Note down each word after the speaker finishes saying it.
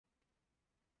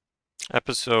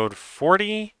Episode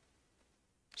 40.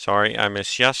 Sorry, I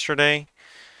missed yesterday.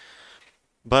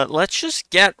 But let's just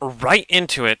get right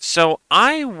into it. So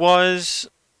I was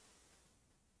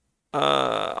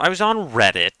on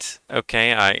Reddit.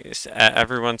 Okay,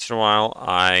 every once in a while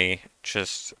I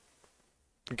just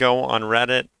go on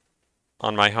Reddit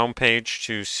on my homepage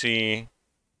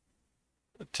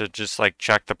to just like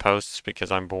check the posts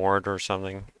because I'm bored or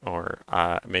something, or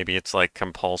maybe it's like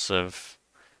compulsive,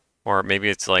 or maybe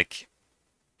it's like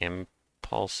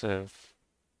impulsive.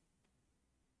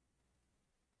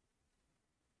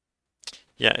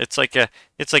 Yeah, it's like an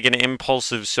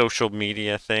impulsive social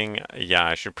media thing. Yeah,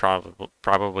 I should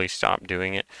probably stop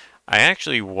doing it. I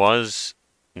actually was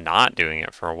not doing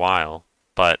it for a while,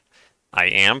 but I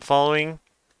am following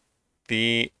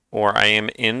or I am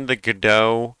in the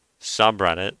Godot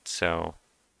subreddit, so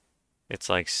it's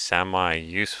like semi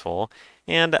useful.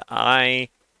 And I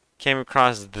came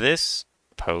across this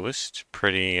post,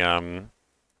 pretty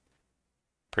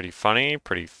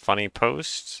funny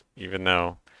post, even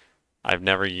though I've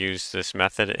never used this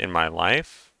method in my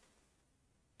life.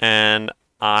 And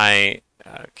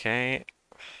okay,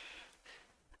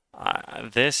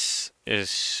 this is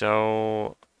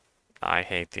so, I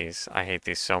hate these. I hate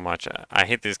these so much. I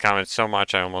hate these comments so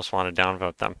much, I almost want to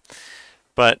downvote them.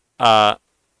 But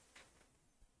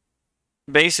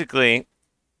basically,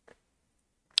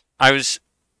 I was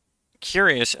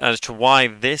curious as to why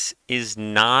this is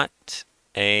not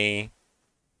a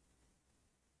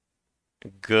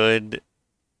good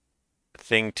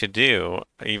thing to do,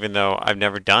 even though I've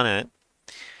never done it.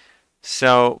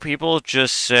 So people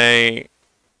just say,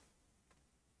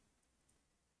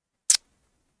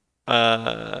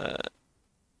 uh,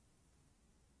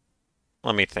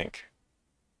 let me think.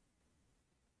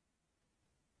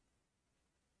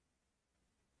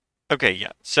 Okay,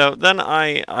 yeah. So then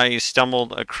I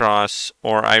stumbled across,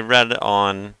 or I read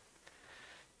on,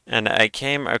 and I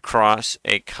came across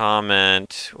a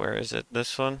comment. Where is it?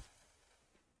 This one?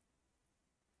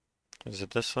 Is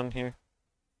it this one here?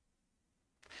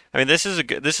 I mean, this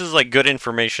is like good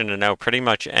information to know. Pretty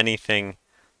much anything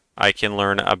I can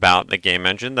learn about the game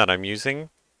engine that I'm using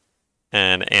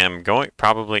and am going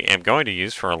to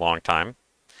use for a long time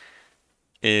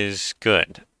is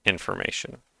good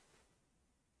information,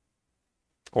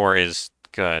 or is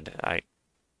good. I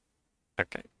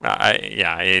okay.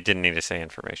 Yeah, I didn't need to say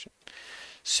information.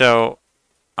 So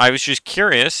I was just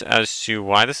curious as to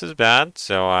why this is bad,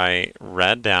 so I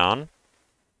read down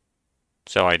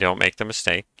so I don't make the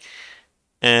mistake.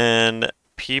 And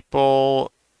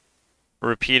people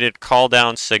repeated call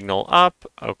down signal up.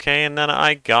 Okay, and then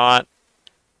I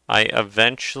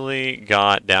eventually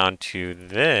got down to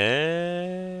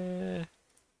this.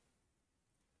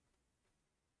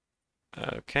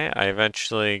 Okay, I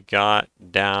eventually got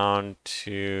down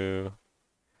to.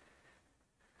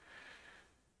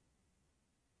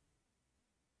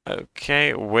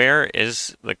 Okay, where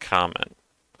is the comment?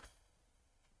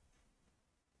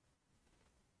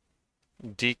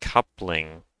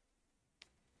 Decoupling.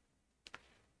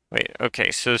 Wait,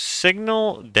 okay, so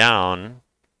signal down.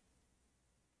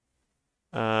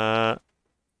 Uh,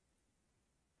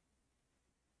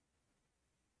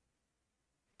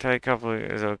 decoupling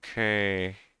is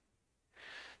okay.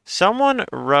 Someone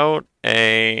wrote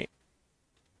a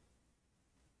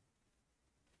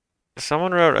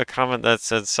Someone wrote a comment that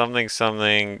said something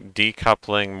something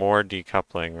decoupling, more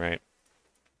decoupling, right?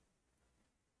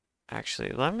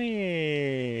 Actually, let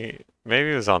me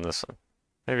maybe it was on this one.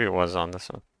 Maybe it was on this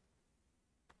one.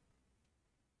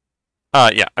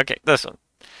 Yeah, okay, this one.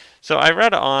 So I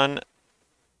read on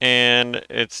and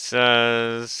it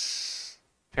says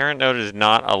parent node is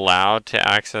not allowed to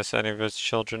access any of its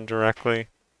children directly.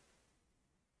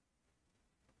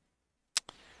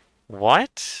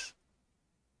 What?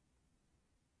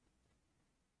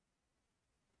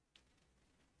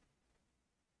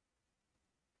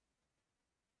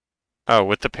 Oh,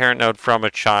 with the parent node from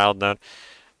a child node.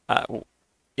 Uh,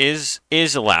 is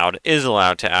allowed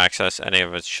to access any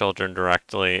of its children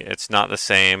directly. It's not the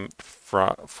same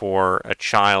for a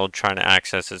child trying to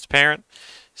access its parent.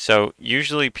 So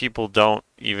usually people don't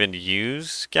even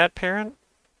use get parent.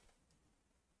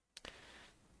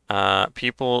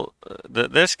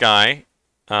 This guy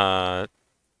uh,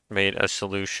 made a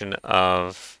solution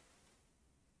of.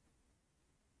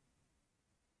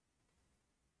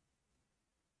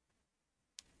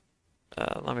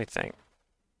 Let me think.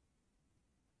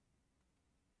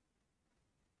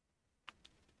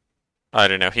 I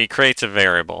don't know. He creates a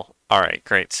variable. All right,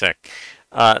 great, sick.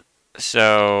 Uh,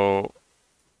 so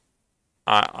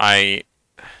I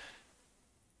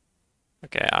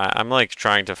Okay, I'm like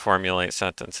trying to formulate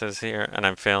sentences here and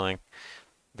I'm failing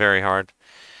very hard.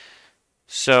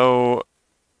 So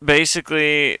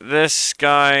basically, this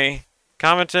guy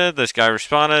commented, this guy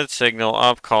responded, signal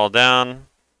up, call down,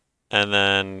 and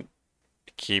then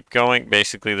keep going.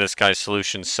 Basically, this guy's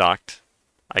solution sucked.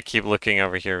 I keep looking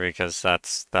over here because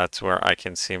that's where I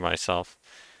can see myself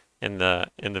in the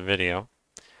video.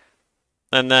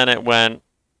 And then it went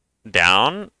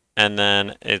down, and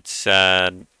then it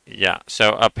said, yeah.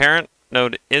 So a parent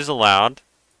node is allowed,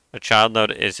 a child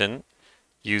node isn't.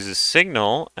 Uses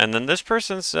signal, and then this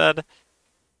person said,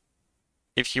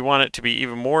 if you want it to be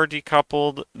even more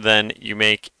decoupled, then you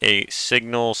make a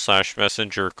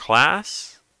signal/messenger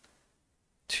class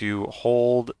to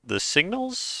hold the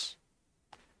signals,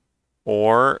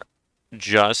 or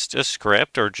just a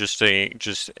script, or just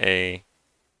a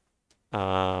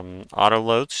auto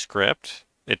load script.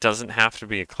 It doesn't have to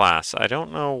be a class. I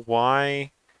don't know why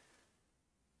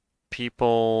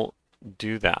people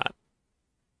do that.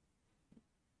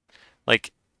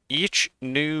 Like, each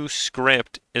new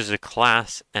script is a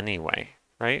class anyway,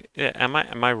 right? Am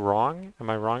I wrong? Am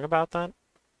I wrong about that?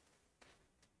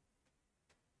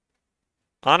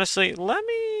 Honestly, let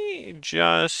me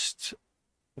just...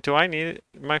 Do I need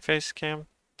my face cam?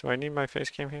 Do I need my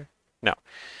face cam here? No.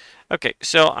 Okay,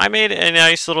 so I made a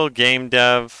nice little game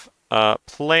dev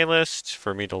playlist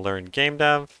for me to learn game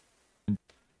dev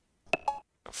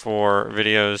for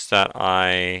videos that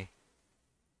I...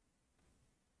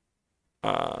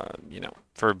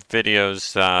 for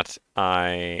videos that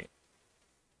I...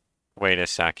 Wait a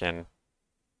second.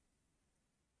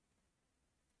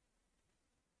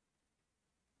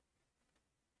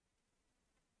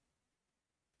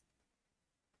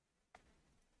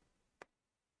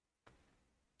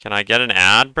 Can I get an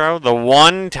ad, bro? The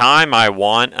one time I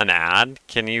want an ad,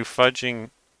 can you fudging...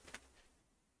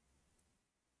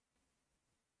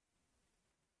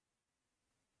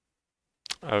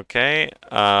 Okay,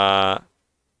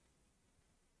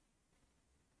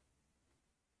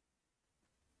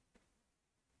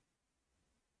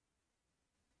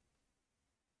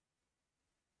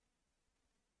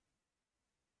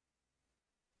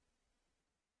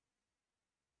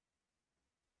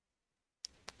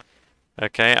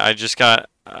 okay, I just got...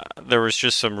 there was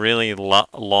just some really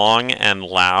long and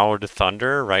loud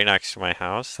thunder right next to my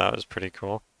house. That was pretty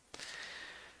cool.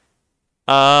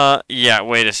 Yeah,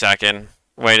 wait a second.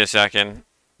 Wait a second.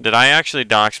 Did I actually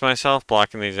dox myself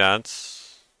blocking these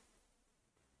ads?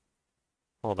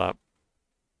 Hold up.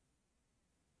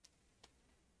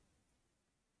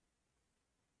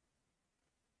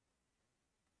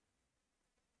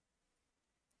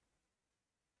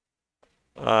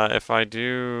 If I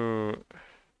do...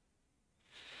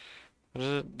 What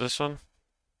is it? This one?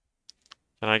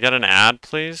 Can I get an ad,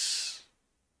 please?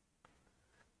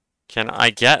 Can I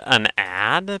get an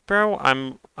ad, bro?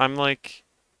 I'm like...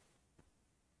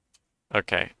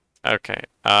 Okay. Okay.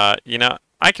 You know,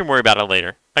 I can worry about it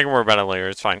later. I can worry about it later.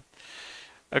 It's fine.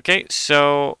 Okay,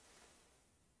 so...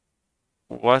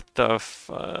 What the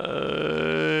fudge?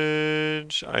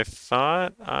 I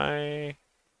thought I...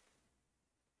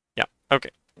 Yeah,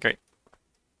 okay, great.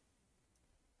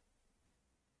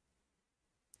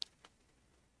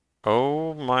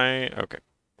 Oh my... Okay.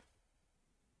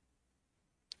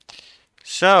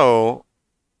 So...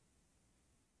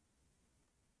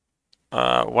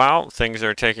 wow, things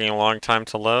are taking a long time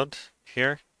to load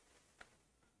here.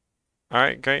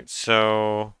 Alright, great.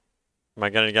 So... Am I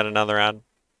gonna get another ad?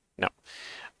 No.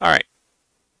 Alright.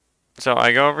 So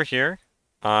I go over here.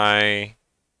 I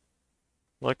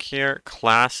look here.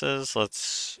 Classes.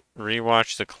 Let's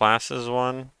rewatch the classes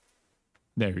one.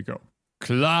 There we go.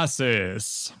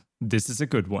 Classes. This is a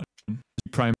good one.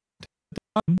 Prime.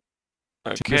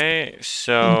 Okay,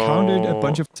 so... Encountered a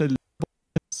bunch of...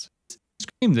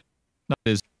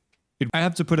 I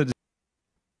have to put a...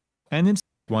 And in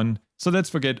one. So let's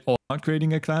forget all not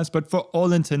creating a class, but for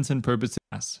all intents and purposes,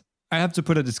 I have to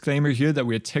put a disclaimer here that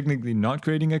we are technically not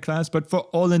creating a class, but for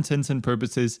all intents and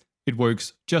purposes, it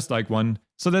works just like one.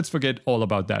 So let's forget all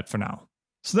about that for now.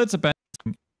 So that's about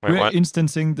we're what?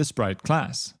 instancing the sprite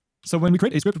class. So when we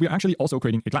create a script, we're actually also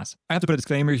creating a class. I have to put a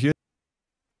disclaimer here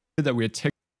that we are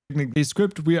technically a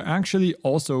script, we are actually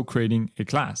also creating a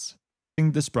class.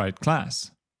 The sprite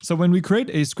class. So when we create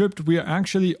a script, we are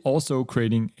actually also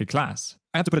creating a class.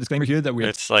 I have to put a disclaimer here that we are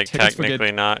It's like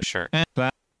technically not sure.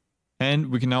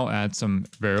 And we can now add some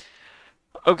variables.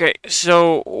 Okay,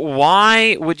 so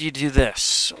why would you do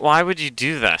this? Why would you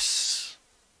do this?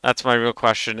 That's my real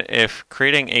question. If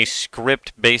creating a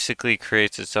script basically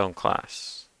creates its own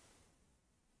class.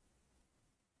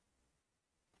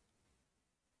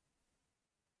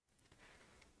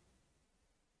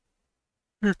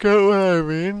 You get what I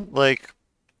mean? Like,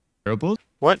 variables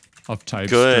what of type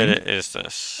string good is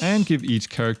this? and give each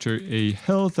character a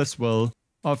health as well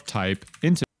of type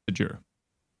integer.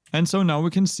 And so now we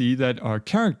can see that our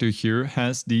character here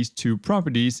has these two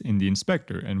properties in the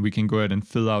inspector, and we can go ahead and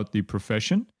fill out the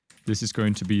profession. This is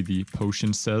going to be the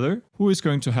potion seller, who is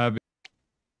going to have.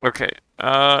 Okay,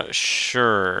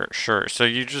 sure. So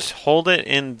you just hold it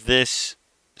in this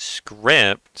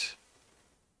script,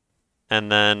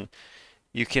 and then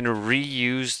you can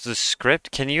reuse the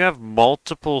script. Can you have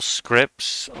multiple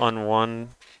scripts on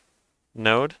one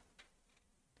node?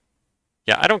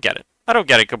 Yeah, I don't get it. I don't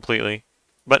get it completely,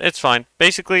 but it's fine.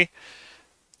 Basically,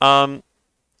 um,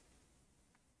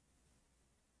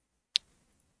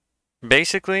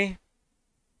 basically,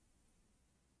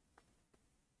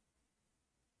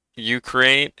 you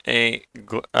create an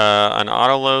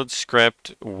autoload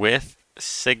script with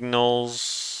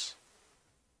signals,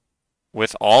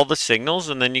 with all the signals,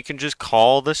 and then you can just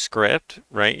call the script,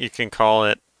 right? You can call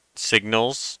it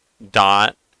signals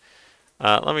dot.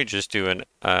 Let me just do an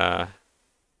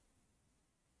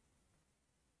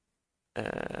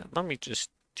let me just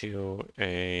do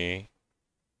a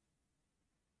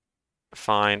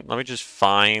find. Let me just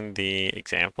find the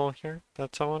example here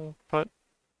that someone put.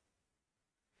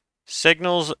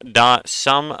 Signals dot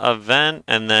some event,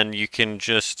 and then you can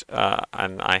just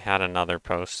and I had another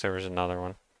post. There was another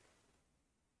one.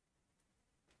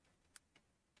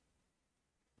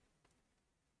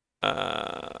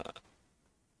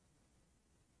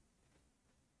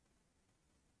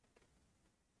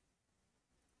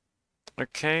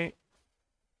 Okay.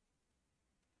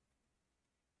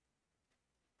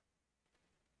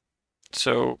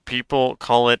 So people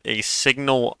call it a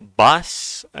signal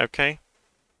bus. Okay.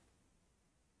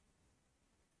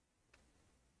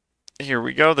 Here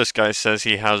we go. This guy says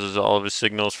he houses all of his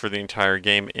signals for the entire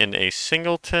game in a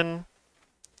singleton.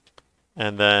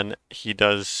 And then he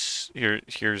does,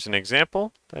 here's an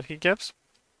example that he gives.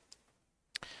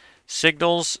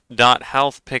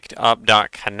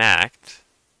 Signals.healthpickedup.connect.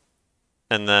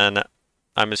 And then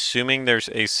I'm assuming there's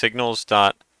a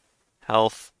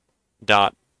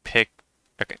signals.health.pick.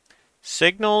 Okay.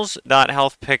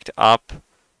 Signals.healthpickedup.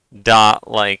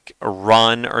 Like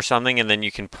run or something, and then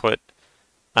you can put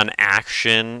an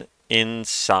action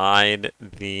inside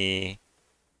the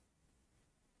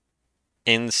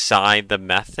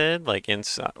method, like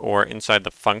inside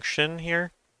the function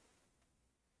here.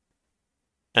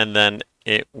 And then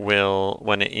it will,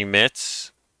 when it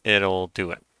emits, it'll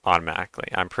do it automatically.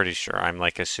 I'm pretty sure. I'm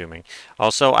like assuming.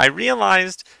 Also, I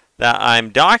realized that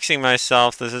I'm doxing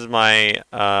myself. This is my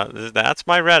that's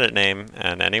my Reddit name,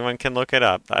 and anyone can look it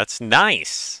up. That's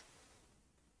nice.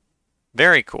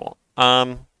 Very cool.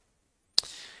 And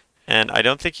I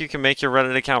don't think you can make your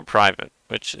Reddit account private,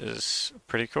 which is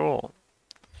pretty cool.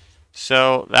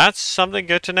 So that's something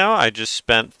good to know. I just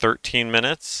spent 13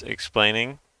 minutes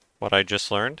explaining what I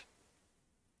just learned.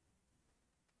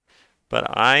 But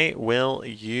I will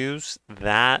use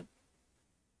that.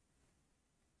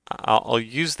 I'll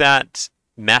use that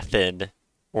method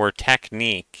or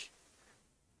technique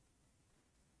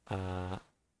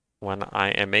when I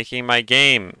am making my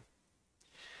game.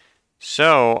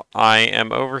 So I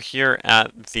am over here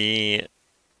in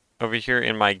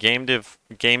my gamedev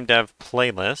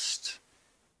playlist,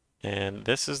 and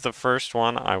this is the first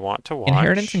one I want to watch.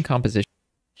 Inheritance and composition.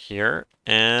 Here,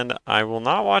 and I will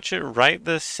not watch it right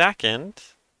this second.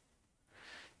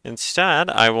 Instead,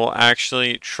 I will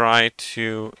actually try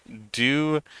to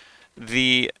do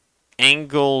the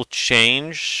angle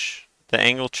change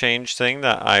thing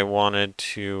that I wanted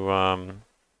to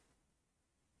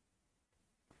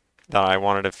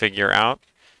figure out.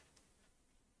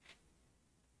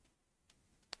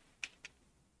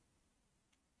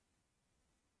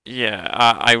 Yeah,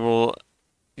 I will.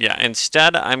 Yeah,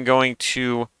 instead I'm going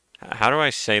to. How do I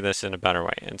say this in a better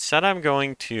way? Instead, I'm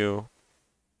going to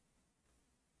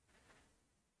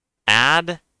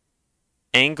add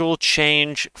angle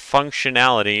change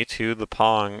functionality to the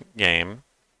Pong game.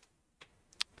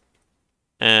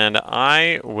 And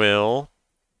I will.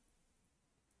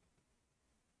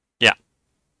 Yeah.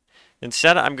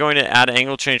 Instead, I'm going to add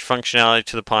angle change functionality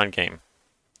to the Pong game.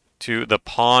 To the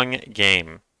Pong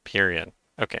game, period.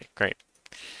 Okay, great.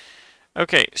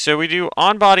 Okay, so we do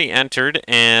on body entered,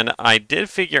 and I did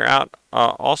figure out,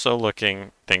 also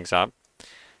looking things up,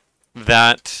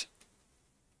 that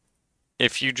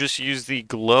if you just use the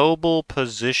global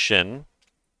position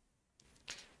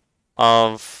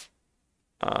of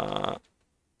the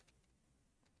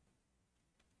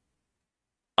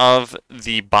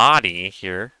body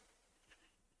here,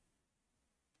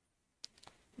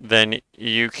 then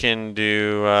you can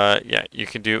do, yeah, you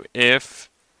can do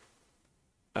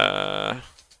uh,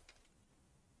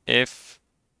 if,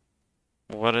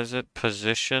 what is it,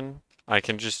 position? I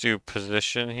can just do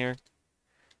position here.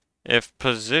 If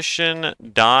position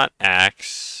dot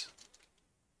x,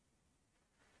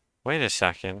 wait a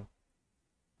second,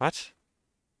 what?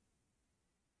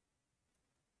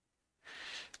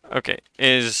 Okay,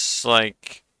 is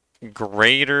like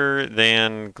greater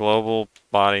than global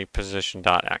body position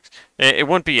dot x. It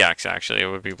wouldn't be x actually, it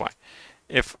would be y.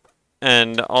 If,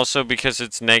 and also because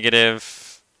it's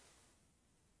negative,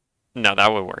 no,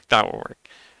 that would work. That would work.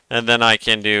 And then I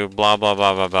can do blah blah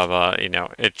blah blah blah blah. You know,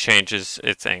 it changes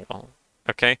its angle.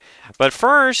 Okay, but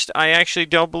first I actually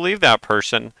don't believe that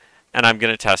person, and I'm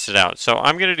gonna test it out. So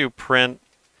I'm gonna do print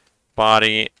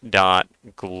body dot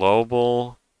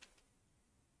global.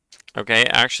 Okay,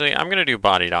 actually, I'm going to do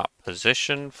body dot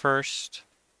position first.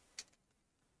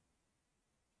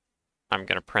 I'm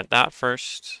going to print that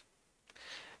first.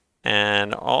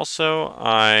 And also,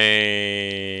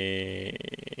 I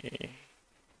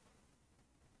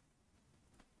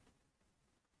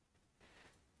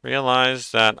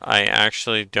realize that I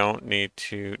actually don't need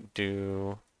to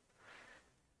do...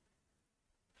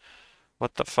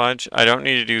 What the fudge? I don't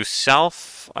need to do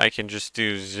self. I can just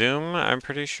do zoom, I'm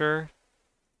pretty sure.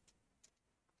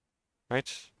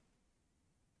 Right?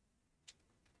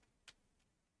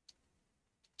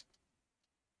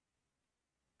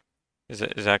 Is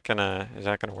that gonna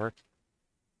work?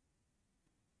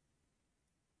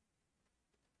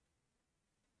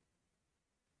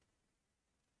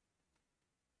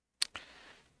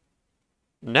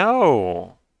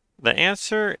 No. The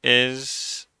answer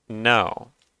is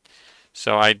no.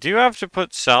 So I do have to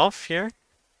put self here.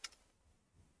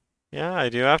 Yeah, I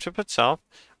do have to put self.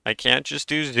 I can't just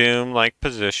do zoom like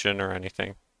position or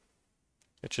anything,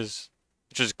 which is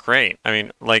great. I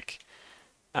mean, like,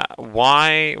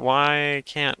 why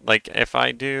can't, like, if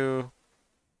I do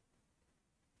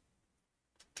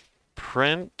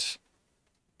print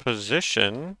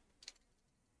position,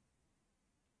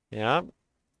 yeah,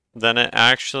 then it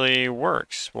actually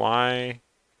works. Why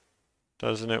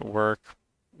doesn't it work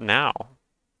now?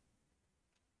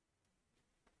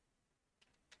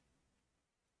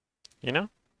 You know?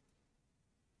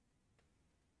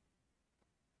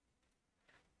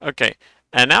 Okay,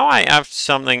 and now I have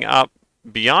something up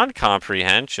beyond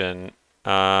comprehension.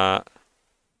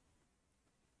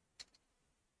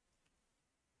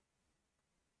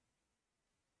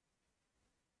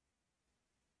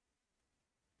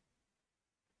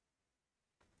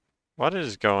 What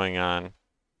is going on?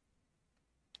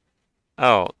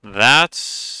 Oh,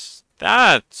 that's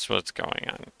what's going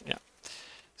on. Yeah.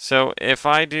 So if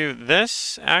I do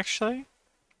this, actually,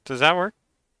 does that work?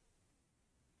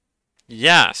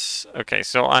 Yes. Okay,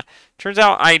 so turns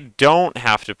out I don't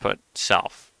have to put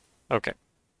self. Okay.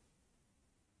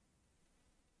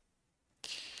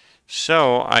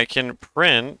 So I can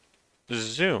print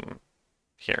zoom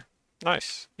here.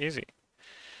 Nice. Easy.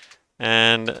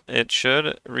 And it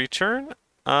should return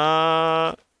 8.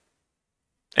 I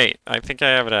think I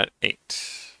have it at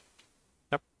 8.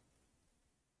 Yep.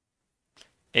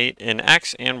 8 in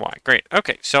X and Y. Great.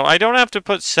 Okay, so I don't have to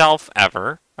put self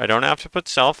ever. I don't have to put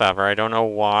self ever. I don't know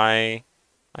why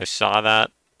I saw that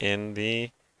in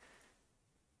the...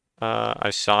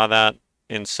 I saw that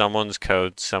in someone's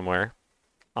code somewhere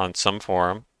on some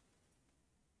forum.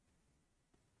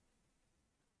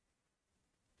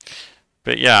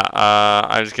 But yeah,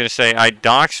 I was going to say I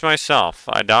doxed myself.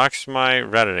 I doxed my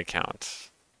Reddit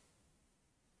account.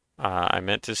 I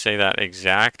meant to say that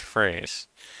exact phrase.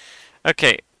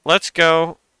 Okay, let's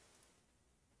go.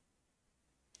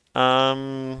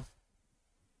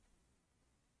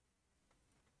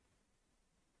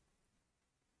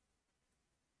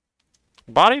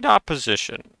 Body dot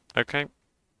position. Okay,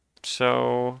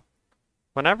 so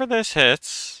whenever this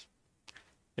hits,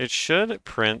 it should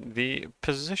print the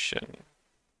position.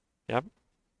 Yep.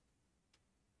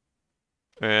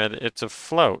 And it's a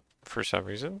float for some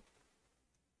reason.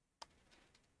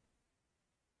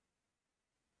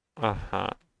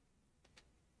 Uh-huh.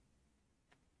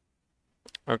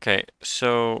 Okay,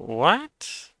 so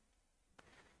what?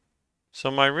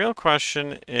 So my real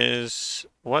question is,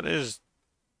 what is...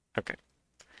 Okay.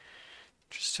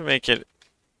 Just to make it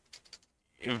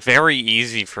very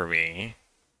easy for me,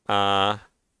 I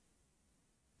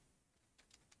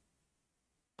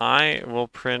will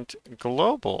print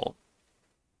global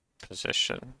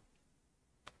position.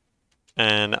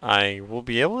 And I will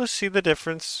be able to see the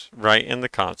difference right in the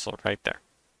console, right there.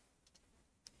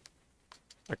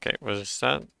 Okay, was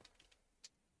that?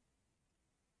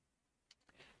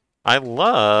 I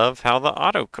love how the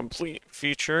autocomplete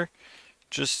feature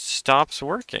just stops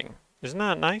working. Isn't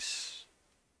that nice?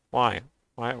 Why?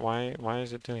 Why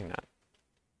is it doing that?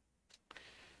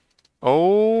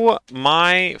 Oh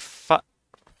my fu-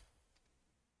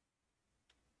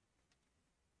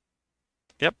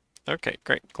 Yep. Okay,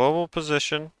 great. Global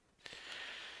position.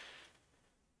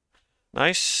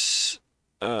 Nice.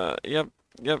 Yep,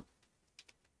 yep.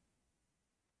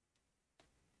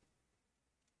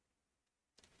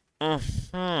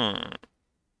 Hmm.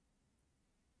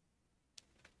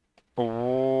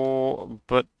 Oh,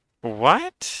 but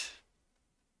what?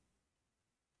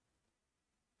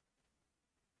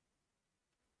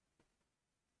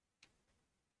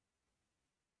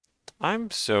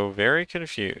 I'm so very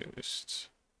confused.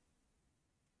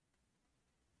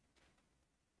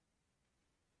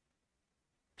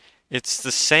 It's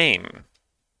the same.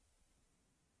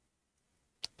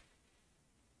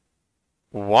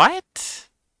 What?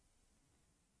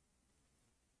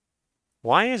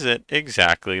 Why is it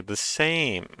exactly the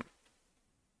same?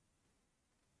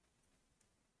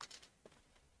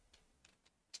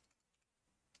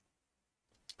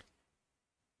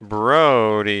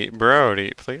 Brody,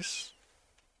 please.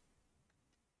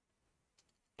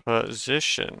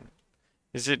 Position.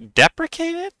 Is it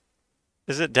deprecated?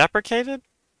 Is it deprecated?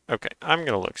 Okay, I'm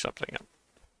gonna look something up.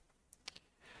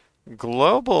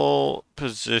 Global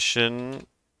position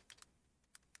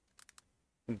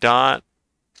dot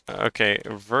okay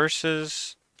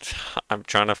versus I'm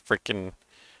trying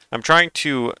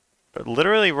to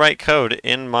literally write code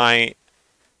in my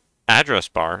address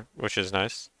bar, which is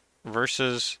nice.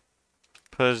 Versus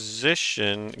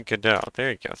position Godot.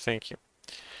 There you go. Thank you.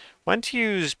 When to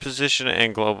use position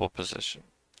and global position.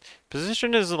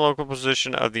 Position is the local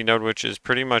position of the node, which is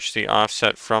pretty much the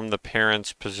offset from the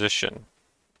parent's position.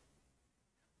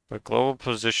 But global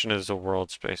position is the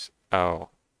world space. Oh.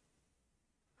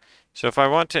 So if I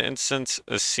want to instance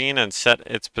a scene and set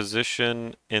its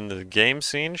position in the game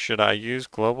scene, should I use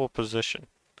global position?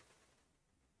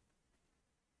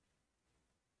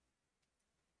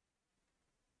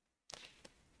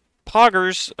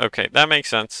 Poggers. Okay, that makes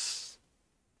sense.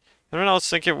 Anyone else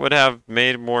think it would have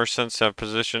made more sense to have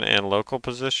position and local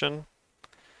position?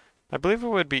 I believe it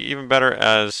would be even better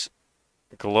as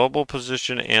global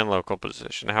position and local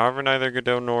position. However, neither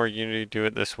Godot nor Unity do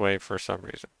it this way for some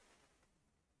reason.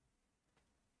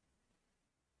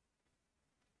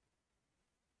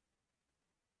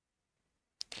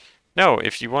 No,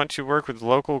 if you want to work with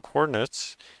local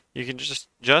coordinates, you can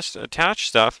just attach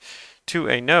stuff to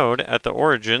a node at the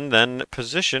origin, then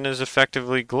position is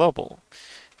effectively global.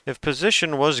 If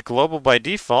position was global by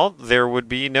default, there would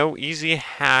be no easy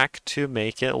hack to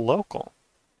make it local.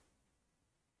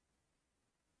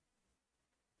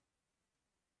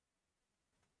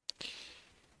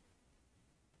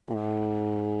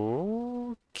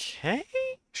 Okay,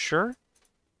 sure.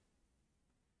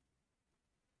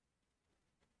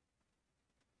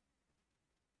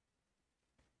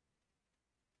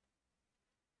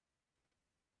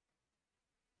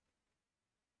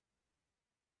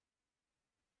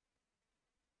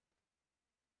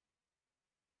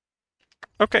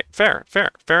 Okay, fair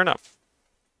enough.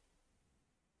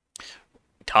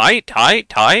 Tight.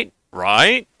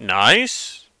 Right,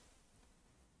 nice.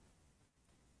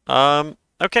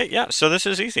 Okay, yeah, so this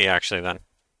is easy actually then.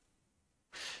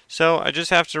 So I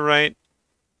just have to write,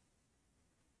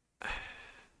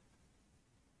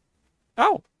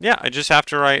 oh, yeah, I just have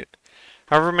to write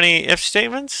however many if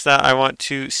statements that I want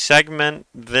to segment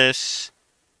the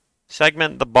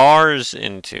bars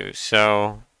into.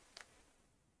 So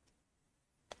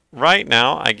right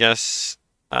now, I guess,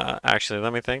 actually,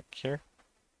 let me think here.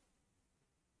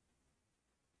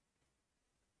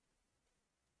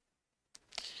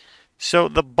 So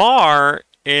the bar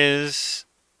is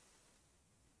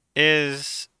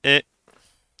it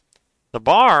the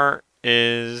bar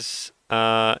is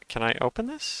can I open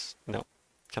this? No.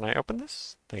 Can I open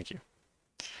this? Thank you.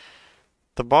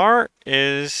 The bar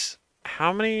is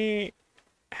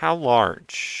how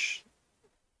large?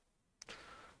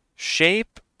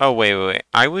 Shape? Oh wait.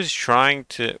 I was trying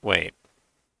to wait.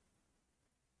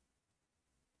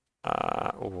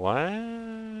 What?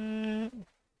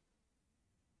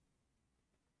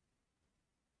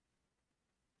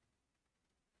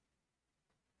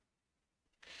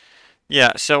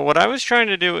 Yeah, so what I was trying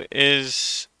to do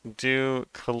is do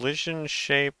collision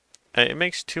shape. It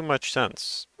makes too much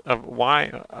sense. Of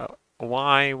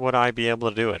why would I be able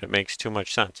to do it? It makes too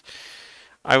much sense.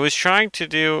 I was trying to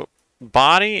do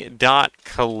body dot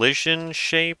collision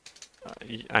shape.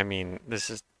 I mean,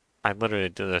 I literally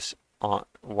did this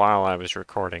while I was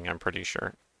recording, I'm pretty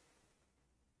sure.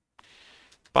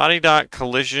 Body dot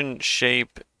collision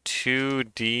shape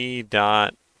 2D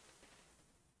dot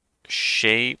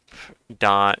shape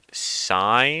dot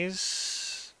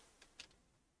size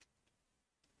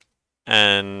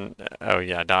and oh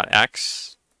yeah dot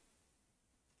x.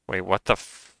 Wait, what the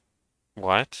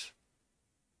what?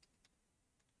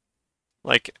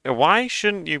 Like, why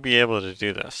shouldn't you be able to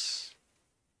do this?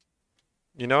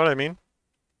 You know what I mean?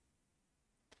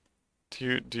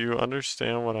 Do you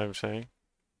understand what I'm saying?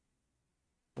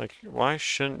 Like, why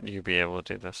shouldn't you be able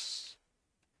to do this?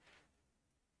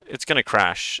 It's gonna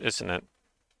crash, isn't it?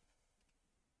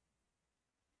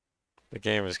 The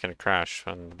game is gonna crash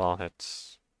when the ball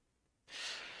hits.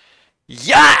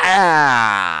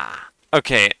 Yeah!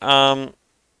 Okay,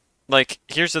 like,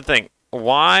 here's the thing.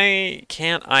 Why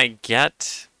can't I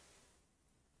get...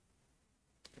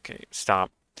 Okay,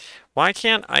 stop. Why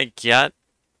can't I get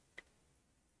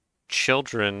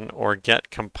children or get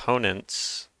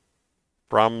components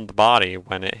from the body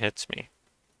when it hits me?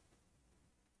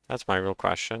 That's my real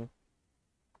question.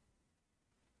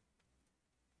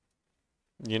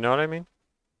 You know what I mean?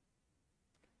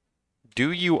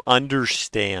 Do you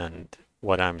understand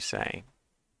what I'm saying?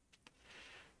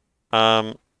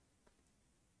 Um,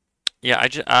 yeah, I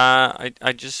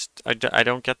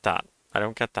don't get that. I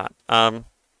don't get that.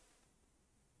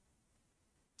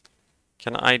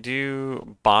 Can I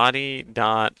do body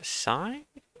dot size?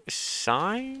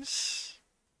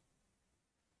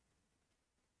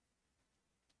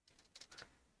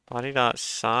 Body dot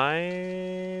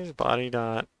size, body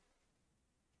dot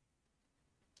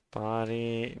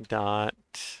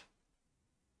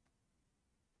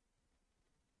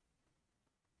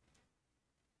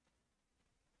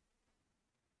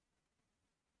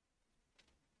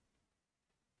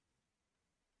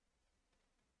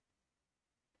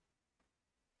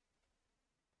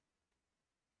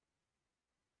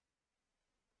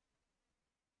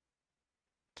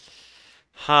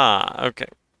okay.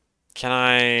 Can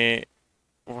I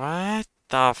what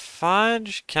the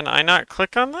fudge? Can I not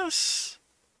click on this?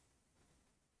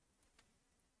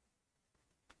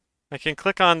 I can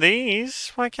click on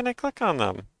these. Why can't I click on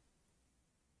them?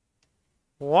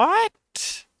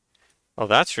 What? Oh,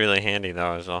 that's really handy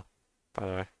though as well, by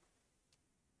the way.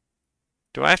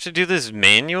 Do I have to do this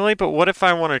manually? But what if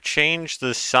I want to change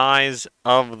the size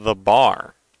of the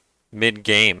bar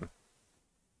mid-game?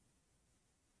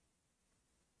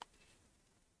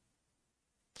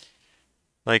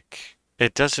 Like,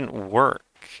 it doesn't work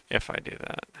if I do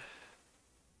that.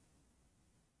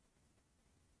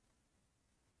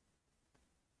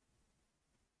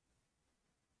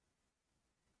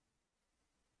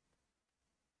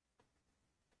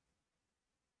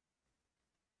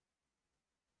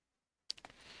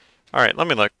 All right, let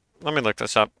me look. Let me look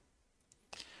this up.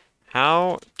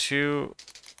 How to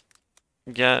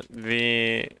get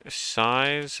the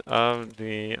size of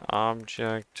the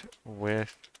object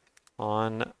with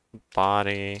on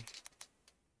body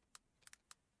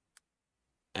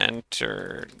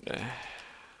entered.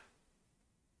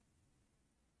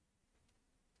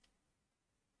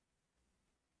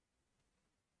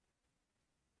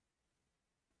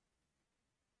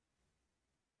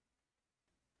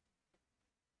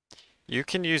 You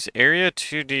can use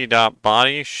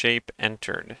area2d.body shape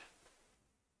entered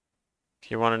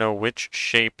if you want to know which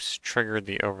shapes triggered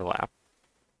the overlap.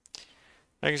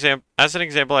 As an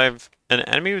example, I have an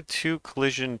enemy with two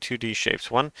collision 2D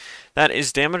shapes, one that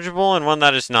is damageable and one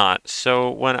that is not. So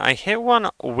when I hit one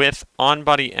with on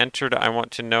body entered, I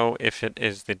want to know if it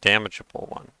is the damageable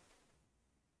one.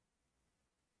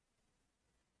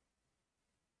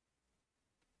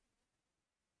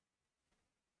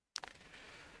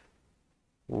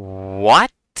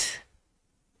 What?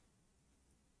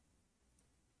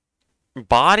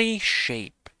 Body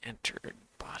shape entered.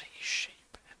 Body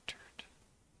shape entered.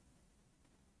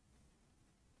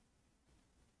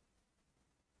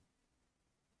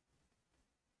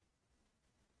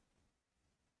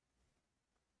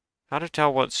 How to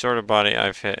tell what sort of body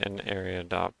I've hit in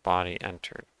area.body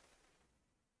entered.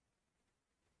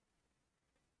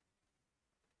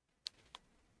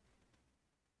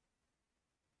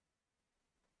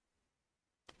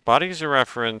 Body is a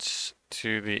reference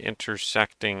to the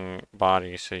intersecting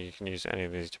body, so you can use any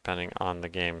of these depending on the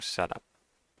game's setup.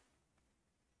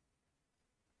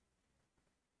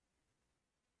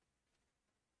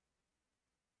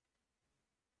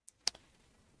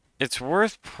 It's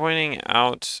worth pointing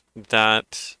out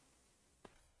that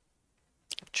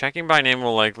checking by name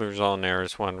will likely result in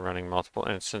errors when running multiple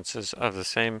instances of the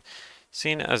same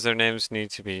scene, as their names need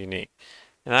to be unique.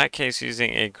 In that case,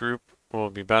 using a group will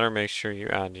be better. Make sure you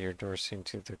add your door scene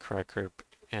to the correct group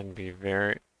and be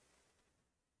very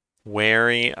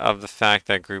Wary of the fact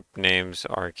that group names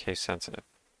are case sensitive.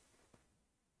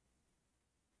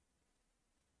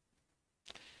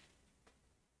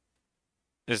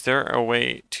 Is there a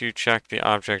way to check the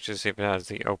object to see if it has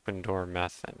the open door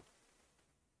method?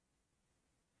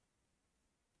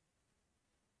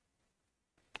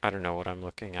 I don't know what I'm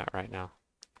looking at right now.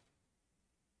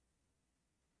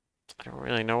 I don't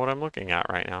really know what I'm looking at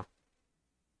right now.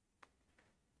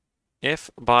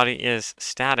 If body is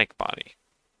static body.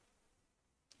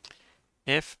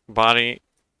 If body...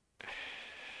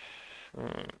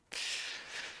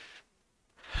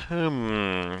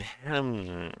 Hmm.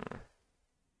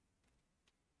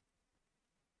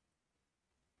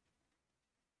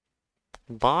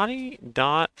 Body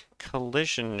dot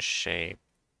collision shape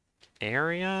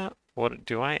area. What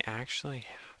do I actually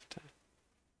have to?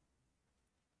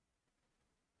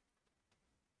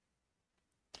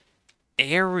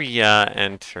 Area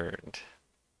entered.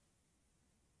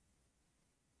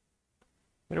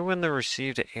 What when the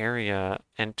received area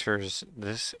enters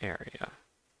this area?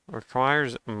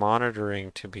 Requires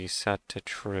monitoring to be set to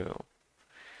true.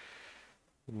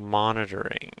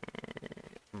 Monitoring.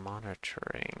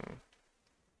 Monitoring.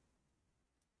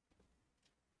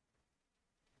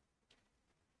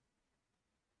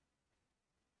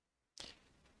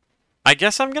 I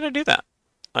guess I'm gonna do that.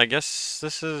 I guess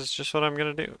this is just what I'm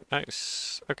gonna do.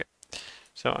 Nice. Okay.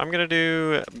 So I'm gonna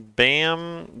do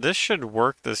BAM. This should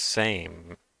work the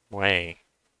same way,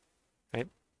 right?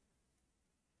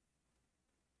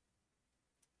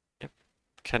 Yep.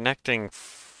 Connecting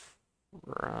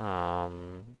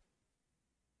from...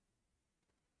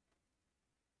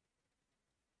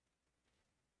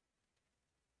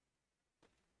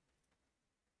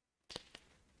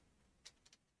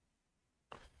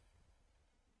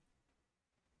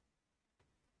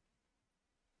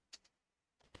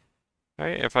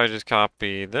 Right, if I just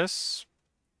copy this,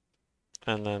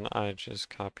 and then I just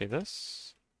copy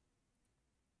this.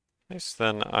 Nice,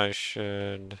 then I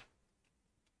should...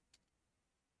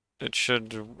 It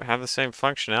should have the same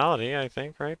functionality, I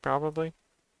think, right? Probably.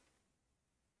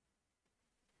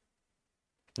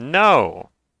 No!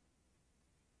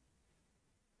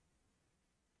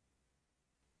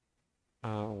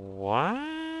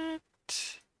 What?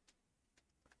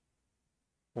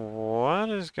 What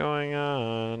is going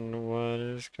on? What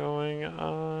is going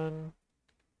on?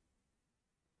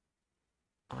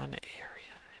 On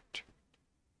area enter.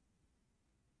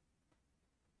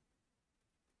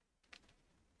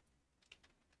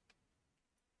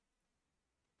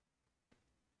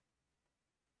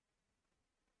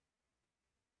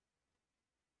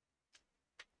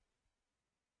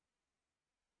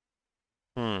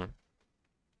 Hmm.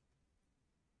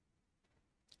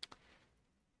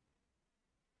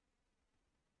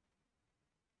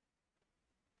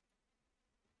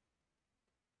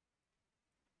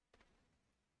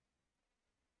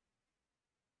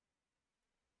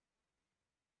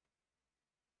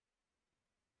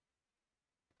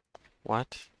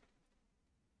 What?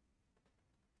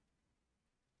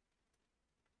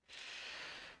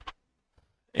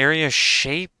 Area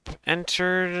shape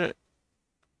entered.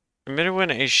 Emitted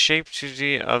when a shape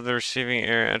 2D of the receiving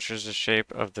area enters the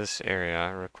shape of this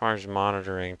area. Requires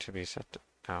monitoring to be set to...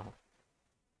 Oh.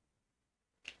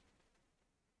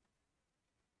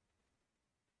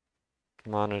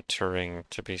 Monitoring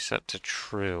to be set to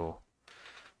true.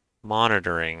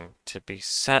 Monitoring to be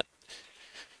set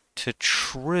to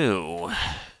true.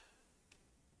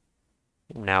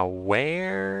 Now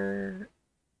where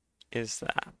is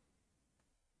that?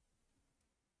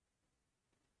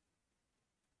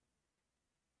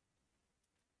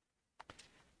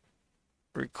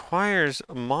 Requires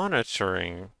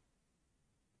monitoring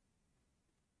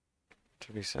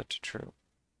to be set to true.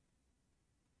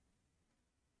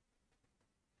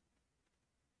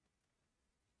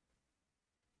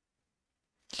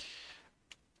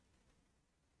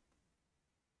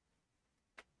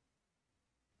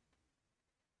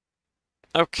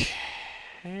 Okay.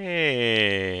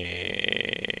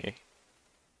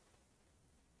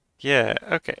 Yeah,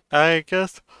 okay. I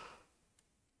guess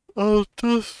I'll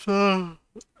just,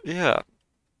 yeah.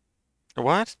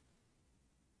 What?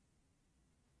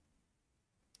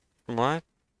 What?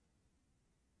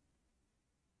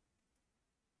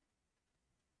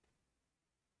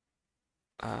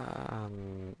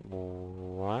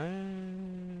 What?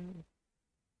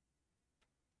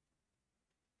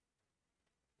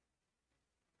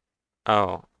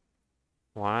 Oh,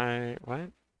 why?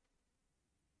 What?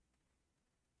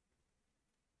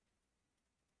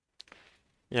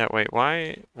 Yeah, wait,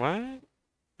 why? What?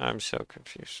 I'm so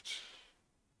confused.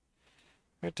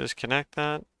 Wait, disconnect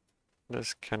that.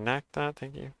 Disconnect that,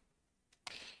 thank you.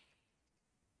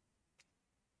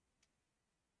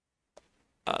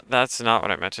 That's not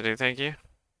what I meant to do, thank you.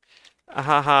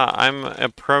 Haha, I'm a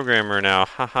programmer now.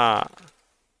 Haha.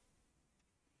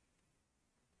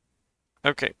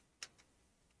 Okay,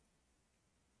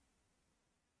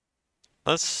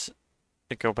 let's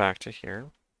go back to here.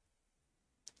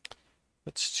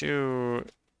 Let's do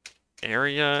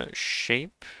area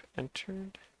shape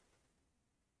entered.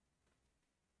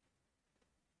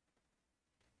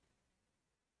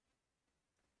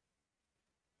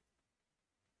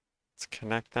 Let's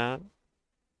connect that.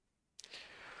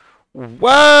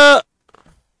 What?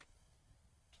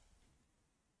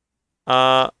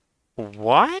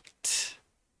 What?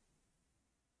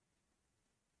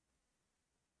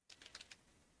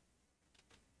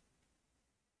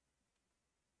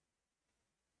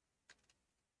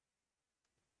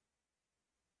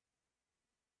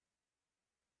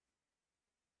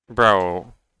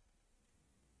 Bro.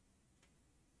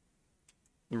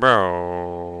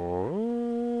 Bro.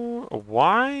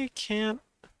 Why can't...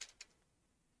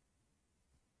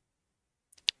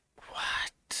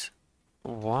 What?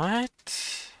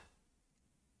 What?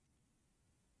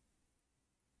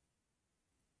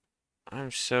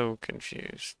 I'm so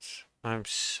confused. I'm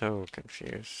so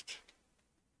confused.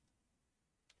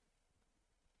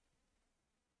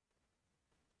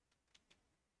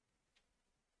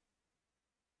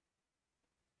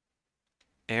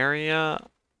 Area...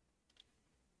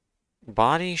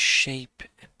 Body shape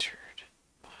entered.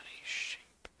 Body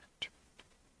shape entered.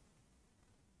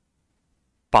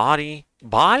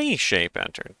 Body shape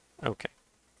entered. Okay.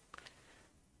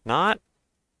 Not...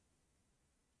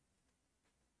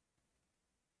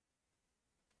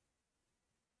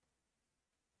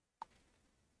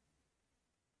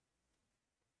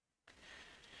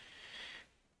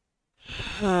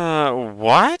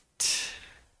 what?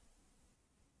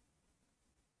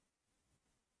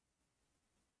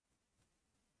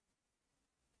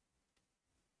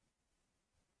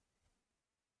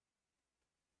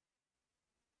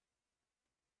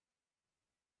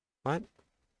 What?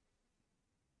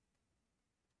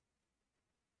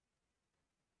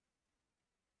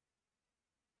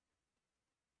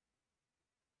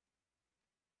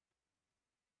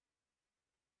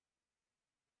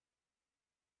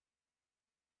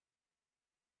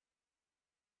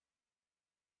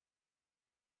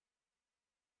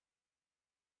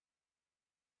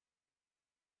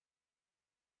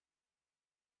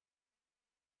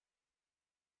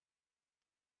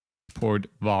 Port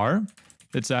var.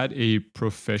 Let's add a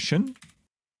profession.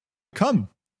 Come.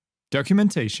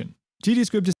 Documentation. GD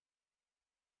script is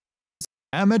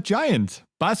I'm a giant.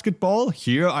 Basketball,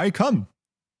 here I come.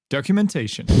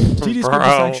 Documentation. GD script is Bro.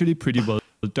 actually pretty well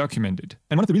documented.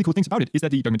 And one of the really cool things about it is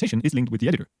that the documentation is linked with the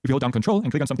editor. If you hold down Control and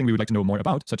click on something we would like to know more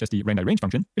about, such as the range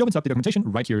function, it opens up the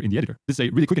documentation right here in the editor. This is a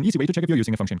really quick and easy way to check if you're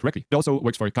using a function correctly. It also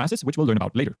works for classes, which we'll learn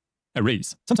about later.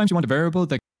 Arrays. Sometimes you want a variable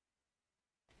that...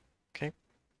 Okay.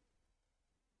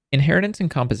 Inheritance and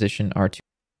composition are two.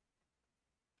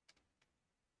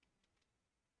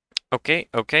 Okay,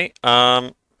 okay.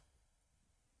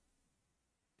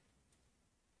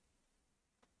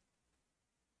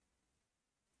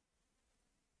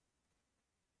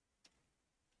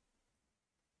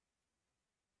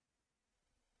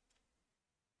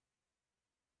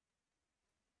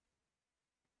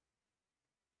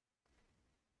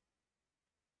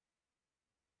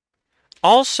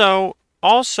 Also,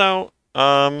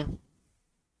 how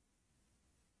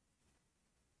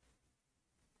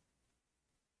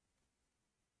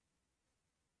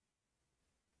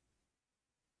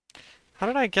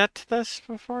did I get to this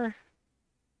before?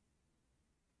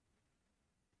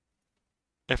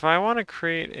 If I want to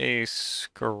create a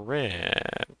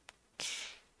script,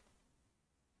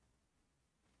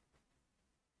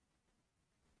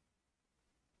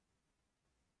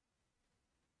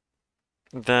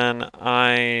 then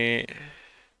okay,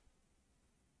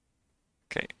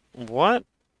 what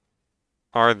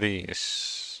are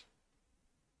these?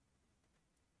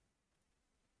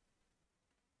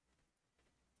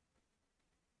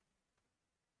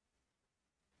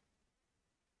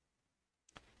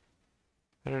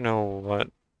 I don't know what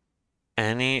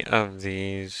any of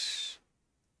these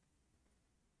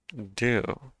do.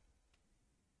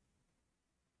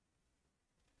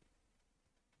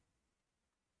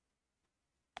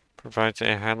 Provides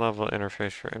a high-level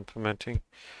interface for implementing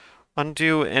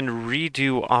undo and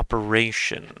redo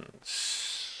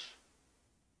operations.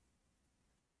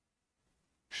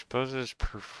 Exposes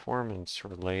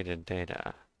performance-related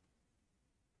data.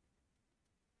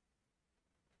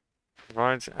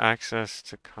 Provides access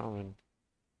to common...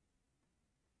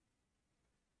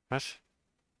 What?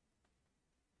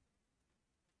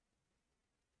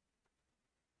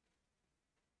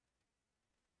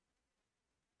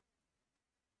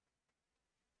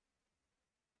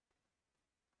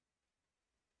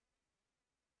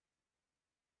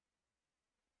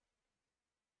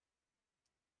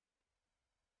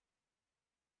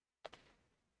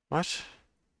 What?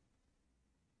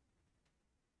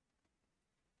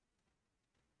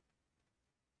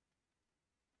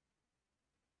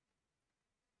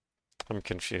 I'm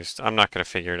confused. I'm not going to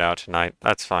figure it out tonight.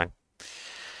 That's fine.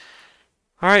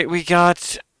 All right, we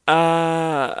got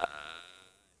area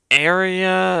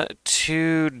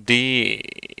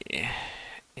 2D.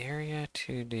 Area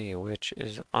 2D, which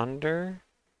is under.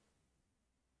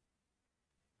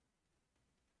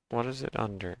 What is it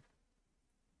under?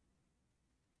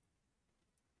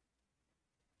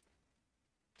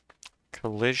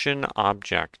 Collision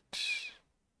object.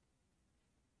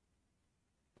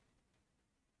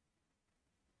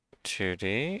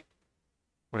 2D,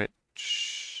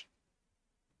 which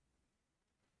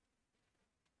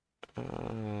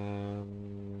um,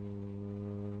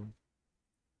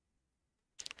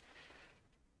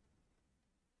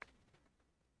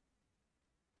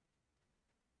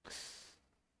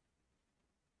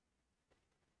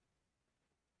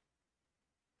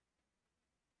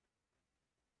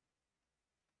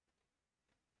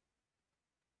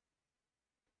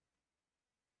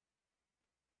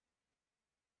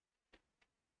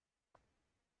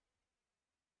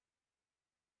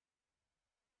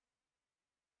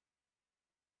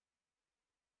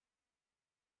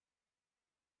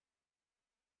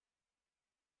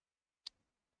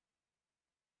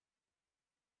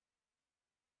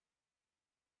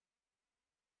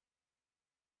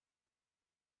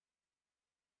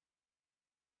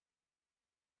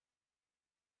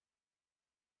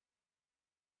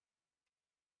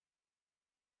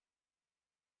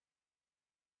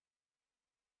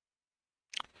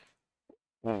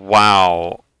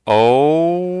 wow.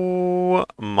 Oh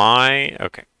my.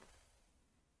 Okay,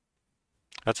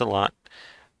 that's a lot.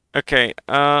 Okay,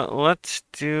 let's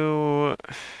do.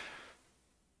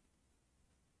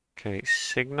 Okay,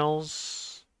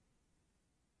 signals.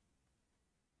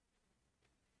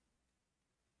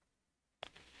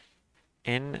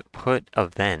 Input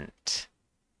event.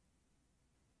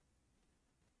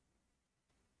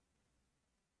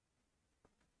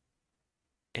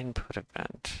 Input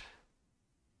event.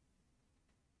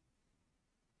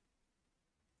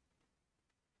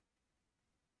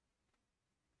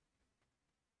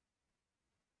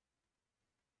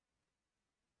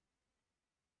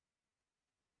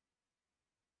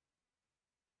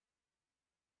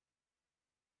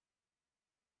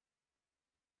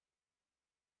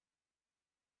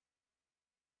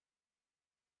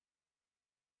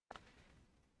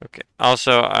 Okay.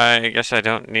 Also, I guess I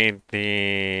don't need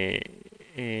the.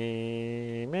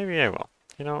 Maybe I will.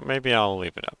 You know, maybe I'll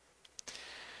leave it up.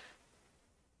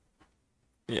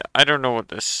 Yeah, I don't know what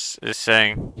this is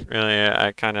saying. Really,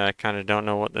 I kind of don't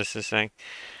know what this is saying.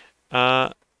 Uh,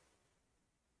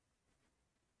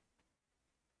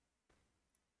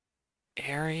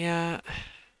 area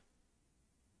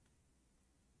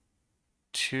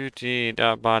 2D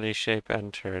dot body shape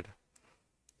entered.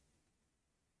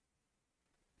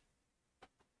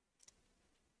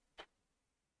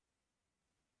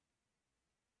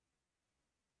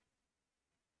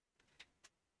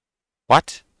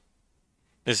 What?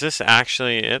 Is this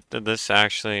actually it? Did this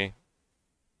actually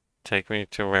take me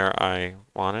to where I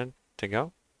wanted to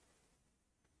go?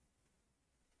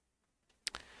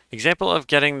 Example of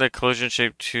getting the collision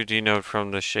shape 2D node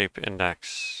from the shape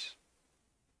index.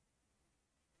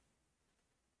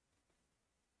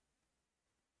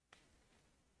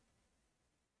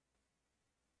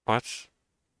 What?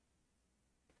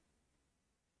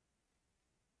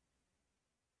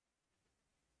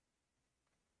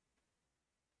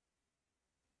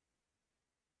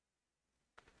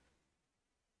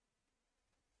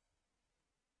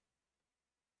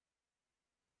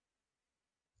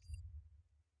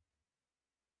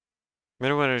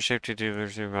 Middle window shape 2D,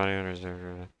 reserve body under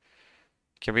reserve.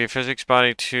 Can be a physics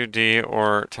body 2D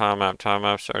or tile map. Tile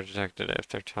maps are detected if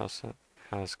their tile set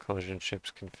has collision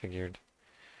shapes configured.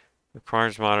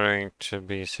 Requires monitoring to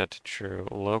be set to true.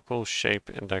 Local shape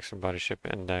index and body shape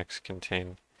index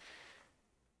contain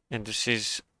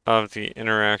indices of the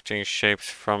interacting shapes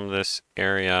from this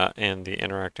area and the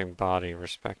interacting body,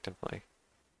 respectively.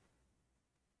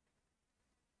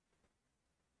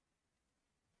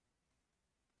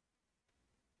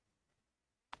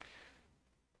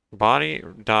 Body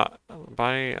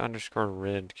underscore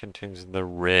rid contains the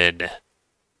rid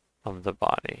of the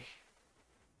body.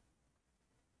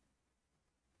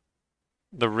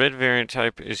 The RID variant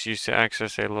type is used to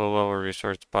access a low-level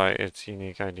resource by its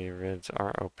unique ID. RIDs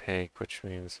are opaque, which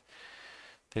means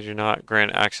they do not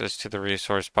grant access to the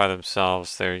resource by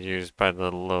themselves. They are used by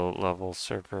the low-level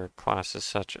server classes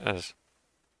such as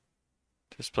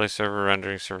display server,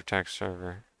 rendering server, text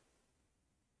server.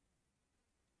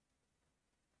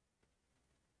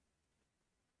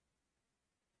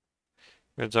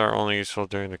 Grids are only useful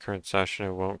during the current session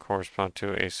and won't correspond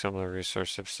to a similar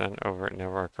resource if sent over a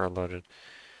network or loaded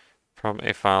from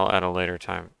a file at a later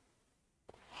time.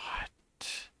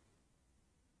 What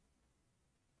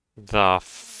the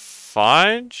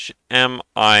fudge am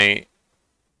I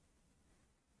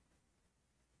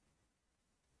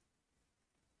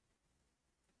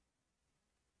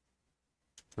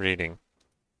reading?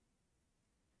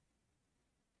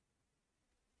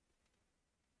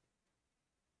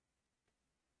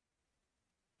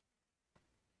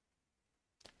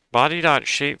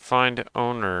 Body.shape find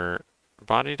owner.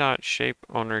 Body.shape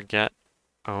owner get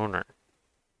owner.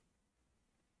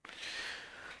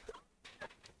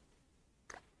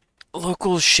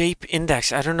 Local shape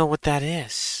index. I don't know what that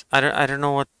is. I don't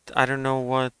know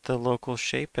what the local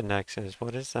shape index is.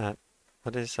 What is that?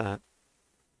 What is that?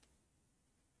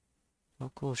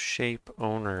 Local shape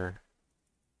owner.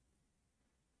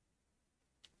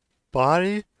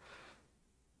 Body?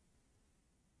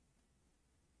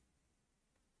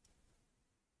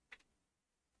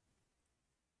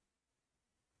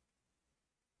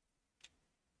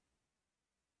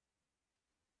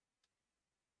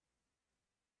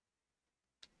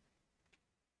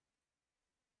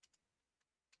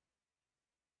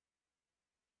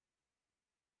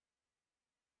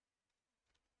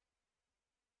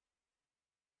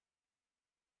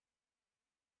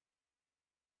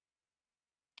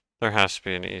 There has to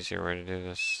be an easier way to do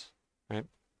this, right?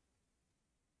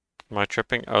 Am I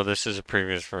tripping? Oh, this is a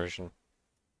previous version.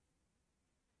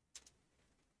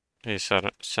 He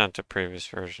sent a previous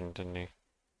version, didn't he?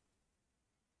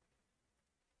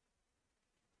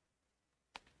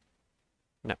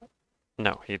 No.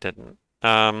 No, he didn't.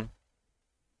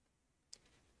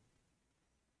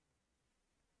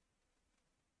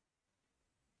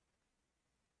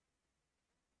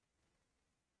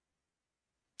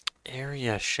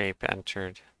 Area shape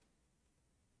entered.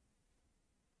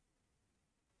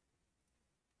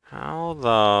 How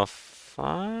the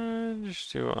fudge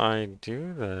do I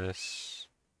do this?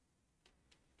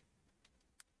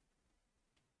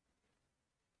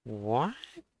 What?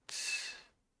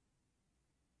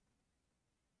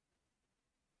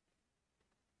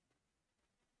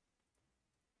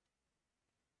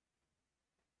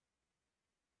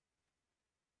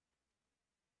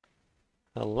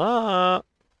 Hello?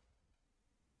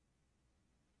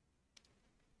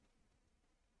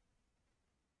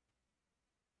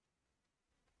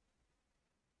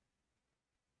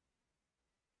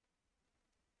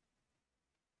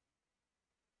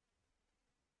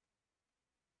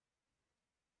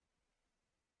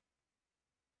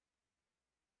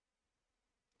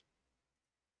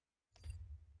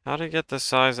 How to get the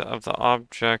size of the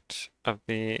object of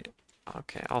the...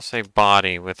 Okay, I'll say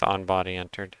body with on body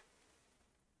entered.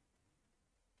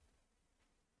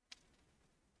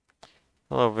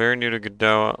 Hello, very new to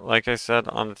Godot. Like I said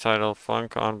on the title,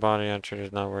 Flunk on body entered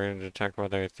is not working to detect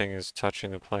whether a thing is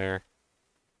touching the player.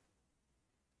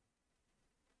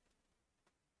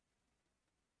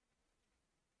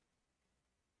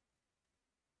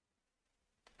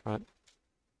 What?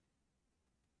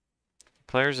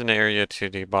 Players in area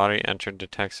 2D, body entered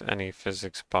detects any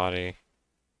physics body.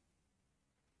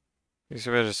 The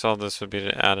easiest way to solve this would be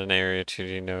to add an area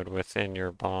 2D node within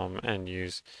your bomb and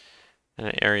use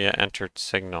an area entered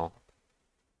signal.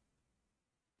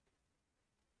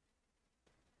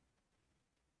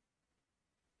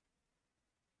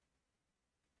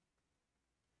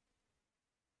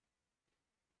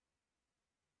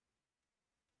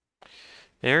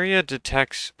 Area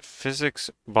detects physics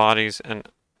bodies and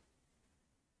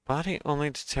body only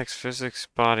detects physics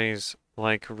bodies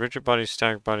like rigid bodies,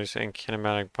 static bodies, and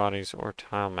kinematic bodies or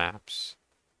tile maps.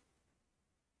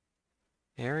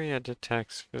 Area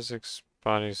detects physics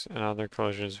bodies and other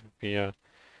collisions via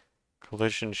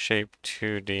collision shape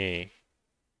 2D.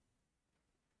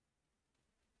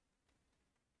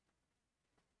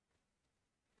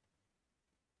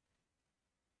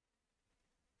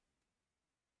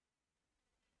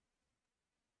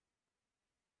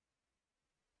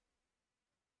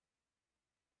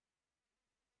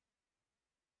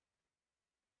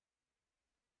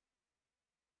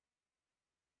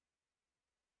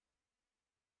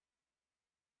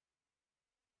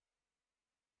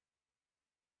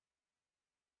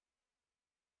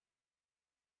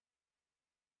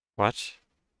 What?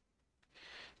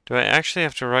 Do I actually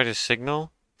have to write a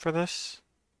signal for this?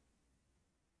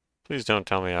 Please don't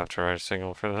tell me I have to write a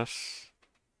signal for this.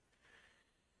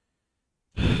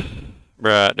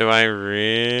 Bruh, do I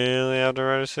really have to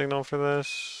write a signal for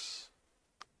this?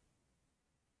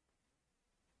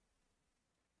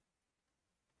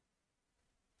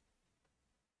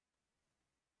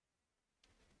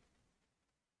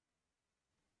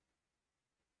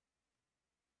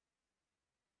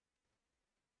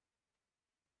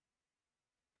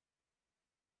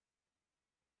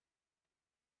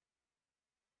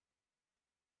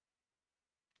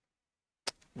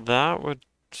 that would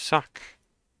suck.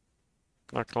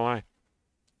 Not gonna lie.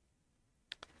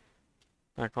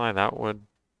 Not gonna lie, that would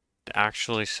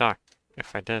actually suck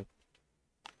if I did.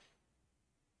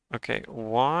 Okay,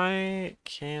 why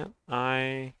can't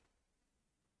I...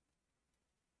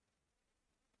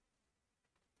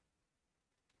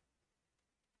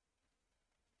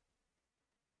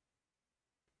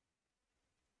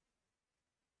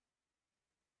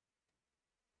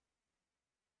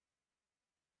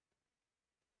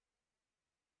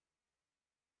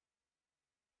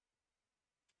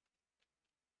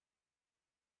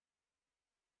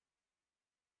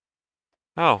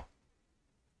 Oh.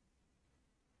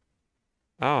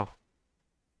 Oh.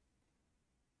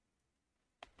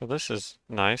 Well, this is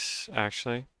nice,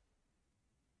 actually.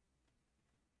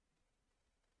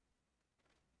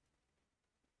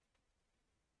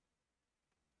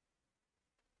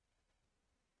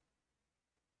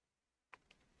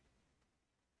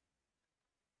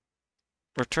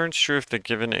 Returns true if the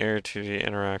given area 2D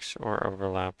interacts or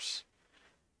overlaps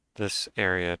this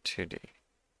area 2D.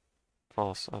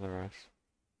 False otherwise.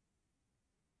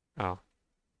 Oh,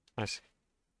 I see.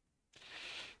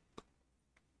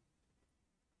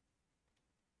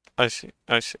 I see.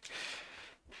 I see.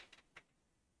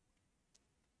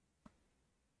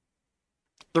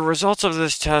 The results of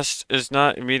this test is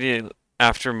not immediate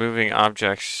after moving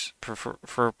objects.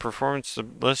 For performance, the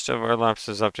list of overlaps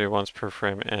is updated once per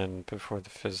frame, and before the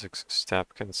physics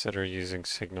step, consider using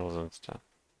signals and stuff.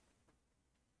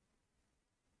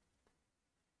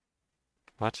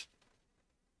 What?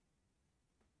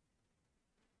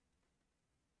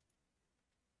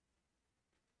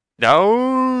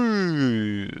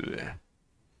 No!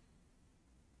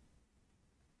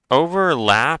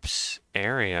 Overlaps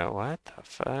area. What the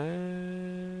fudge?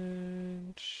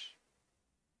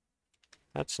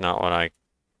 That's not what I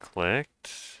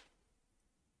clicked.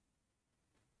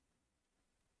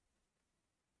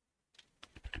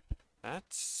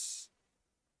 That's...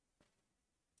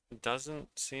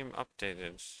 doesn't seem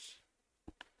updated.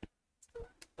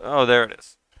 Oh, there it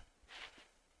is.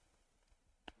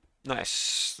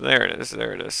 Nice. There it is.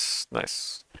 There it is.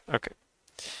 Nice. Okay.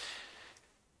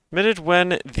 Emitted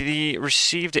when the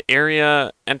received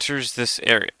area enters this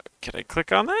area. Can I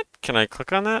click on that? Can I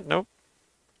click on that? Nope.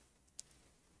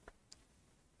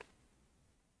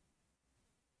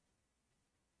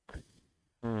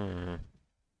 Hmm.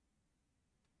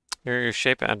 Area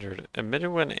shape entered.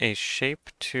 Emitted when a shape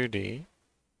 2D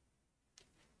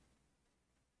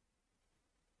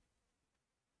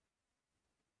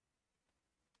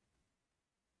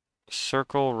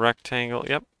circle, rectangle.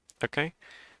 Yep. Okay.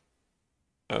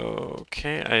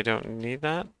 Okay, I don't need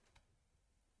that.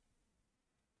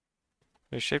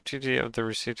 The shape 2D of the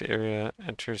received area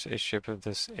enters a shape of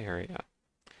this area.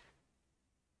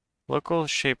 Local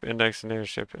shape index and area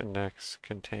shape index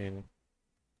contain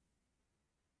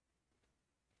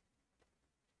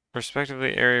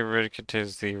respectively area rid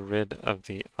contains the rid of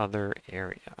the other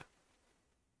area.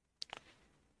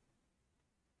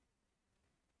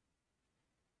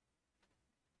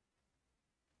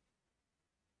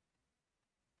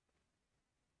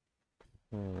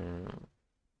 Hmm.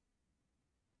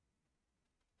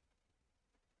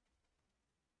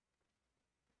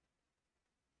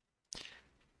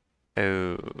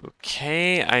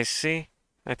 Okay, I see.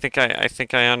 I think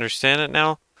I understand it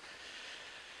now.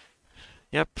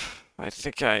 Yep. I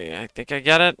think I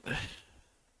get it.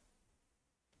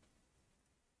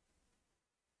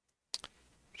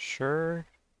 Sure.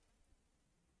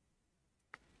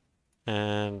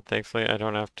 And thankfully I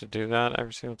don't have to do that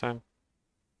every single time.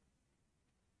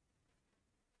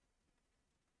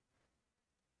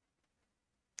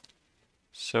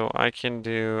 So I can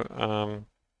do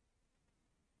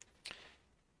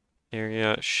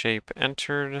area shape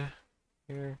entered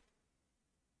here.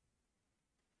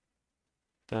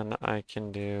 Then I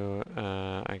can do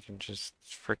I can just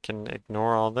freaking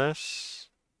ignore all this.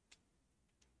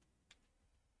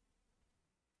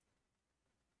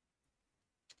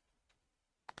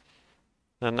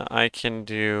 Then I can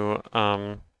do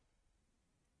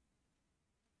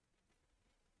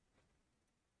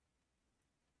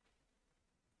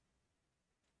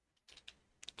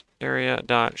area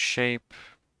dot shape.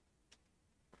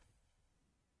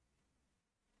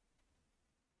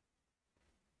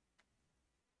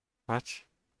 What?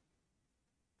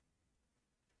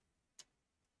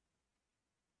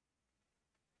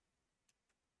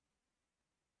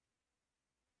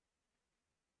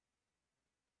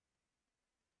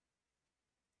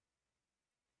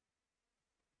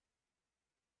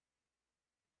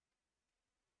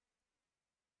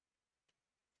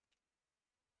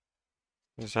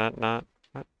 Is that not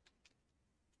what?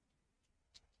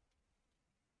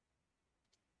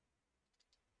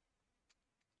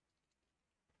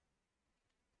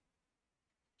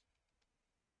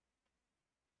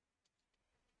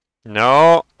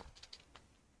 No!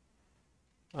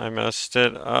 I messed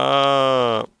it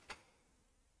up.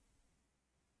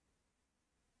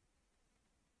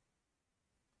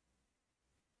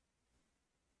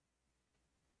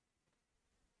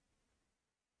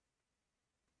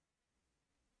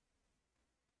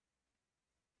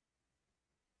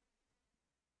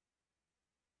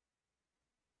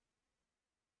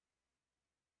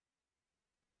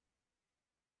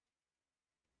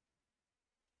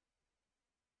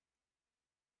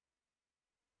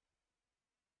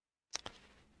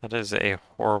 That is a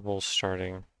horrible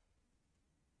starting.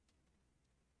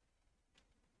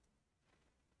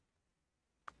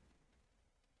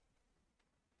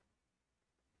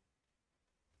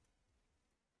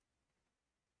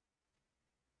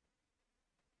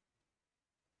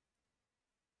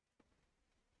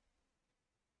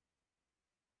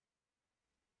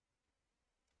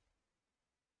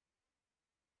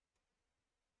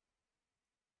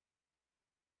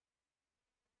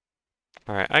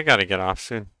 Alright, I gotta get off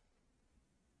soon.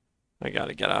 I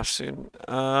gotta get off soon.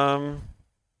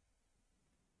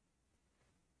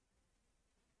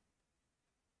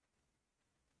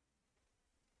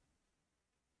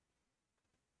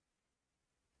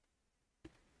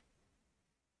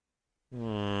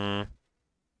 Hmm.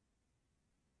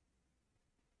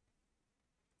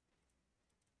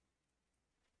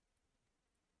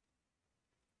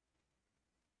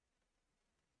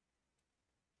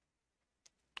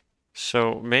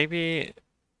 So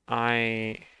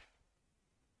I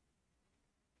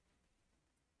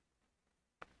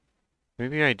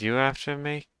maybe I do have to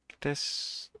make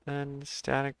this a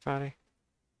static body?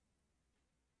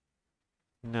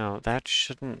 No, that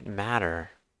shouldn't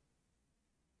matter.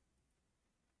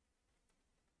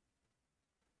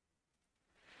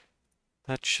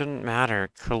 That shouldn't matter.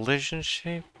 Collision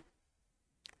shape?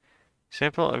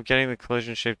 Example of getting the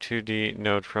collision shape 2D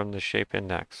node from the shape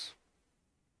index.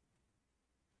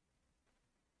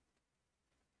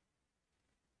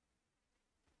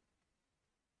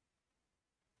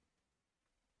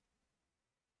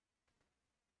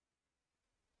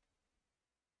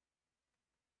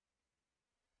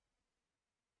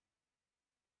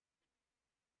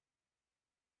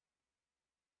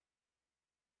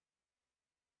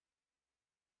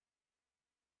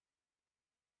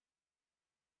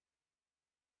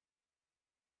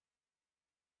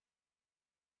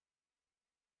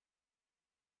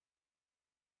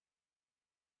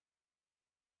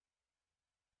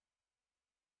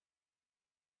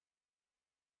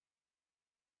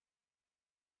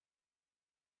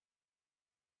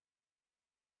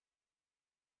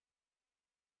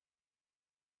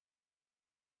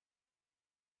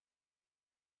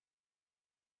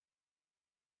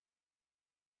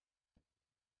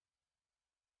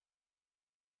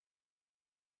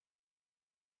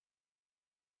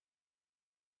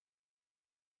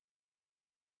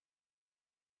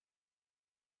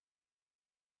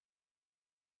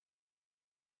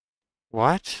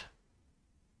 What?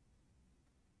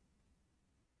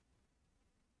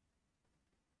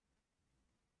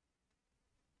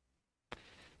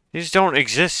 These don't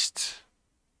exist.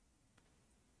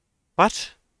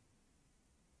 What?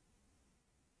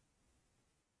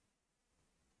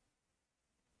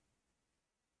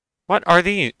 What are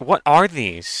these? What are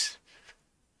these?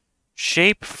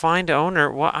 Shape find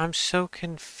owner? What? I'm so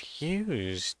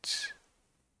confused.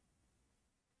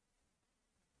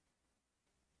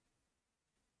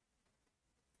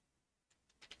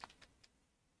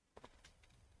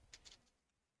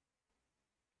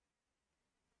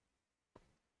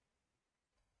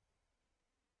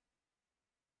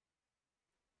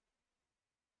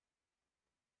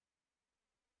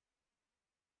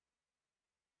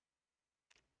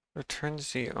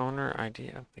 Returns the owner ID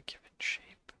of the given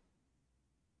shape.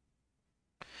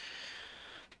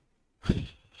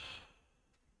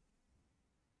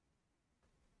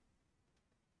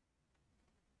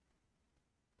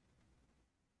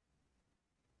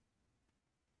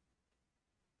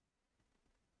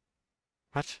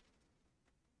 What?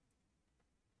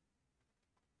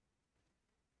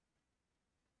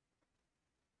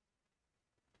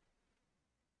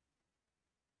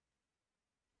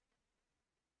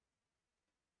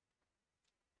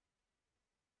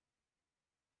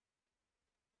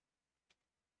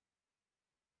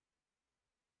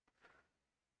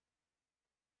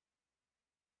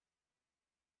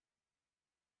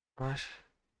 What?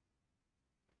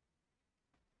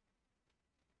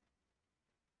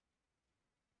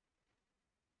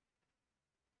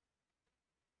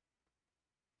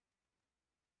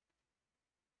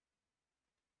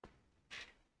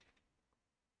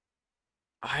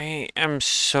 I am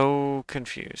so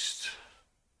confused.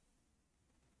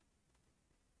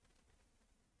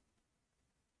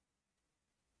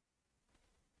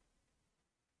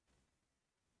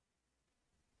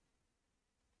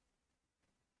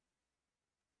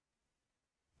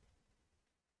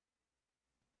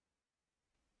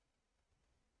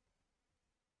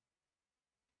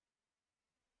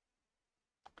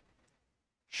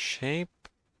 shape.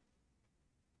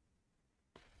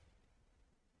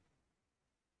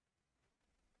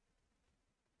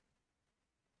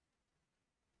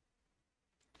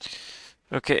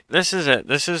 Okay, this is it.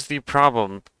 This is the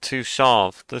problem to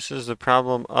solve. This is the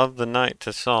problem of the night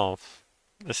to solve.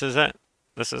 This is it.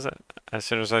 This is it. As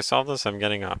soon as I solve this, I'm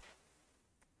getting off.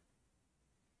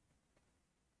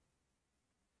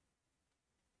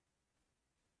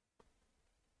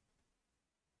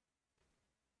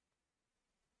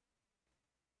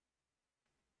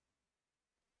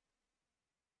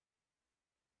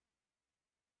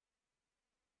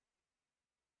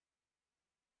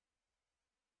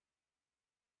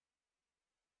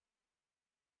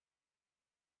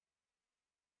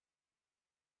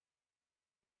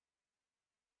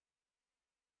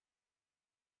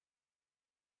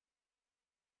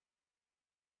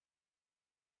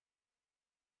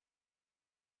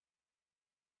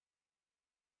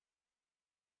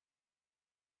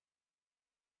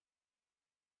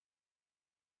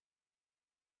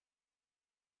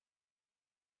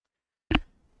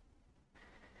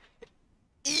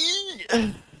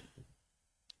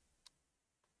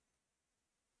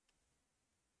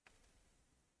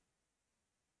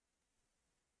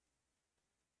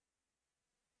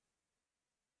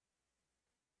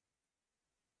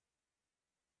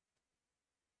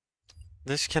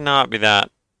 This cannot be that.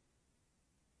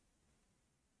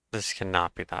 This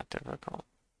cannot be that difficult.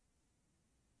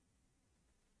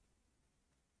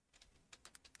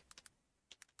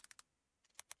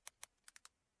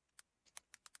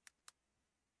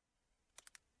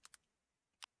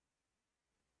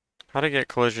 How to get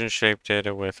collision shape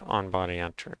data with on-body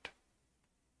entered.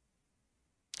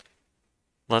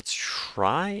 Let's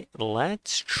try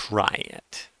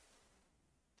it.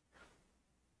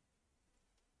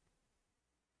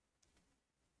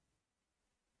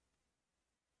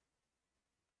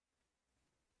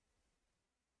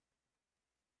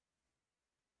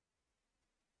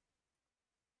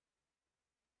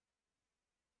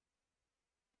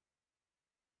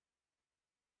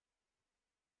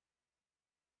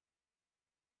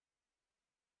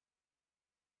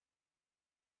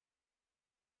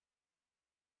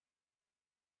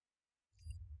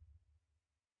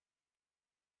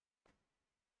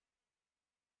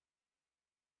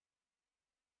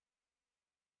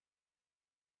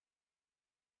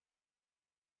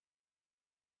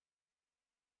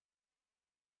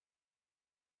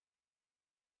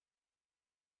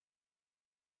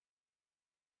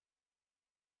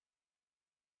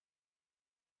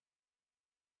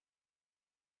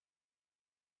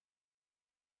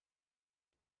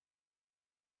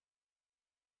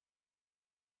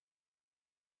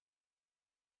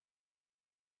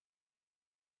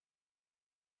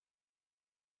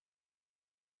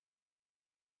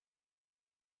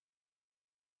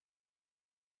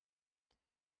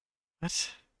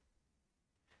 What?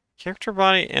 Character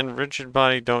body and rigid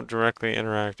body don't directly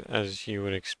interact as you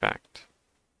would expect.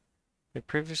 We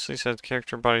previously said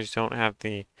character bodies don't have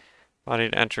the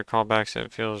body to enter callbacks, and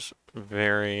it feels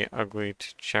very ugly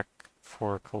to check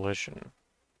for collision.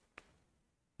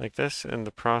 Like this in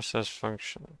the process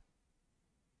function.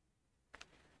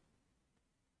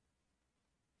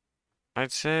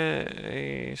 I'd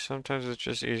say sometimes it's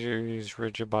just easier to use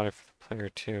rigid body for the player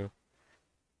too.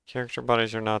 Character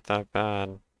bodies are not that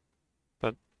bad,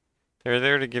 but they're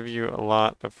there to give you a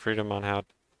lot of freedom on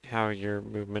how your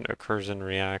movement occurs and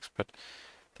reacts, but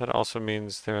that also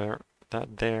means that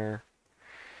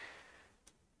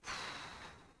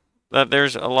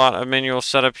there's a lot of manual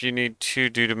setup you need to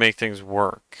do to make things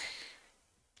work.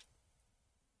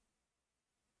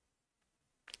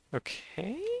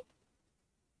 Okay.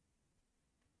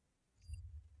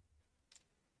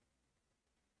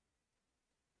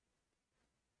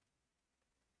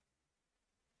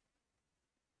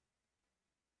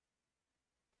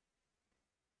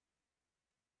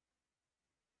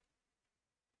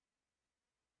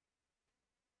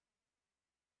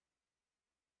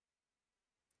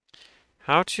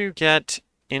 How to get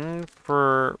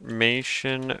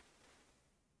information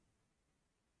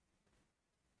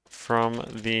from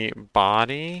the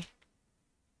body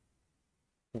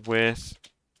with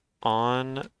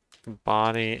on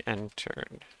body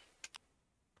entered.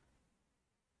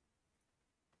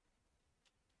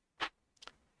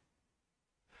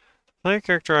 Player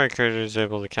character I created is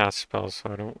able to cast spells,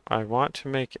 so I want to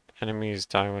make enemies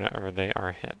die whenever they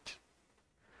are hit.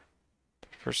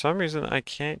 For some reason, I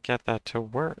can't get that to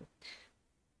work.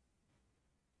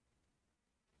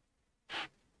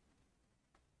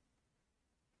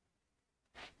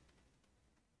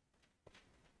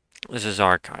 This is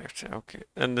archived, okay.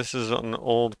 And this is an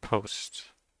old post.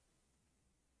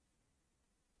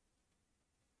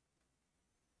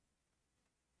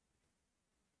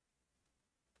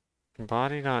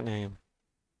 Body.name.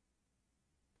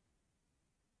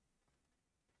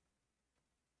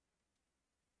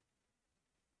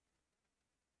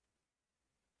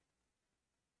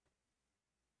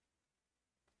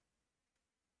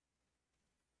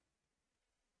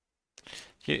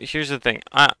 Here's the thing.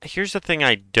 Here's the thing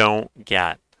I don't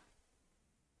get.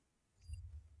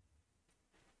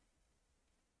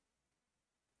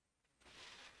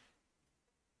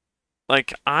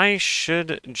 Like, I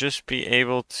should just be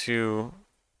able to...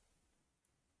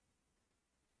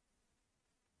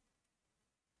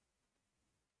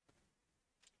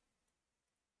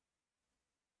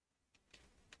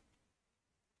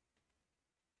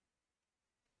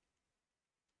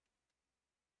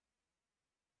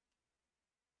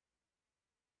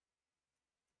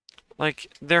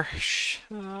 Like, there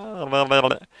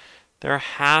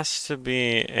has to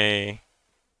be a...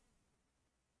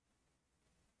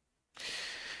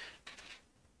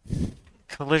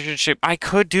 collision shape. I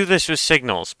could do this with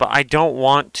signals, but I don't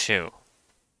want to.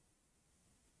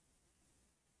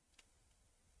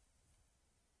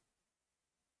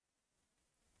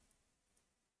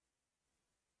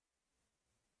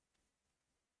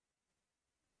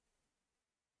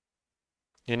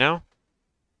 You know?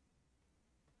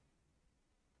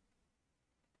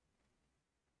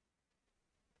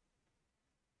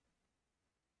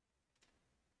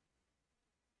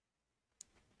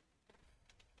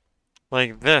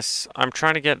 Like this. I'm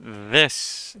trying to get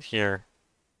this here.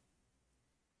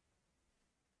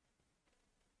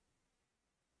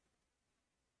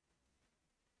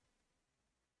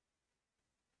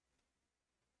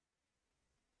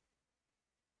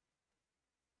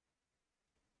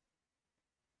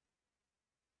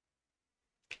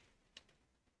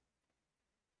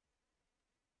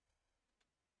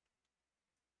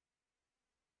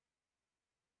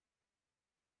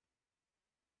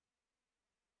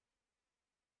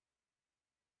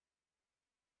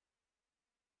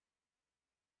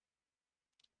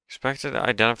 Expected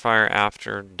identifier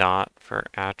after dot for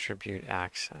attribute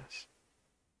access.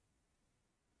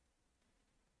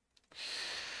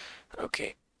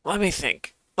 Okay, let me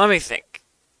think. Let me think.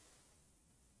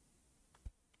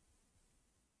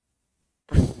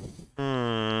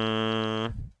 Hmm.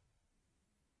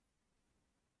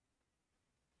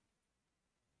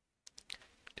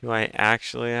 Do I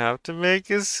actually have to make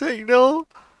a signal?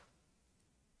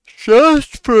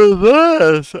 Just for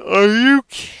this? Are you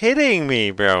kidding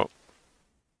me, bro?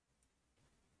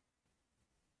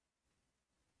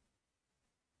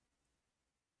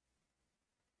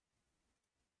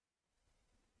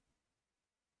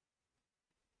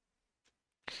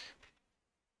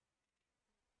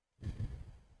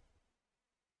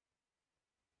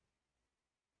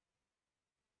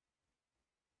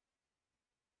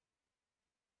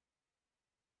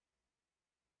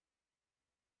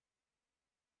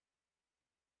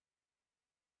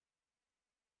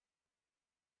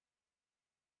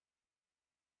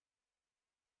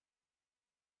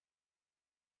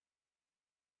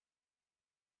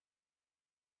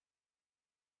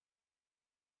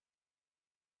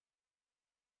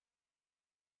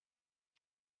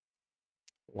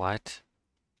 What?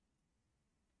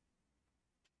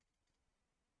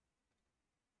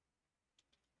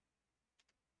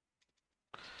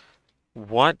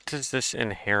 What does this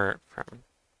inherit from?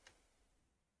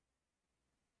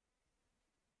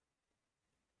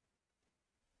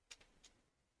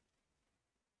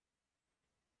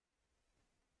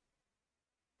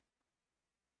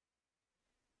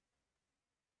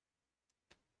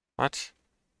 What?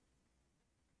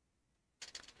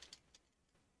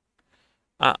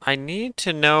 I need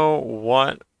to know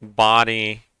what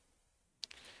body.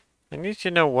 I need to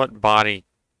know what body,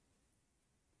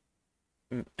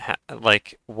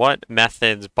 like what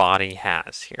methods body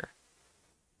has here.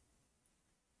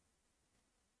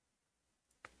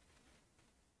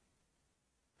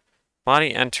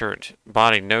 Body entered.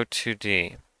 Body no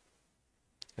 2D.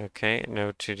 Okay,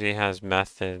 no 2D has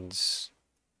methods.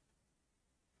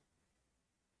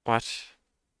 What?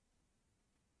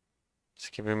 It's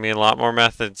giving me a lot more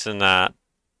methods than that.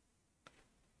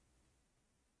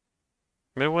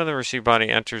 Mid when the receive body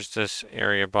enters this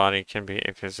area, body can be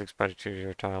a physics body 2D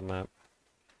or tile map.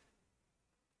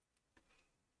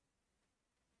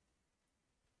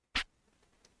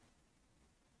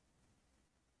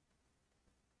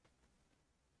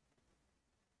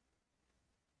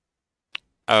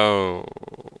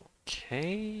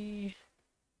 Okay.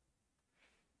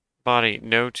 Body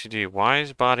no 2D. Why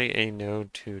is body a no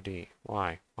 2D?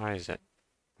 Why? Why is it?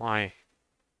 Why?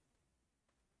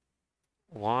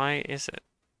 Why is it?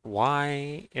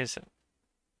 Why is it?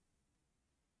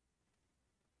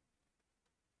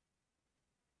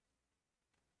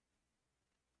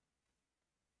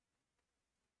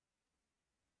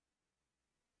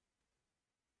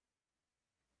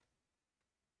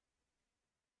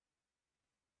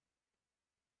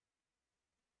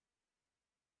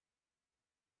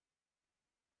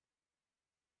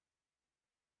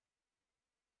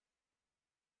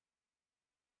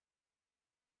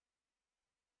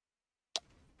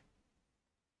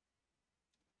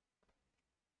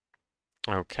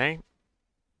 Okay.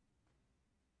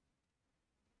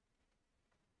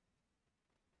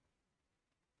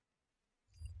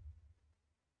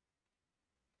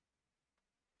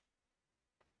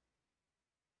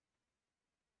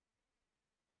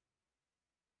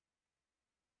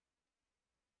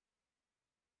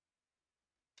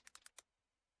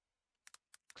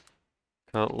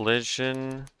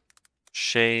 Collision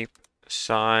shape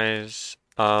size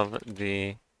of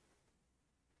the...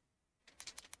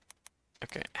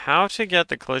 Okay, how to get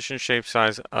the collision shape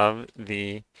size of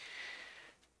the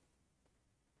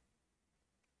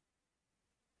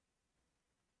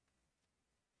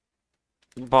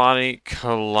body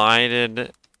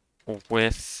collided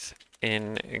with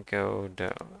in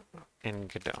Godot. In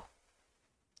Godot.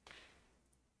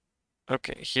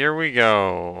 Okay, here we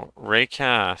go.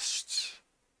 Raycast.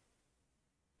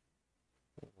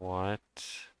 What?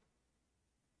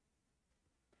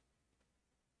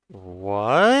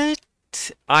 What?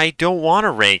 I don't want a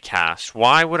raycast.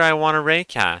 Why would I want a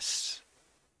raycast?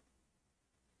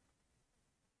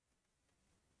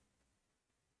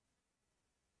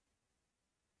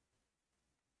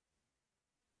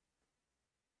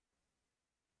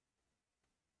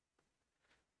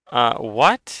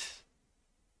 What?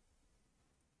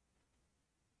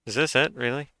 Is this it,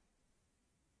 really?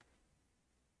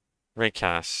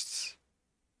 Raycasts.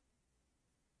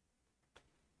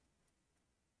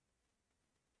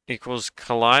 Equals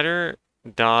collider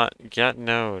dot get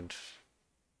node.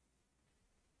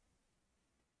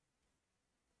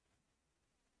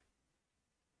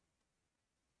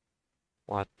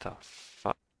 What the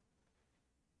fuck?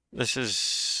 This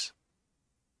is...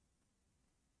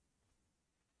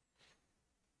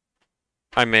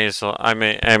 I may as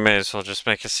well just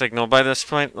make a signal by this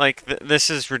point. Like, this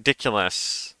is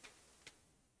ridiculous.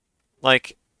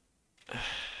 Like,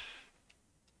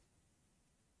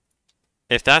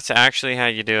 if that's actually how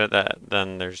you do it,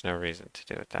 then there's no reason to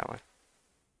do it that way.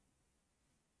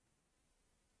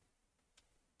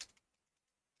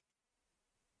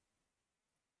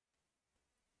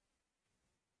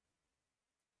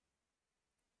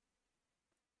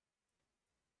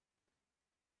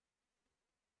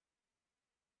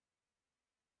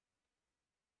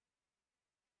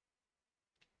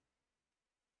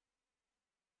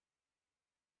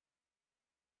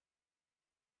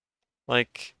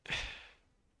 Like,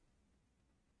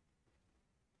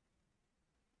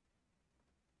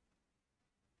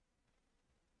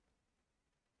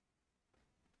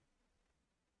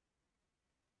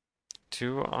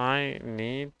 do I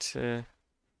need to...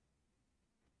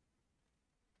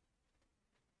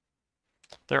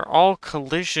 They're all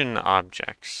collision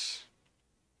objects.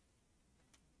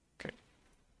 Okay.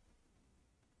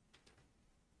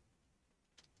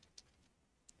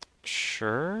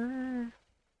 Sure.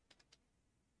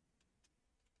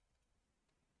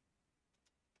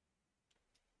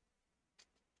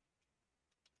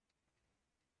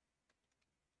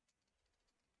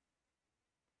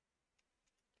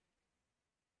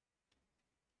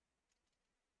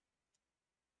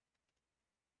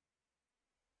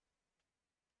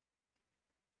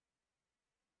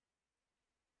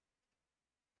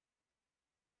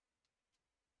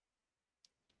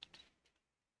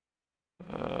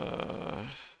 Uh,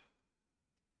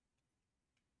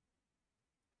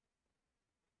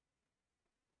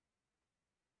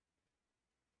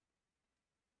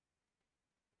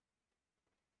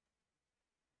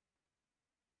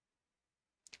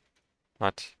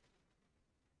 what?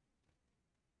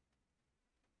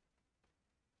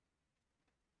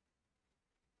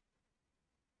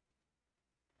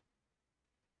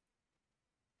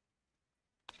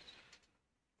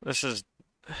 This is...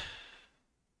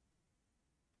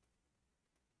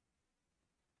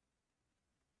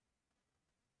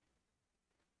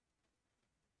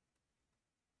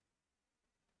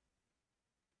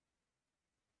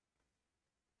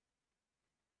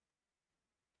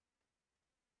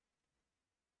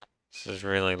 This is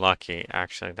really lucky,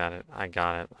 actually, that I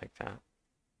got it like that.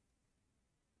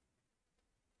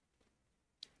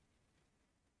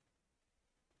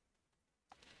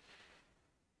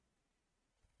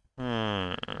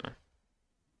 Hmm.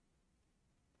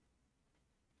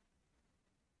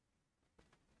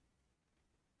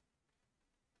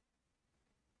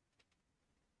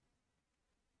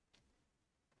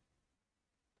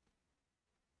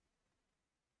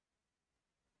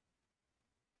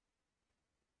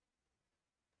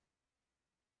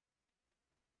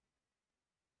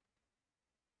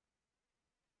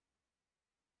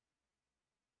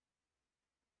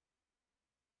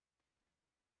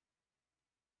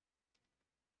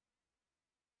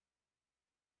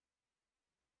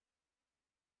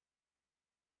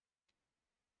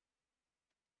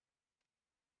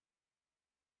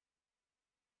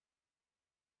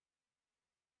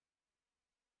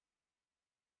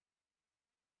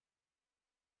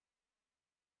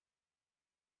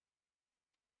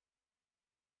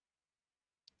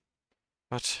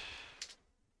 What?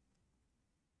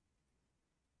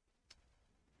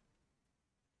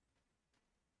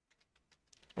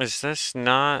 Is this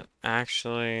not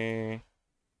actually...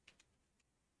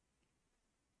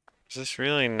 Is this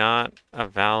really not a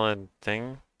valid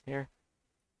thing here?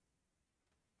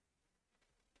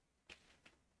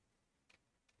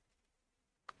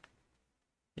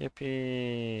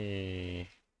 Yippee.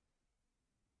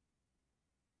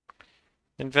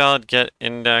 Invalid get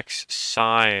index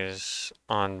size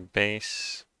on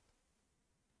base.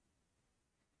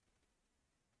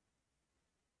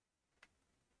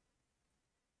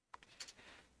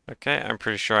 Okay, I'm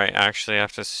pretty sure I actually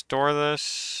have to store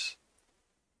this.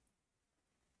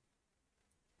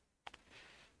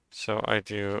 So I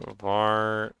do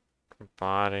var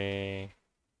body.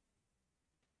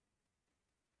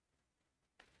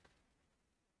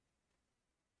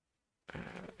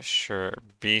 Sure,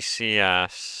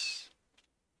 BCS.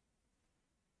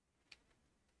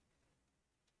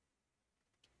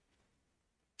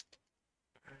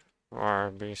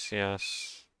 Var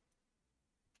BCS.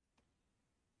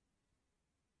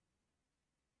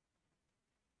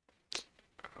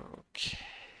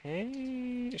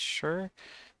 Okay, sure.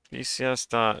 BCS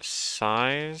dot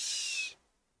size.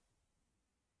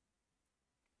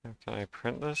 Can I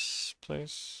print this,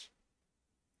 please?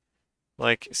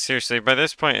 Like, seriously, by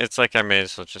this point, it's like I may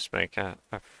as well just make I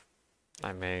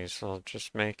may as well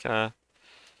just make a...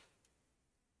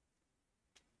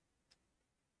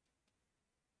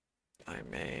 I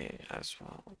may as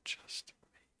well just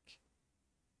make a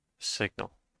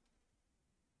signal.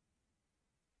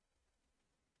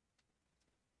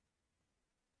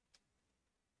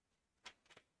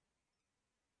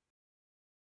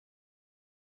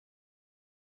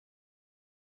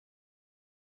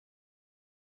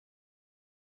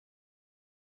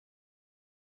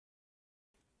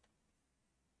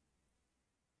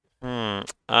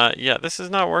 Yeah, this is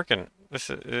not working. This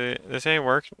ain't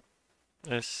working.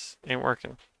 This ain't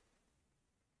working.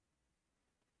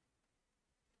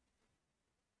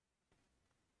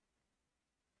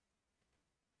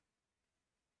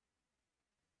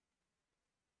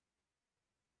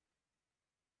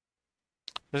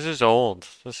 This is old.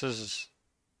 This is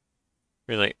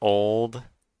really old.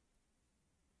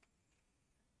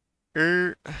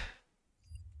 Er,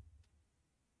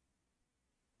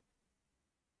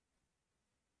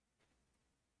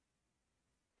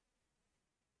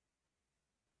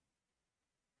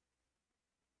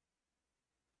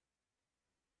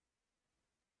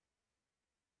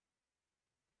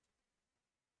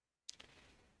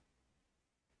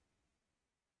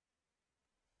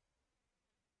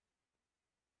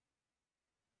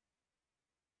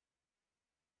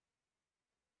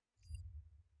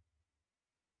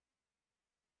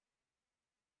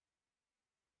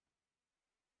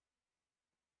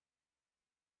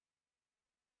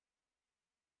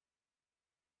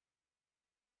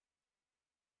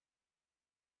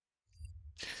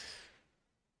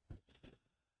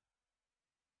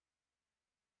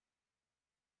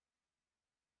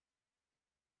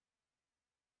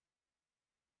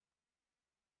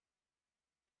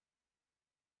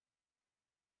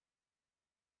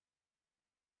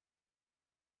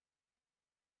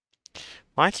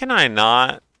 why can I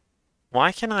not?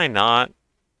 Why can I not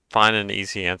find an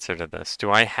easy answer to this? Do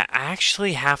I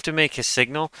actually have to make a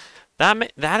signal?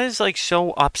 That is like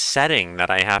so upsetting that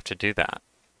I have to do that.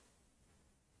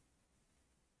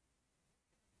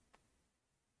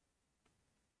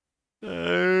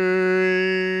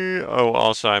 Oh,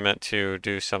 also I meant to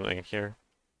do something here.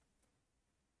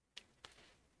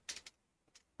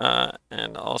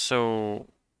 And also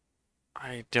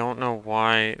I don't know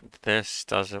why this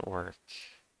doesn't work.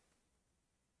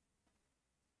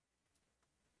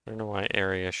 I don't know why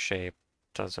area shape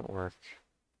doesn't work.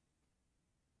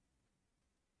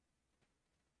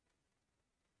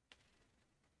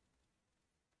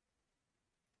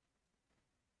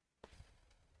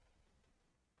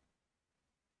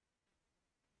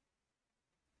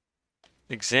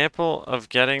 Example of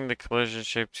getting the collision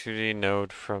shape 2D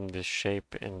node from the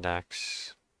shape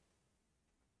index.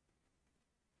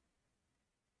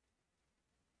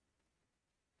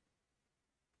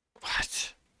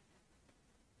 What?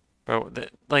 Bro,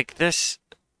 like this.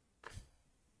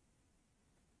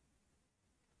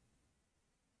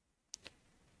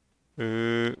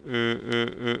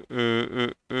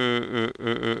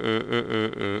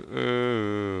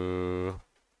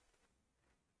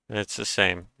 It's the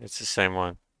same. It's the same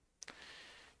one.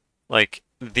 Like,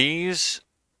 these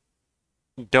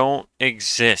don't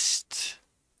exist.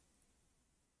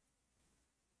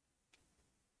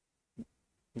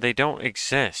 They don't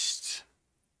exist.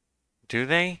 Do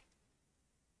they?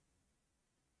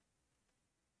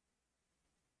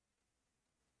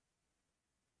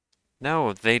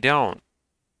 No, they don't.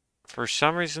 For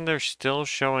some reason, they're still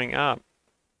showing up.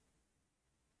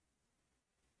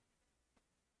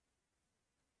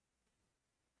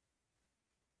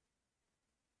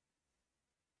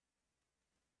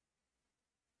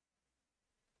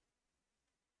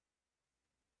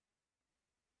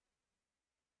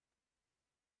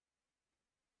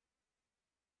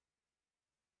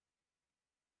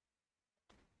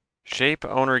 Shape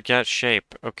owner get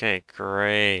shape. Okay,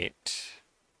 great.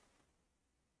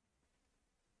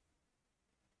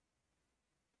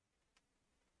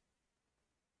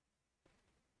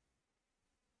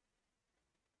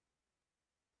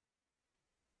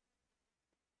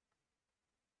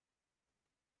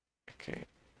 Okay,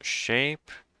 shape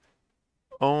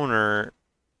owner.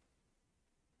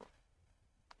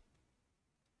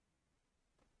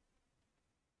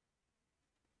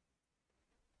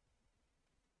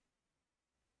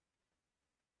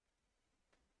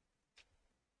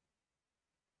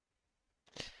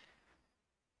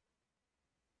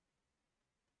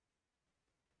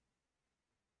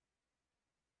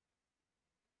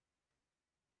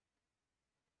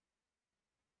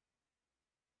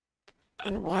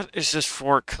 And what is this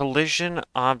for? Collision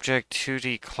object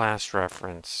 2D class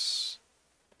reference.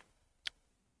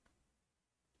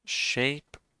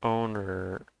 Shape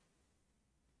owner.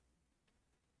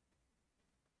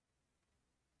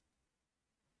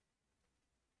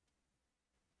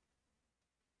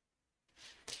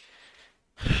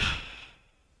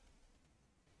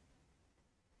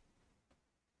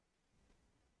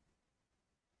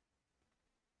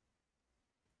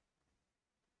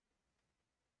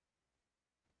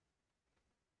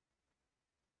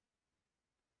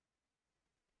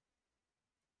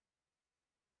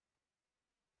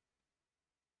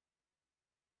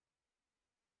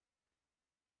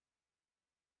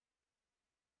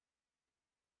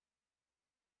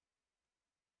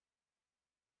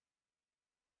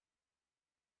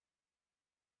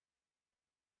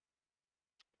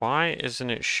 Why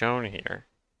isn't it shown here?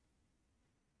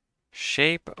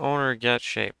 Shape owner get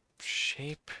shape.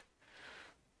 Shape.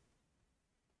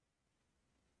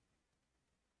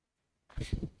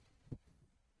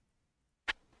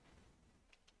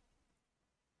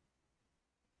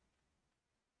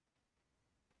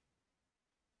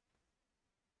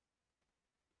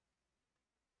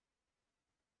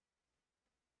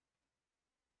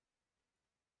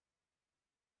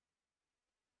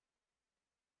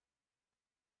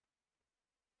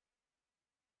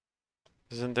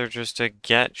 Isn't there just a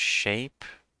get shape?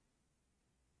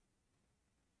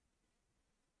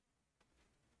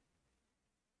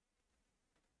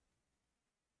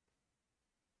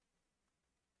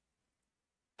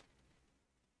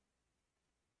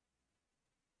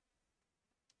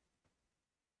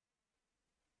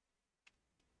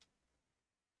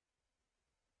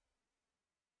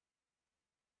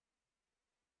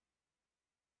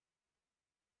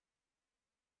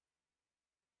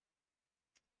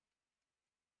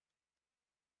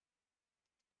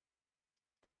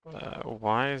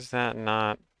 Why is that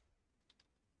not?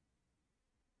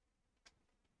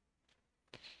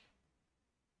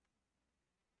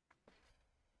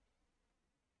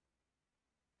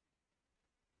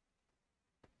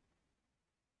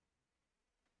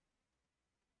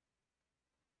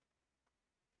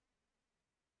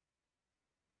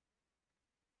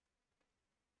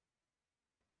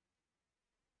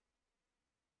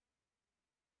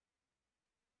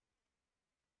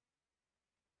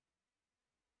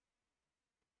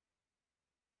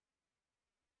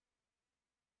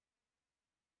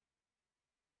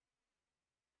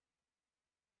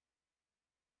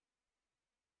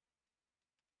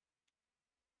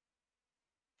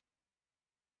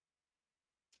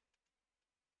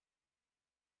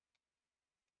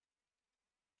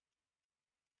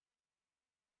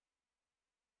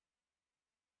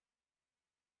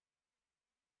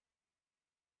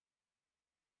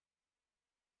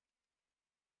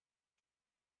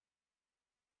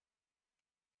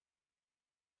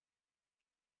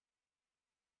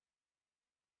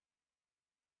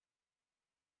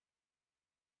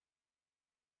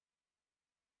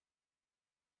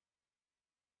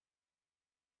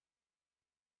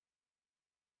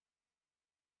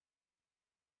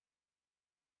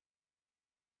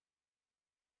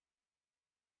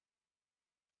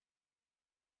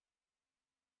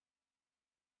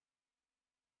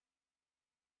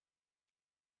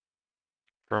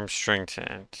 From string to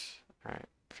int. Alright,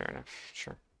 fair enough.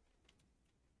 Sure.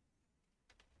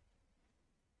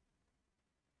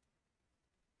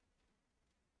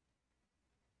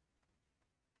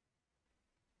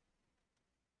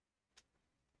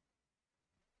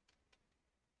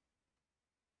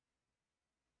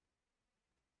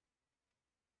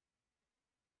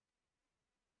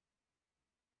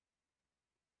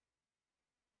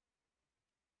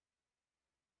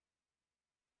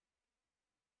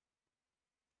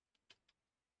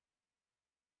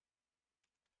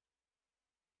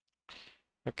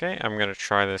 Okay, I'm going to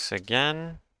try this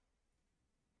again.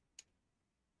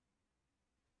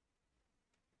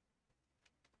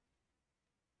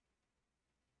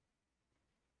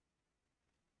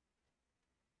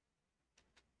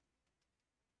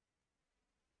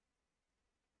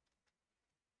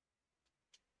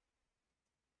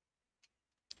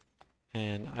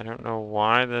 And I don't know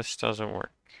why this doesn't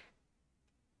work.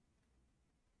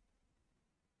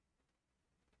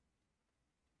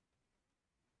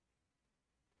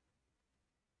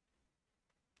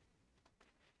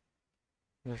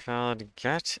 Invalid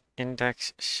get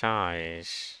index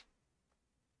size.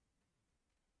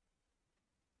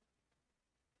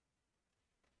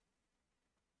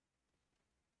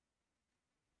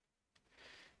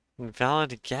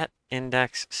 Invalid get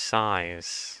index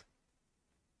size.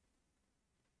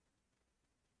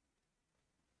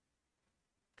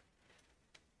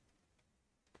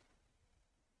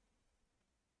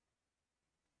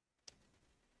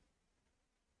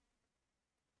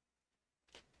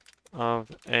 Of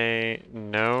a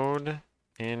node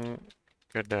in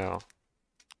Godot.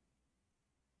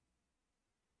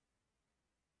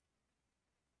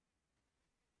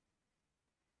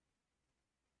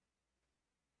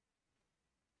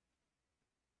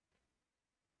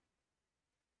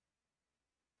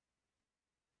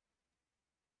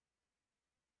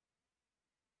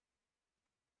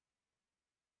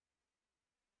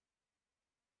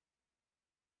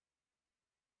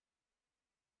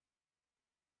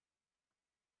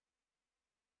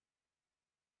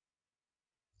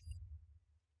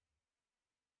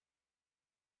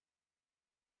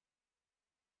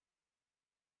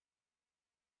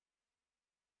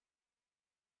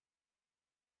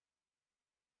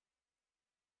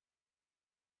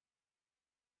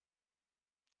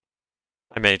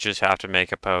 I may just have to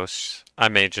make a post. I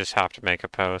may just have to make a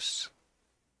post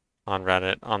on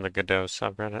Reddit, on the Godot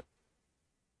subreddit.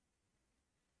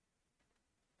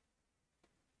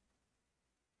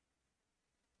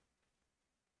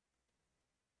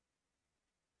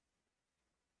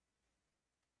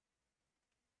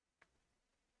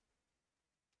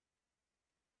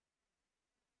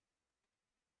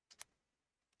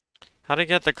 How to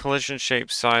get the collision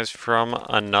shape size from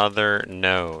another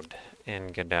node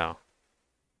in Godot.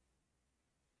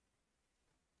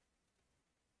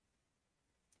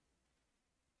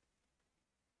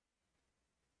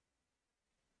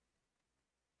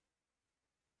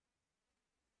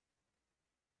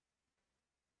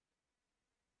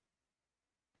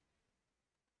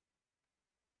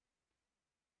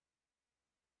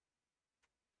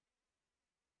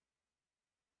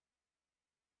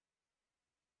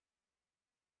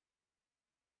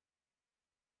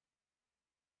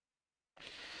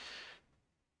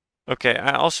 Okay,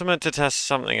 I also meant to test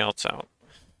something else out.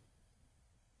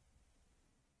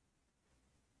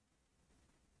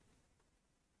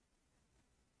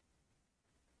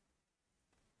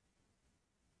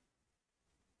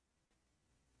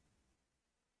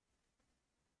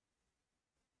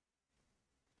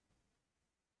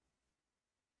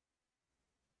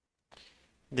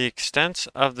 The extents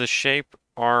of the shape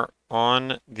are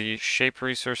on the shape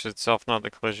resource itself, not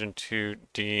the collision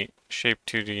 2D shape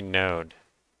 2D node.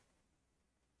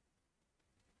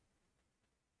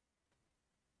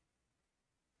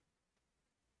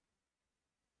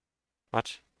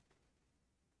 What?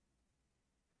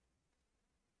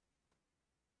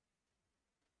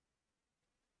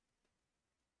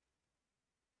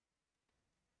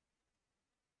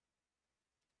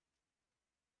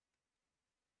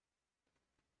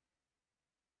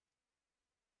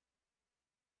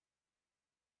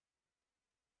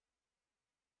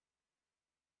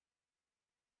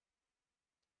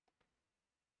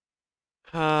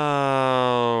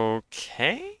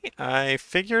 Okay, I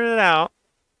figured it out.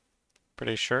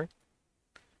 Pretty sure.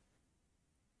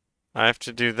 I have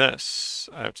to do this.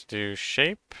 I have to do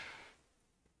shape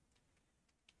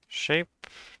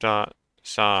dot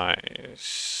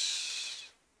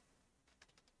size.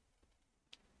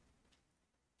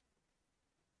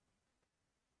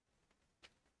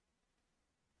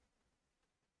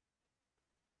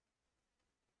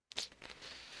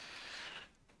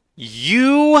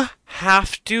 You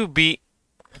have to be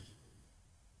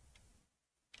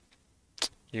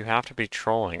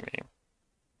trolling me.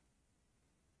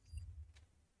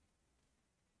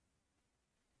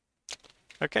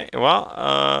 Okay,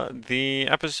 well, the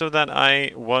episode that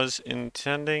I was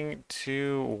intending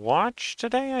to watch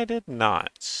today, I did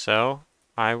not, so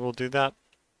I will do that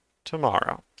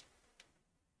tomorrow.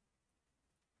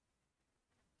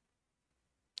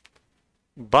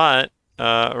 But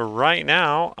right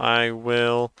now, I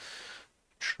will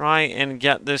try and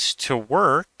get this to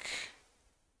work.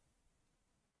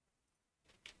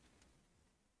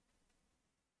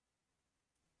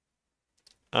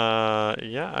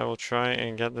 Yeah, I will try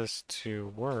and get this to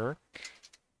work.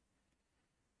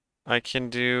 I can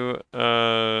do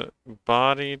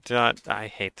body dot, I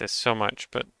hate this so much,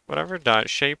 but whatever, dot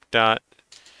shape dot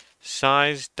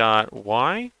size dot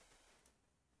y.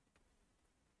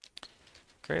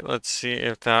 Great, let's see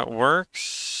if that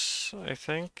works, I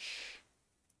think.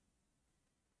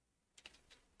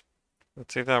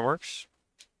 Let's see if that works.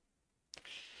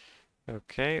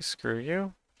 Okay, screw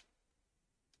you.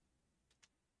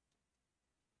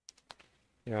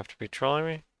 You have to be trolling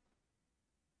me.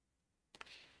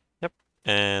 Yep,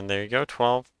 and there you go,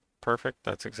 12. Perfect,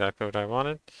 that's exactly what I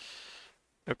wanted.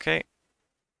 Okay,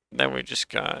 then we just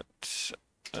got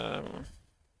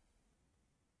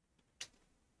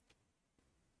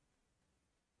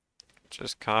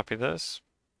just copy this.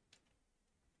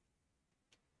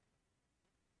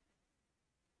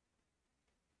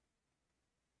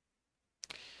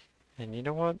 And you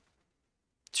know what?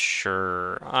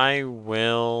 Sure, I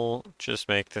will just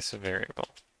make this a variable.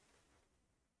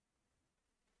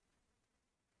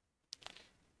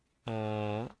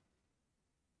 Uh,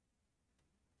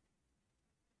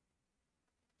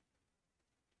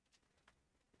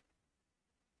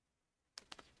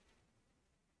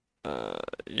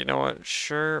 you know what?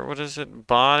 Sure, what is it?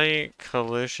 Body,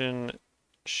 collision,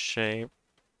 shape,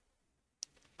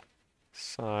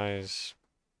 size.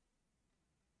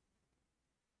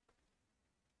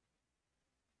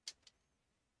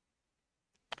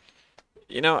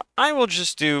 You know, I will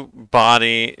just do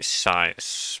body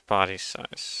size. Body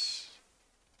size.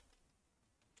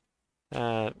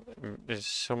 That is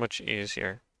so much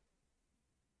easier.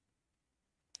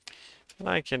 And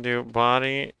I can do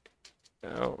body.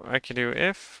 Oh, I can do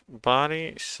if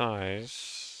body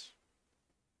size.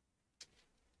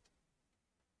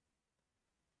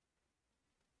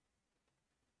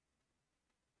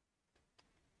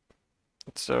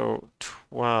 So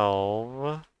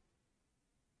 12.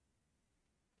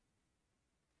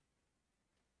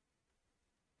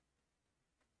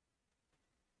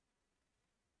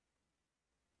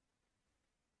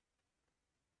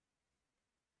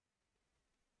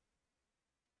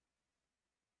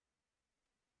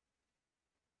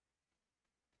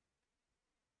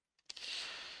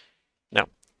 No.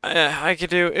 I could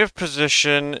do if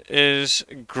position is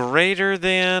greater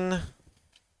than.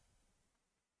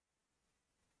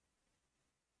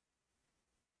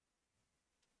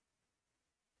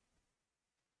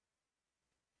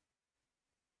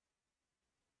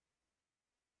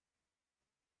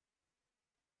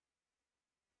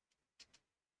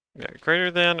 Yeah,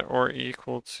 greater than or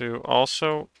equal to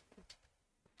also.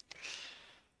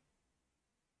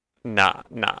 Nah.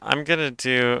 I'm gonna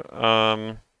do,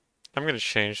 I'm gonna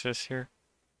change this here.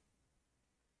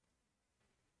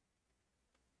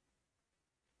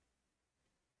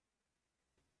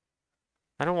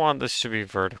 I don't want this to be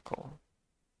vertical.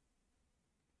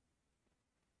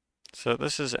 So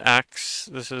this is X,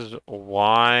 this is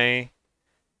Y.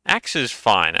 X is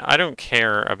fine. I don't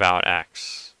care about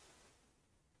X.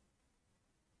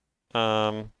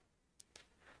 But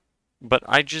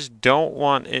I just don't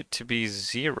want it to be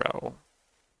 0.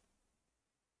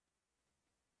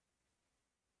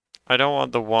 I don't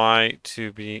want the Y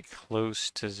to be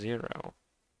close to 0.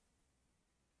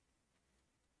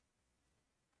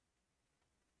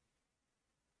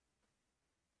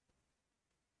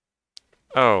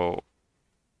 Oh,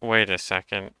 wait a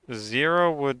second.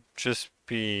 0 would just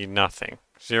be nothing.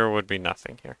 0 would be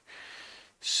nothing here.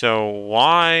 So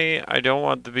Y, I don't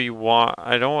want the Y,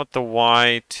 I don't want the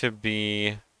Y to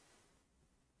be,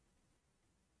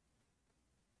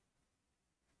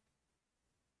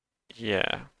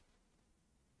 yeah.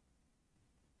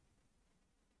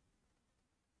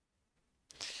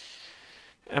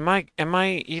 Am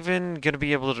I even gonna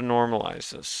be able to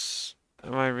normalize this?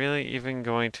 Am I really even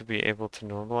going to be able to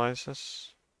normalize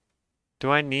this? Do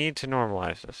I need to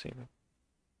normalize this even?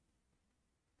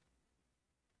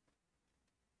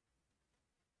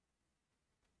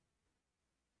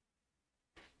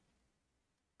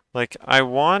 Like, I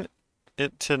want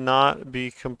it to not be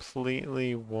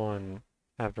completely 1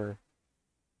 ever.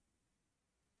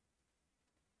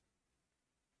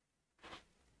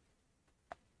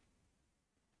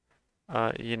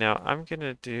 You know, I'm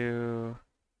gonna do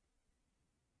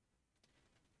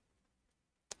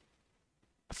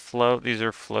float. These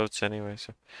are floats anyway,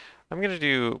 so I'm gonna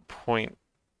do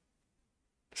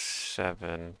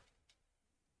 0.7.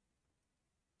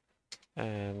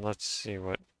 And let's see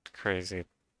what crazy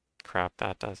crap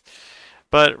that does.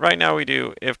 But right now we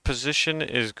do if position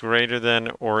is greater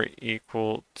than or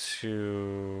equal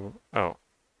to, oh.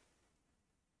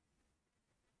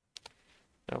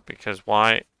 No, because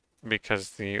Y,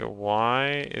 because the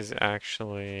y is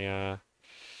actually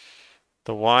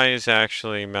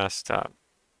messed up.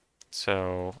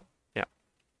 So yeah.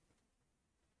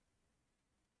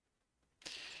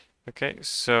 Okay,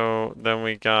 so then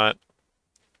we got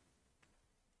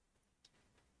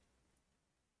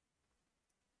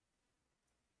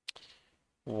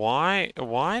why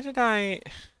did I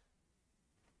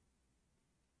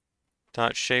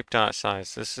dot shape dot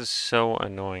size? This is so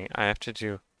annoying. I have to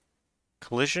do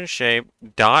collision shape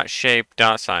dot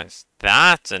size.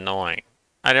 That's annoying.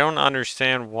 I don't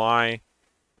understand why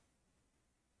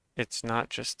it's not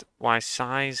just why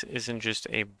size isn't just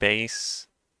a base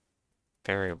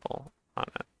variable on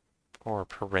it or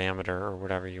parameter or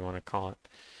whatever you want to call it.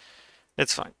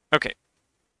 It's fine. Okay.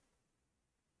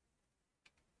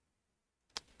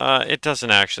 It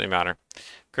doesn't actually matter.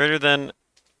 Greater than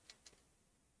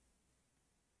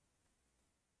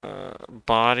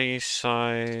body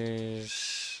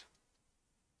size.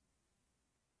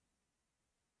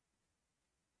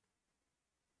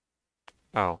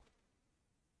 Oh.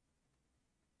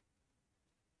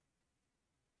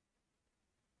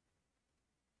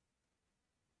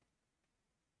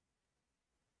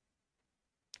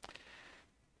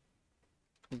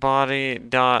 Body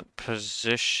dot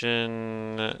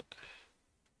position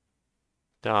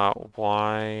dot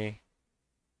y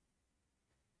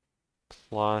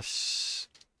plus.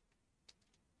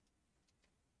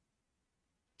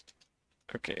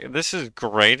 Okay, this is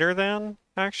greater than,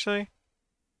 actually.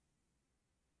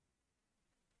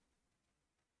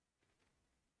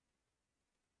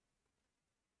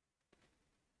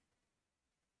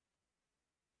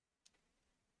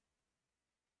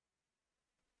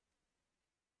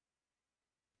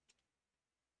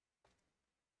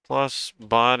 Plus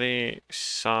body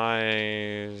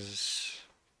size.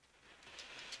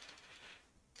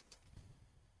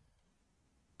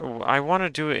 Oh, I want to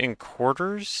do it in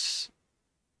quarters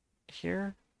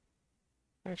here,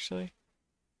 actually.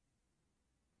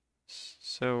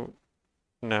 So,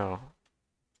 no.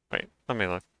 Wait, let me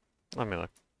look. Let me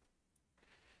look.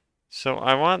 So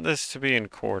I want this to be in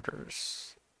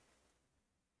quarters.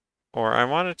 Or I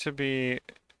want it to be...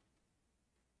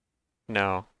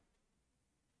 No.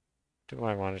 Do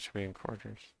I want it to be in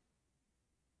quarters?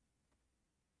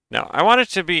 No, I want it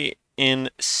to be in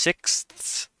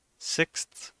sixths.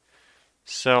 Sixths.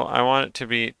 So I want it to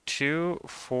be 2,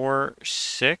 4,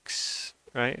 6,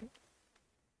 right?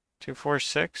 2, 4,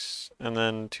 6, and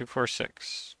then 2, 4,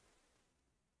 6.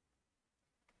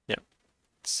 Yep,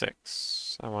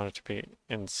 6. I want it to be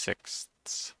in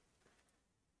sixths.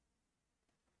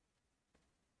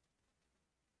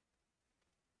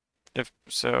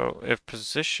 If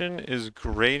position is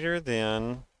greater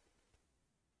than,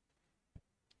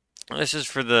 this is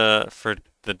for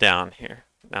the down here.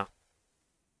 Now,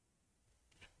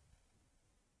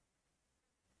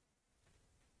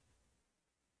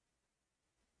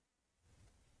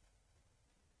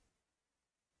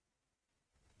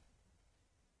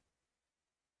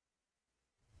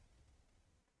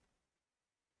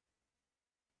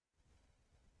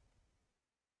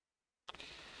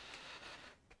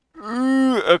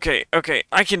 okay,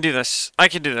 I can do this. I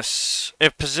can do this.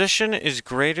 If position is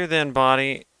greater than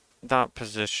body dot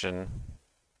position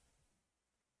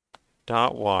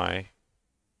dot y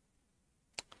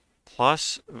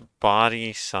plus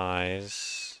body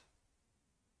size.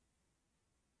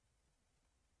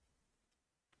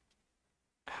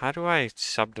 How do I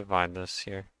subdivide this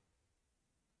here?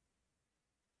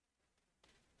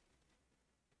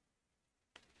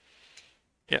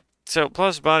 Yeah, so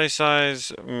plus body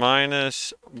size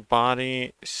minus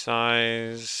body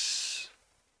size.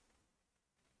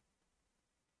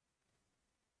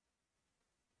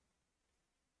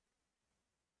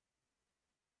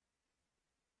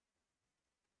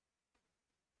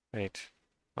 Wait,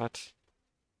 what?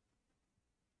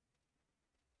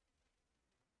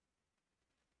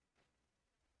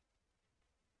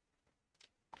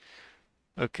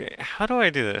 Okay, how do I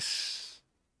do this?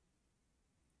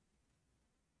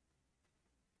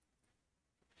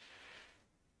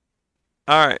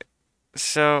 Alright,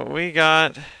 so we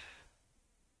have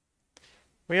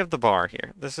the bar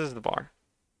here. This is the bar.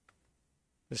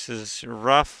 This is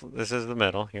rough. This is the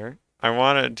middle here. I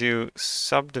want to do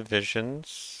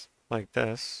subdivisions like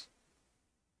this.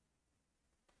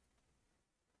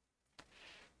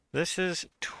 This is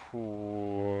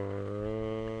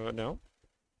no.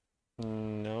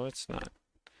 No, it's not.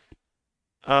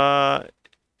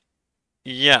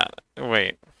 Yeah,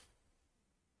 wait.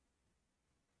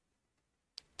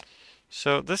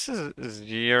 So this is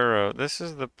 0. This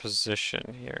is the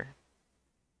position here.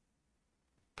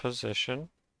 Position.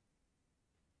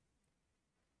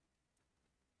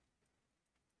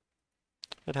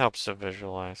 It helps to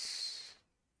visualize.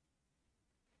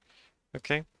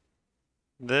 Okay.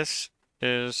 This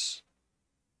is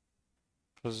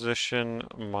position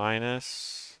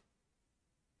minus.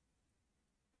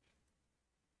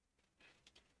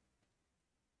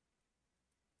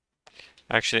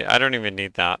 Actually, I don't even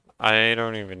need that. I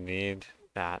don't even need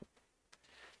that.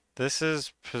 This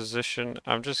is position.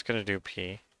 I'm just going to do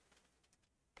P.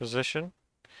 Position.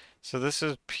 So this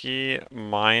is P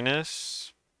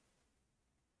minus.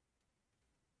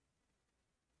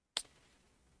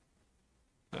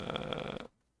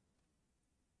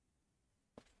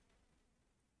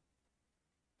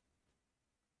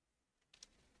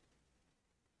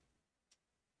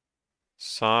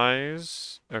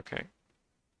 Size. Okay.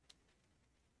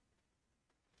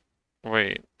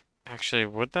 Wait. Actually,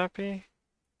 would that be?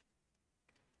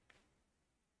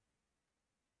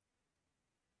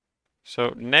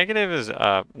 So negative is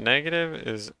up. Negative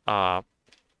is up.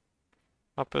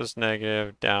 Up is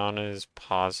negative. Down is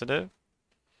positive.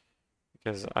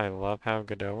 Because I love how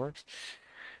Godot works.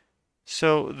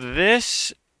 So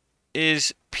this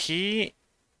is P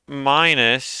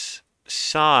minus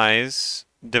size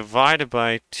divided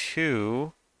by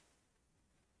 2.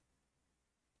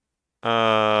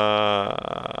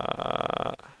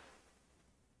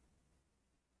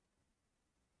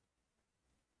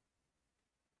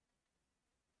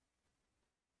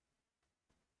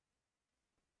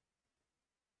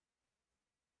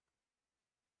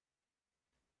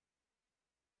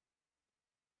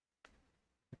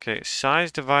 Okay,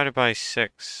 size divided by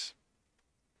 6.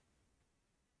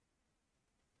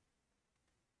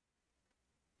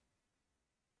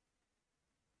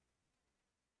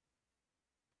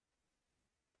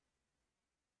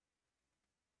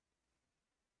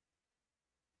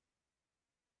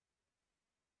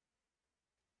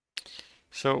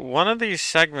 So one of these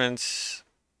segments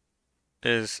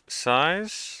is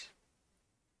size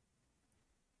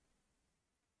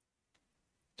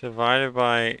divided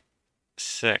by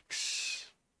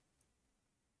 6.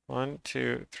 1,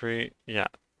 2, 3, yeah.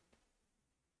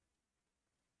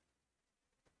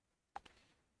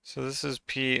 So this is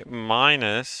P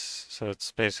minus, so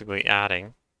it's basically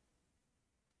adding.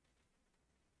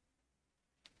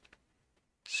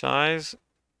 Size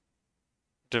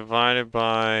divided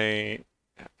by,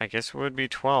 I guess it would be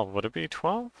 12. Would it be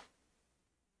 12?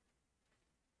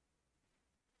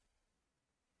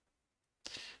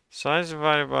 Size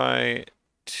divided by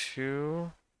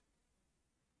 2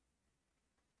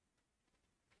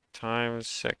 times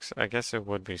 6. I guess it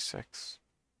would be 6.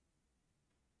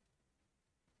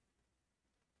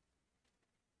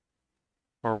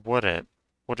 Or would it?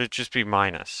 Would it just be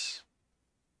minus?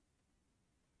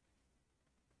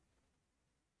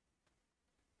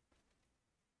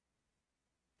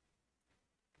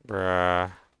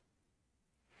 Bruh.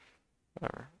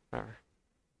 Whatever.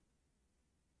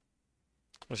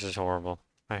 This is horrible.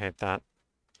 I hate that.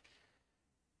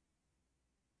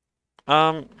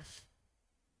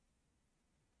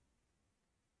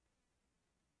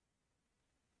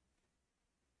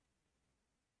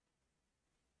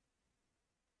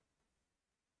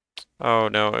 Oh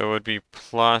no, it would be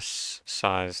plus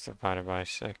size divided by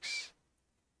 6.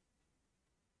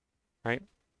 Right?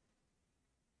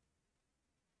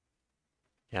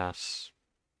 Yes.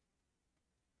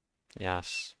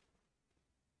 Yes.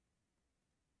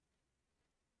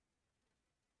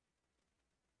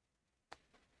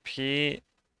 P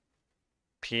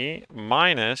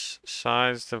minus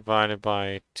size divided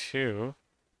by 2,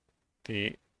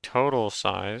 the total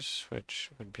size, which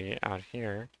would be out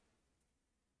here.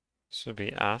 This would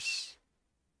be S.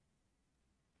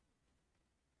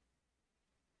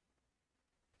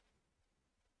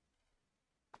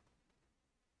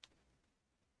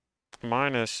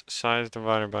 Minus size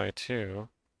divided by 2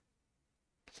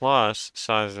 plus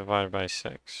size divided by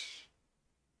 6.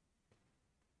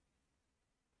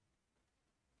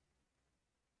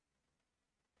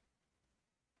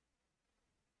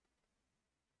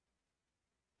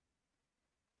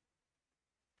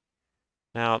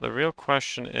 Now, the real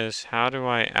question is, how do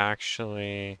I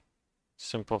actually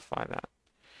simplify that?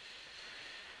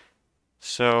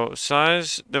 So,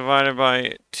 size divided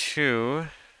by 2,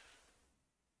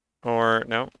 or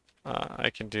no, I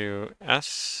can do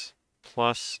S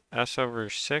plus S over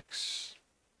 6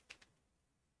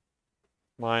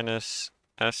 minus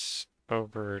S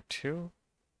over 2.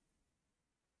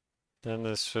 Then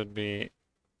this would be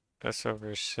S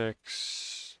over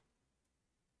 6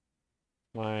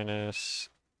 minus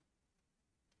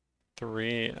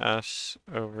 3S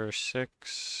over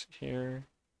 6 here.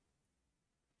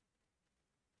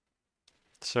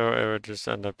 So it would just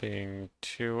end up being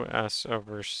 2S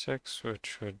over 6,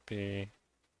 which would be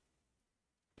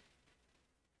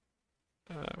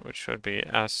which would be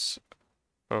S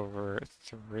over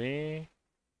 3.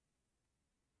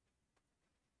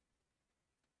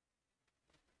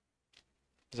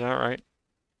 Is that right?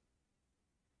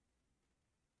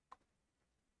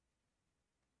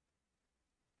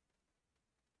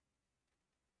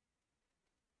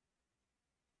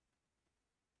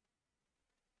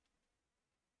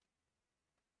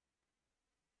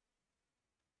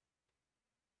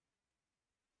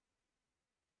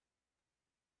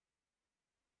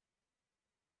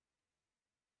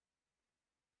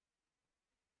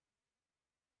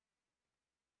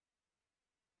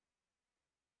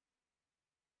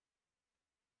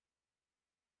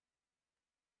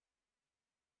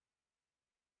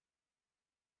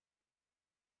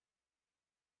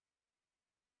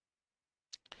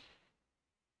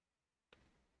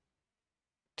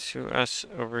 Two S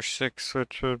over 6,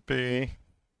 which would be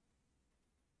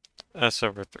S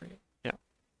over 3. Yeah,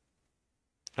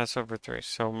 S over 3.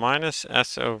 So minus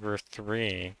S over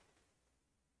 3.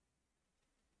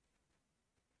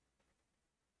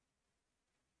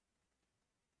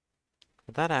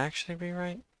 Would that actually be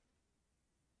right?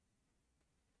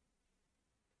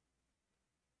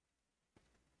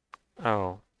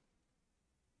 Oh,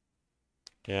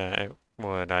 yeah, it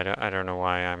would. I don't know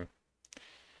why I'm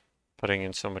putting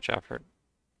in so much effort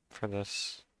for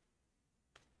this.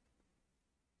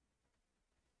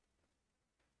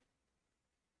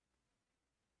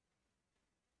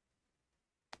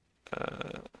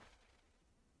 Uh,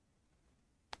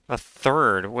 a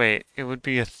third. Wait, it would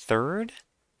be a third?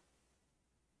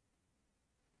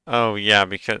 Oh, yeah,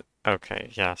 because,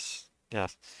 okay, yes,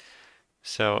 yes.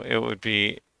 So it would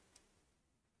be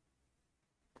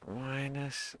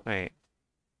minus, wait,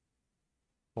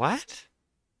 what?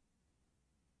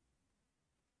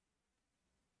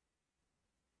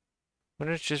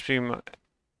 Wouldn't it just be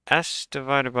S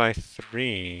divided by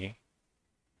 3?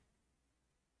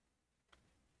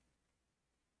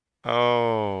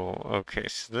 Oh, okay,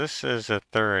 so this is a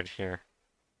third here.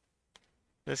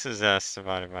 This is S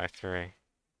divided by 3.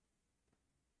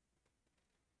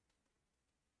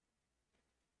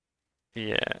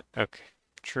 Yeah, okay,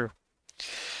 true.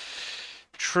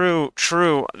 True,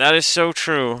 true. That is so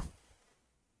true.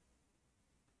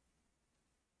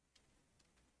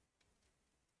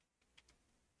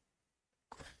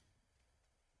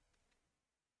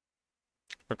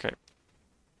 Okay.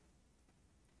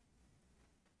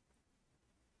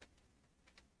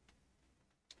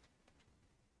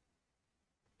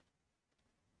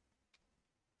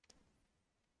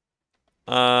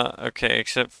 Okay,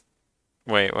 except,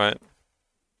 wait, what?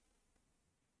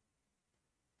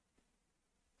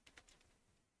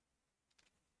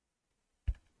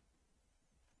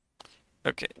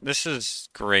 Okay, this is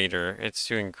greater. It's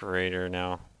doing greater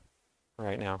now,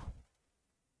 right now.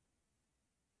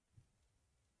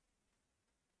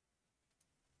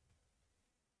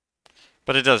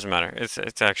 But it doesn't matter.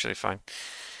 It's actually fine.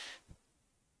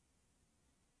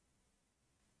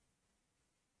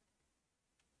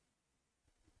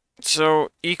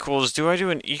 So equals, do I do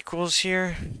an equals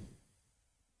here?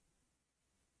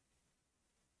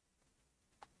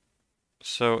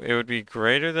 So it would be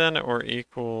greater than or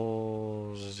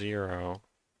equals 0.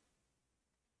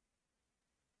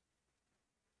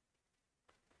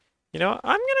 You know,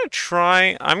 I'm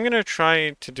gonna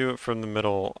try to do it from the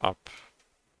middle up.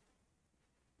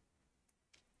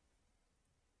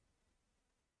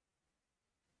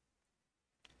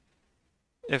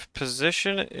 If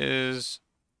position is,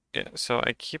 yeah, so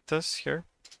I keep this here.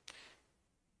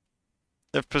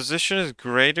 If position is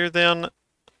greater than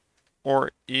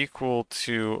or equal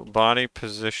to body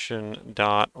position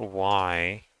dot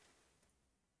y,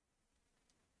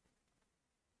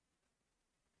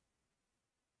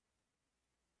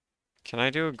 can I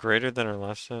do a greater than or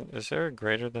less than? Is there a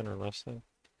greater than or less than?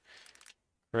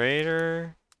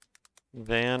 Greater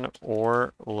than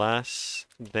or less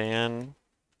than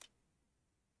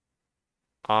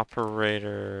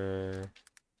operator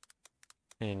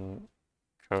in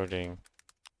coding.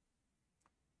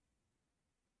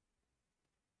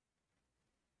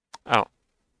 Oh,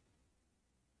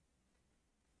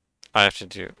 I have to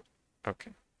do,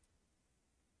 okay.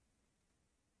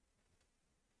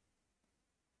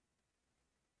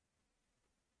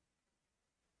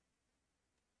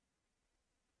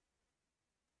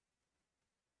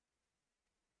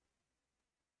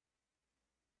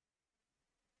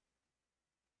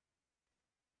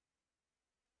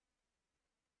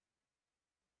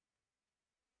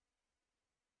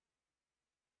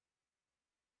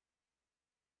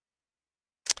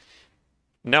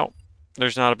 No,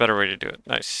 there's not a better way to do it.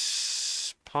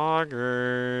 Nice.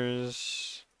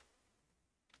 Poggers.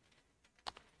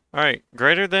 All Alright,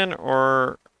 greater than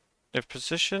or if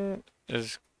position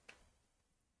is...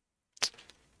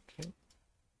 Okay.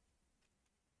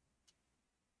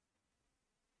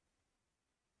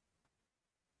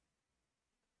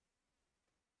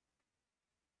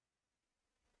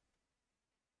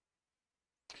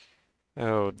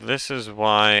 Oh, this is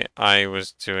why I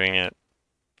was doing it.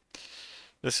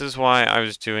 This is why I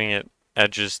was doing it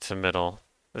edges to middle.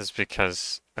 Is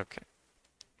because, okay.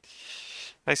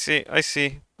 I see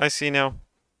now.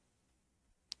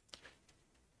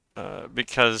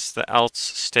 Because the else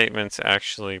statements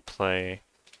actually play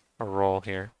a role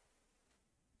here.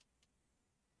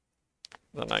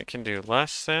 Then I can do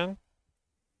less than.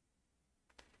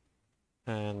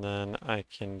 And then I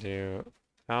can do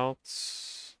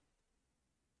else.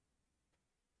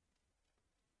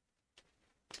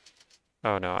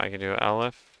 Oh no, I can do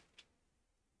elif.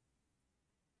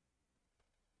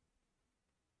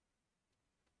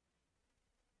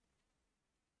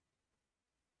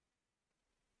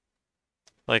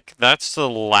 Like, that's the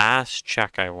last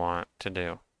check I want to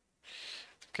do.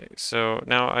 Okay, so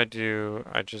now I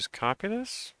just copy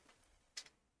this.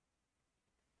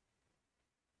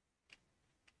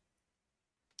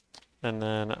 And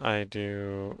then I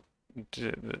do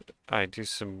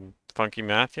some funky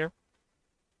math here.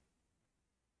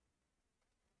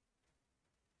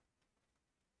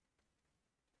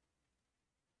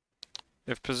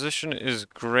 If position is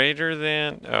greater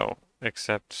than, oh,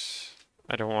 except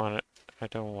I don't want it. I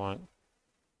don't want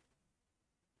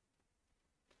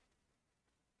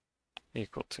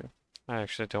equal to. I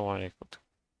actually don't want equal to.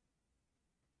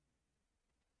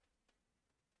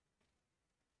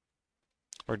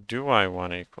 Or do I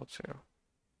want equal to?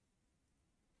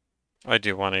 I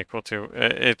do want equal to.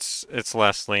 It's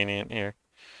less lenient here.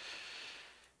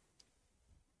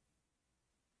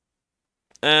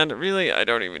 And really, I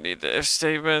don't even need the if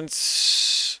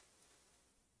statements.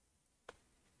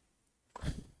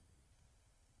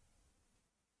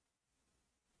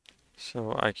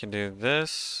 So I can do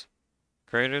this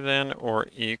greater than or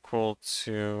equal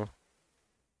to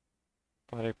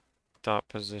body dot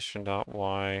position dot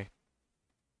y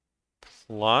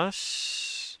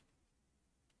plus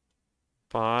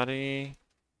body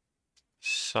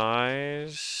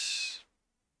size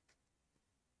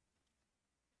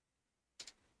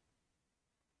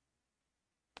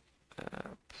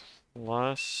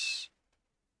plus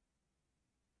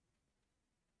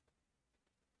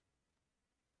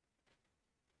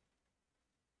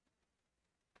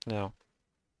no,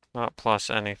 not plus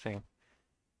anything.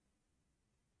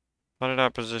 Body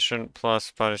dot position plus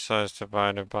body size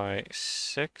divided by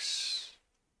 6.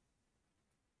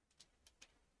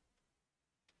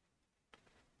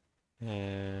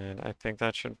 And I think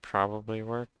that should probably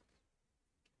work.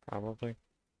 Probably.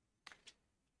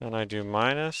 Then I do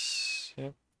minus.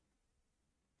 Yep.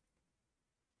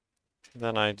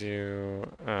 Then I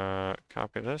do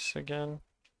copy this again.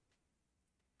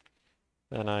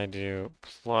 Then I do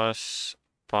plus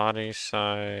body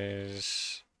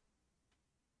size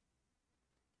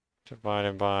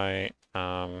divided by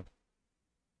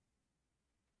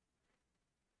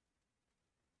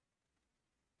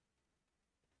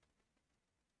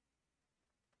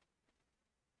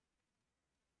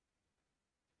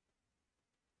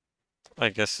I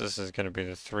guess this is going to be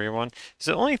the 3 one. Is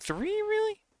it only 3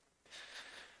 really?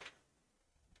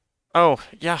 Oh,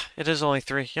 yeah, it is only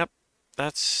 3. Yep.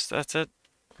 That's it.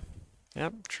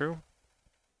 Yep, true.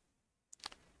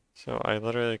 So I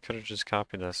literally could have just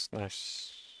copied this.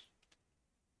 Nice.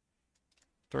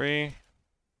 3.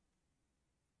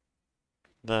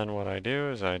 Then what I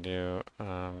do is I do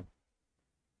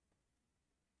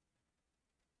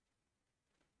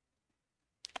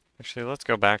actually let's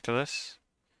go back to this.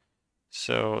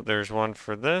 So there's one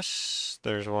for this,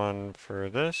 there's one for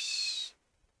this,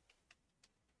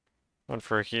 one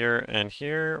for here and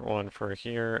here, one for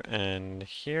here and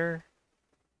here.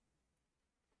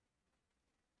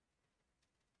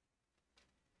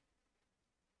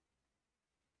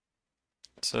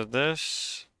 So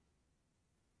this,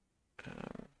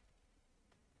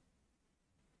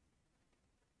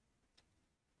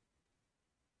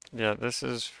 yeah, this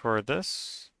is for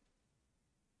this.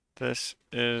 This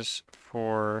is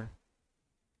for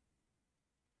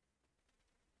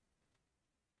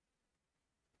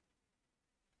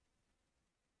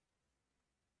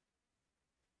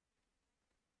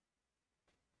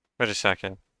wait a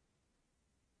second.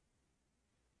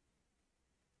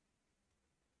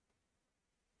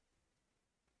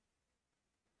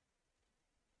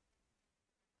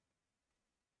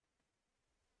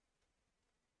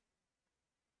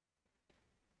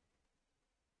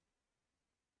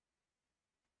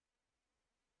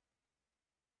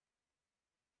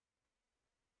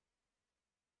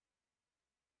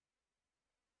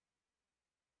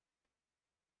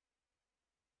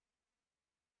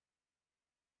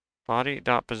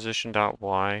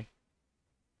 Body.position.y.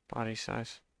 Body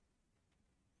size.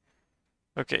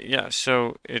 Okay, yeah,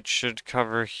 so it should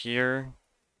cover here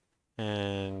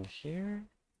and here.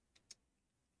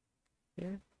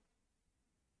 Here.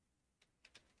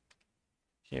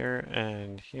 Here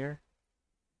and here.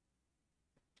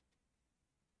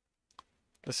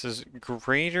 This is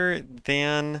greater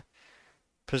than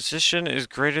position is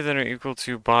greater than or equal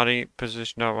to body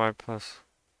position.y plus.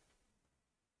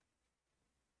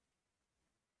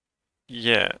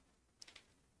 Yeah.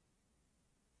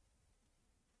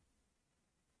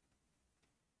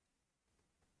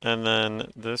 And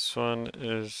then this one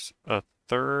is a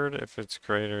third if it's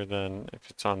greater than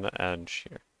if it's on the edge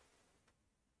here.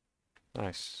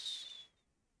 Nice.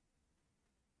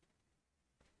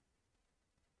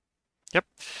 Yep.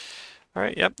 All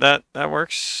right, yep, that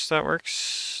works. That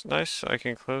works. Nice. I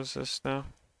can close this now.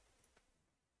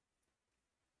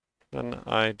 Then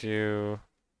I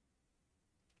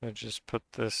just put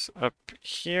this up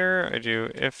here. I do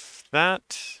if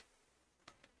that,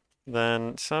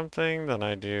 then something, then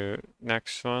I do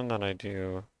next one, then I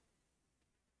do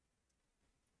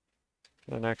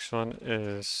the next one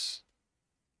is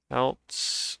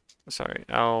else, sorry,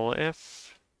 L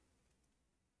if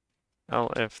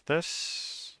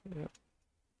this, yep.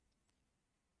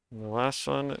 And the last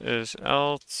one is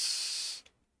else,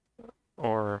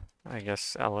 or I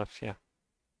guess elif, yeah.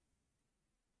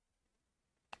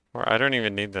 Or I don't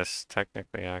even need this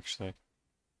technically, actually.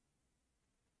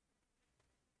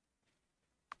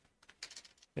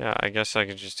 Yeah, I guess I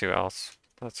could just do else.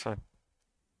 That's fine.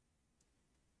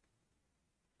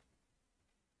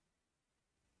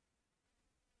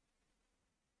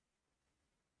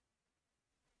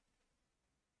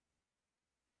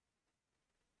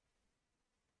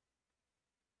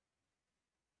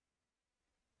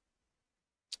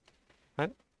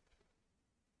 What?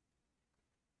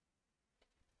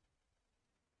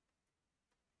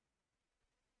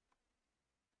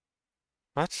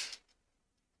 What?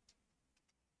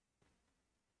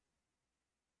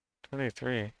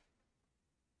 23.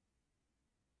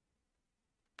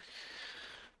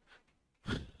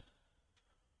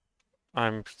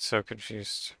 I'm so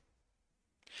confused.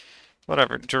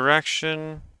 Whatever.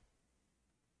 Direction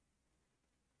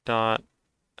dot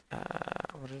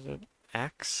what is it?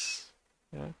 X?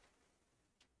 Yeah.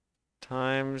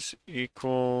 Times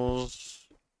equals.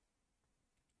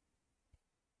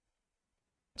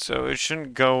 So it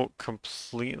shouldn't go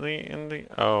completely in the.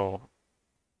 Oh.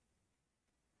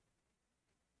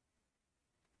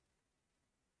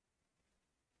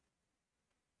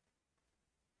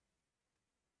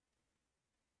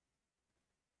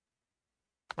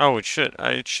 Oh, it should.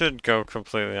 It should go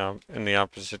completely in the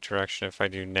opposite direction if I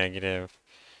do negative.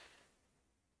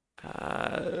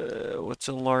 What's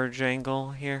a large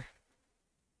angle here?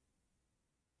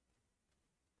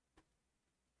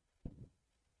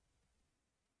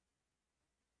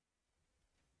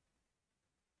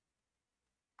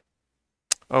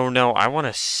 Oh no, I want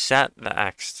to set the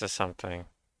X to something.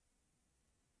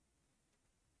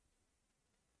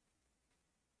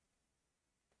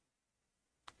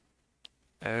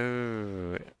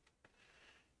 Oh.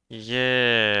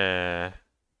 Yeah.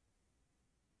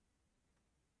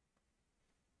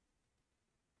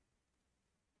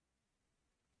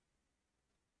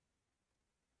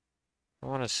 I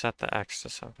want to set the X to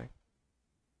something.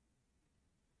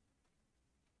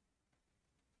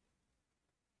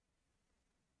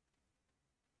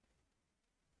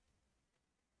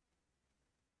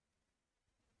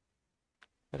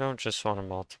 I don't just want to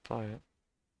multiply it.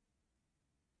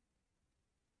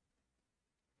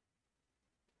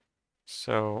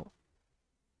 So,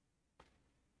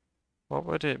 what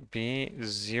would it be?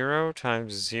 0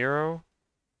 times 0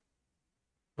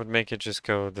 would make it just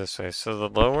go this way. So the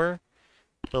lower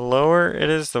it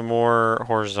is, the more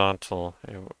horizontal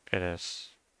it is.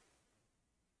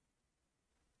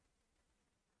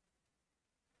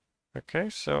 Okay,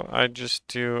 so I just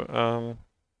do,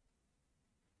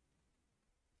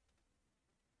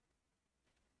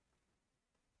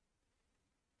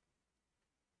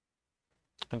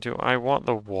 do I want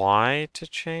the Y to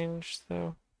change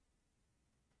though?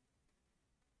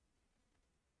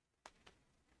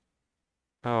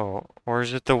 Oh, or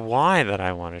is it the Y that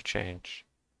I want to change?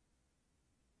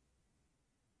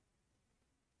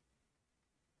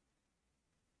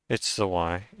 It's the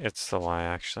Y. It's the Y,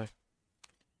 actually.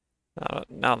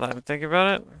 Now that I'm thinking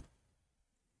about it.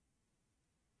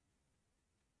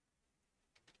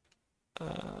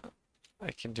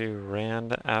 I can do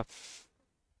rand f.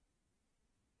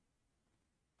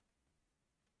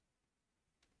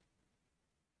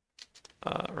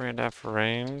 Rand f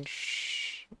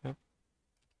range. Yep.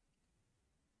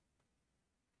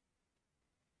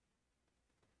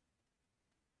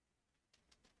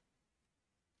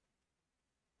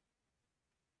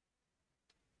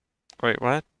 Wait,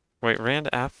 what? Wait, rand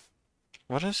f.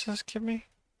 What does this give me?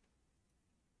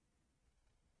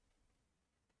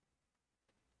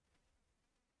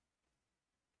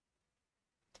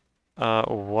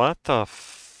 What the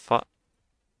fuck?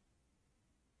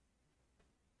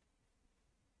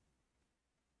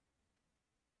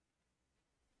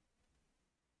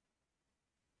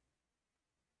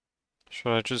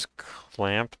 Should I just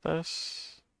clamp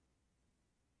this?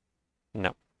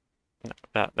 No,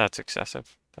 no, that's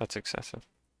excessive. That's excessive.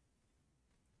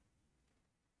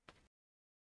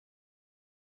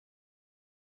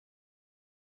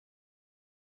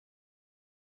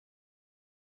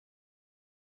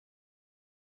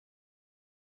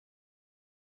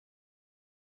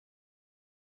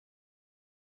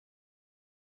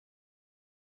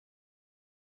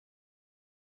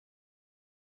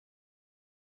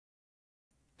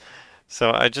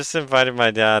 So I just invited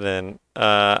my dad in.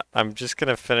 I'm just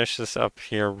gonna finish this up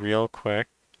here real quick.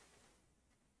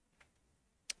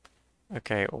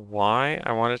 Okay, why?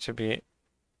 I want it to be...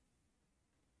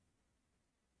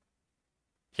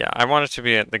 Yeah, I want it to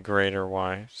be at the greater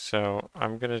y. So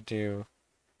I'm gonna do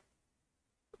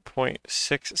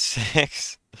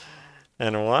 0.66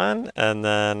 and 1, and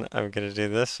then I'm gonna do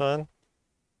this one.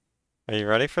 Are you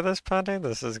ready for this, Pande?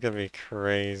 This is gonna be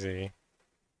crazy.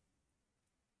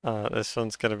 This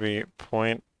one's gonna be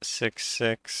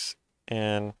 0.66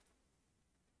 and...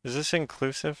 Is this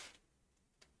inclusive?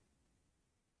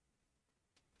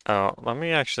 Oh, let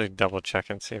me actually double check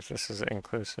and see if this is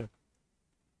inclusive.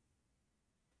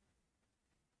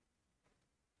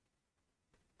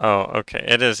 Oh, okay,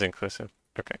 it is inclusive.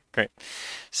 Okay, great.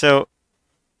 So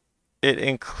it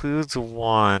includes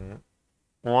 1.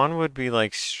 1 would be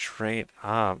like straight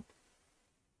up.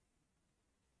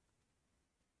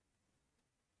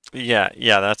 Yeah,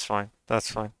 that's fine.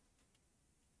 That's fine.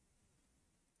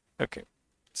 Okay,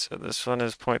 so this one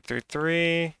is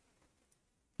 0.33.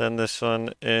 Then this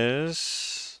one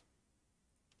is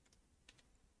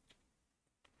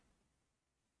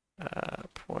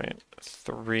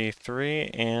 0.33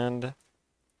 and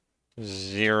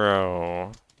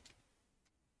 0.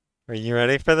 Are you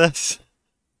ready for this?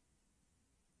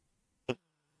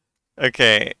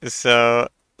 Okay, so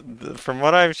from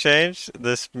what I've changed,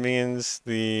 this means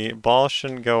the ball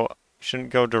shouldn't go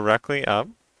directly up.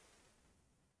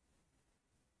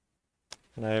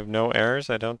 And I have no errors.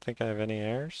 I don't think I have any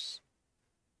errors.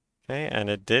 Okay, and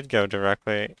it did go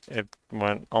directly. It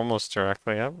went almost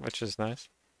directly up, which is nice.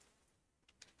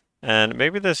 And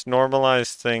maybe this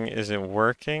normalized thing isn't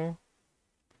working.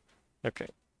 Okay,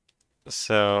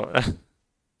 so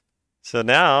so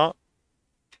now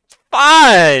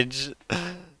fudge.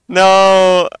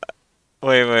 No,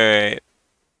 wait.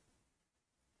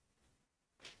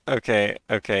 Okay,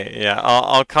 yeah.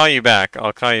 I'll call you back.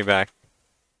 I'll call you back.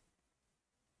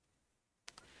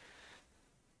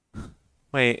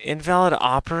 Wait, invalid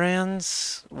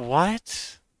operands?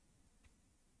 What?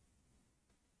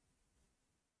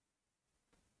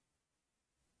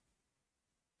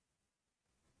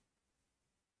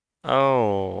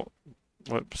 Oh,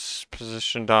 whoops.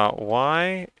 Position dot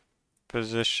y.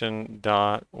 Position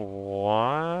dot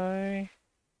y.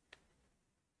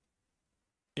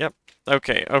 Yep.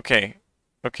 Okay,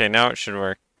 now it should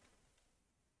work.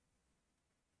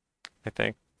 I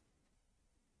think.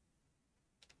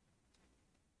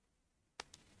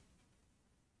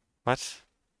 What?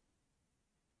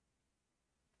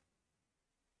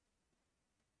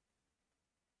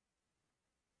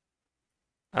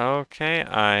 Okay,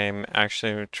 I'm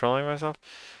actually trolling myself.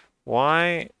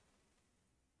 Why?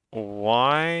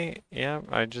 Why? Yep,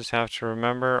 I just have to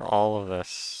remember all of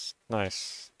this.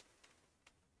 Nice.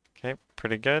 Okay,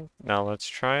 pretty good. Now let's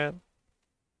try it.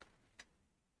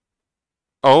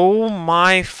 Oh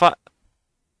my fu-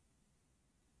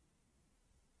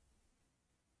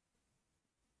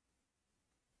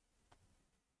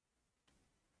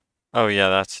 Oh yeah,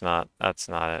 that's not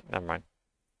it. Never mind.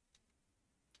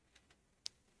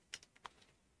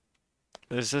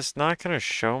 Is this not gonna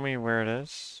show me where it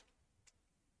is?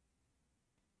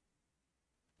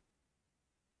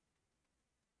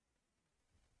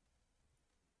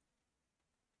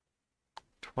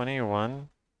 $21?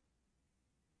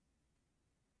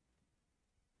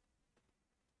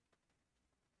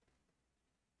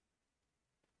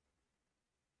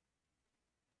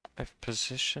 I've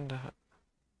positioned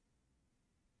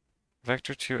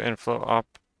vector 2 and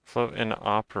float in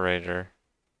operator.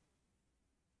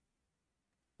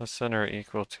 Less than or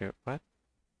equal to what?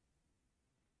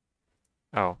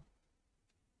 Oh.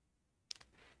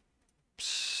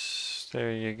 Psst,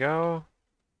 there you go.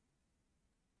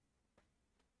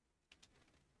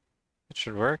 It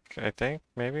should work, I think,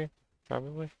 maybe,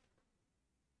 probably.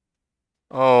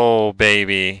 Oh,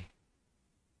 baby.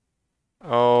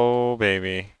 Oh,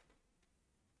 baby.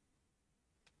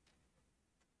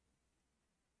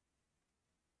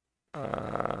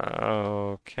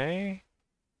 Okay.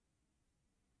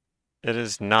 It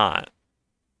is not.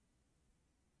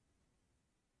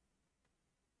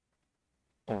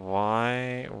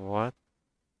 Why? What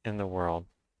in the world?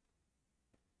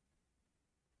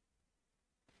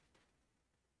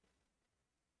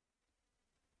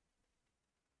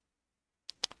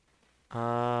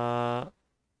 Uh,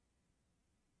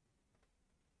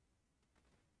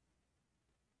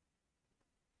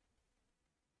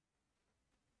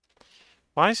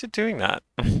 why is it doing that?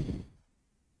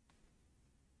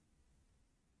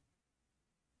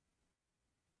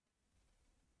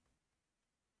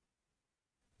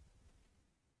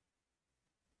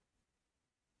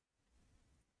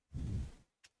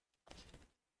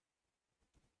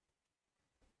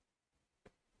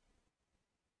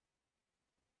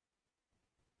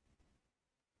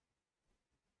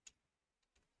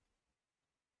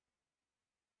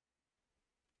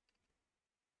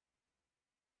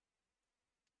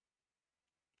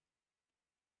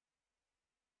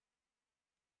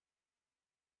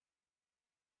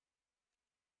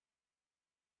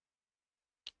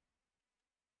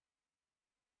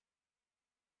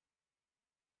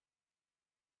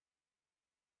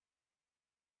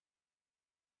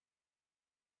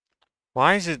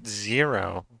 Why is it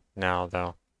 0 now,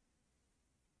 though?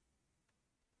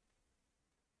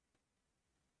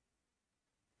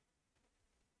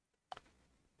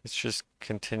 It's just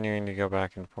continuing to go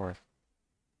back and forth.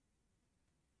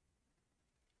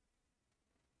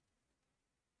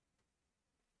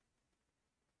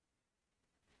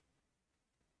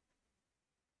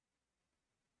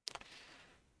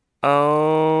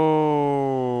 Oh,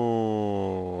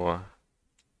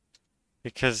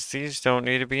 because these don't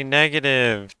need to be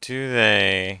negative, do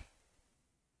they?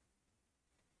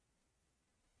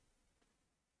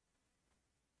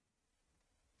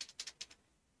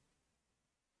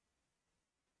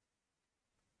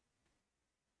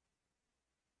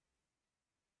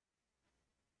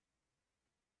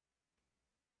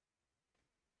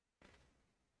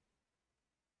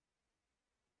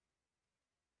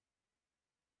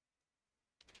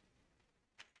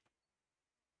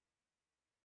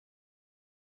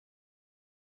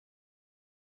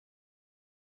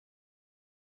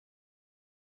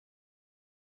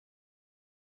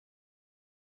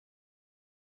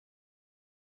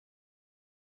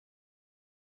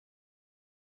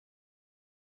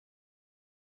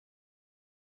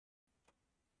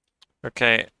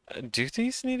 Okay, do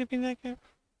these need to be negative?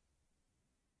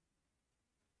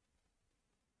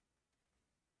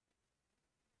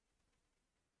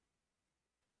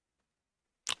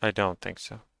 I don't think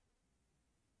so.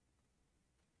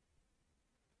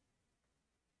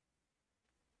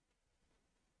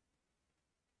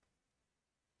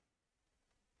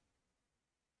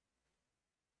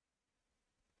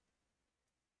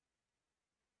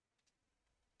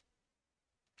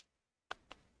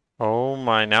 Oh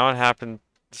my, now it happens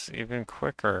even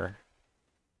quicker.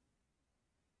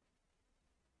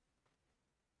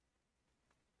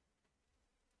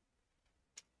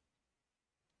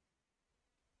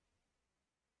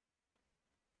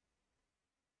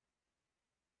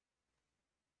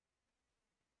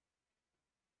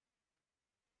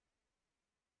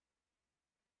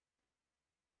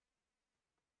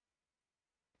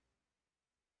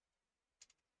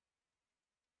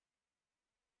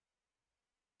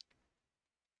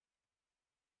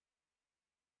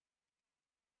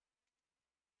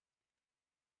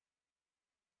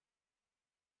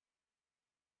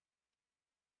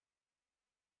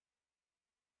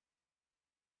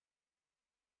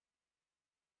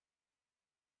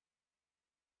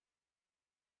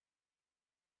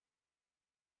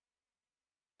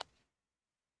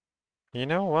 You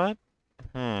know what?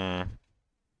 Hmm.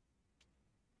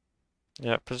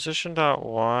 Yeah, position dot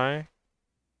y,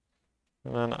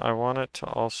 and then I want it to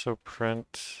also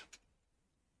print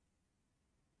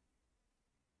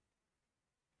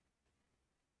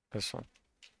this one.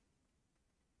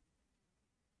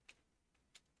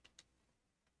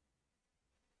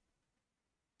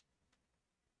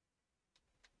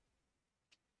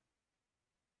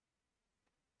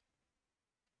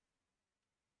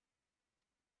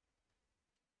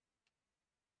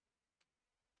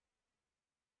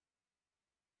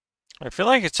 I feel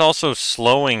like it's also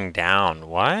slowing down.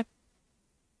 What?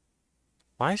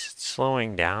 Why is it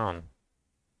slowing down?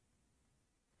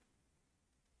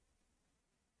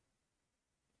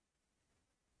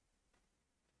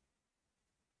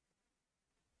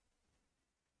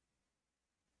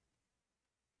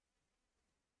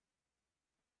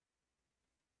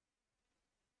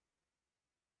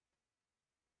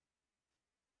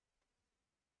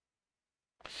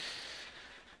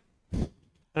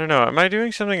 I don't know. Am I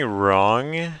doing something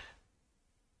wrong?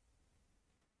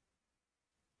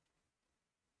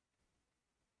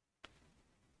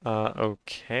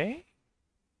 Okay.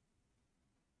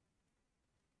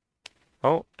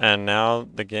 Oh, and now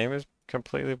the game is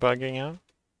completely bugging out.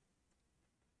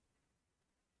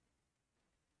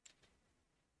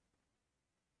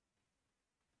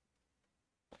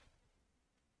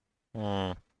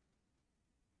 Hmm.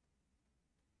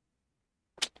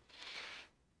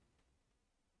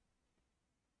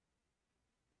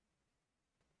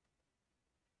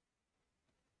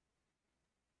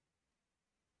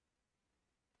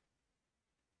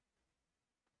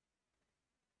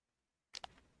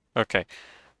 Okay.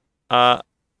 Uh,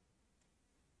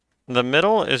 the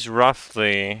middle is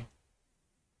roughly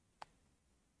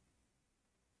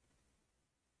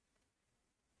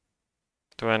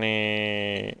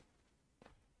 20.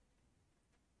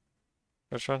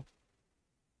 Which one?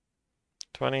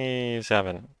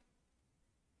 27.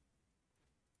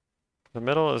 The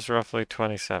middle is roughly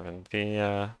 27.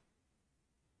 The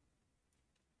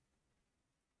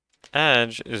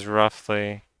edge is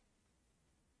roughly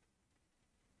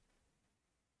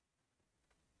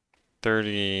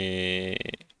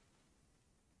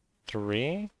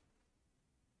 33.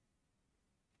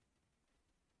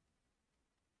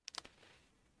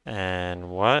 And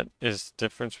what is the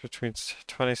difference between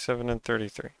 27 and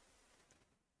 33?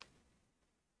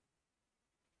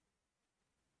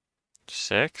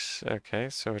 6. Okay,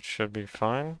 so it should be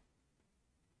fine.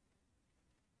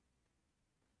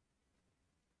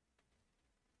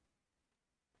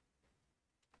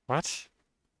 What?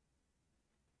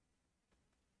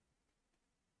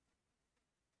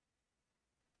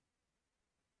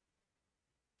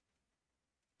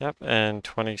 Yep, and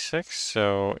 26.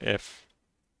 So if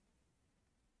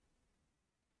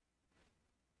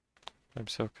I'm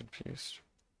so confused.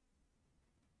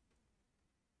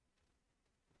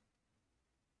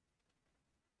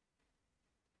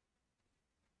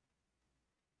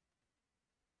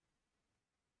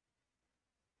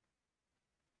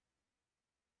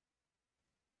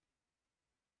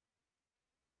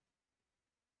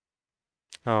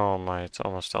 Oh my, it's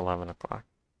almost 11 o'clock.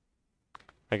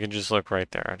 I can just look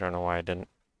right there. I don't know why I didn't.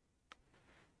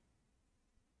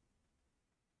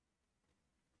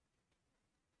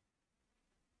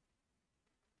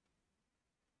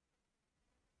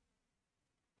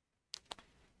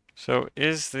 So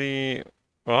is the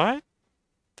what?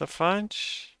 The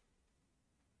fudge?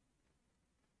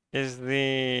 Is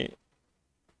the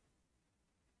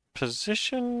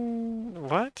position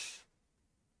what?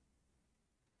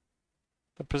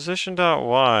 The position dot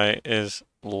y is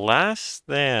less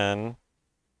than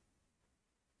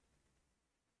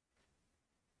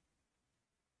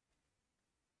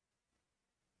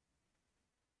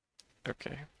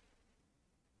okay.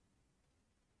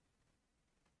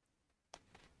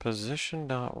 Position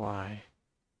dot y.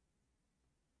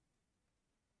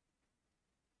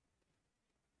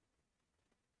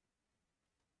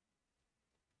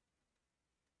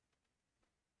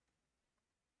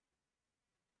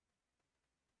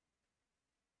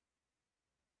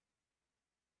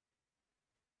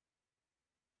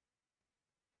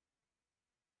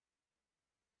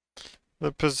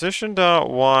 The position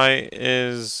dot y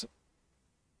is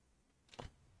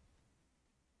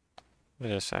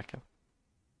wait a second.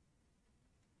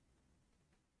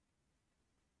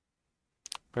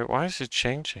 Wait, why is it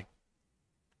changing?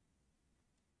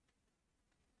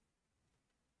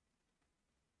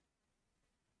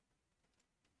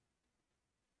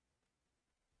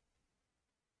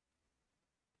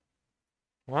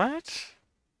 What?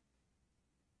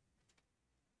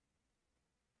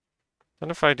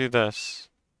 Then if I do this.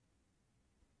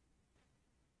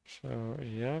 So,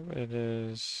 yep, it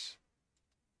is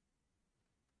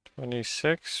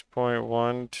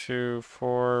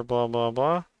 26.124 blah blah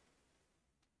blah.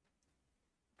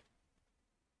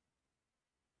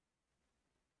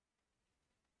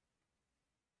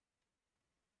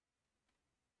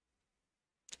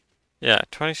 Yeah,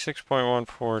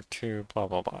 26.142 blah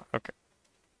blah blah. Okay.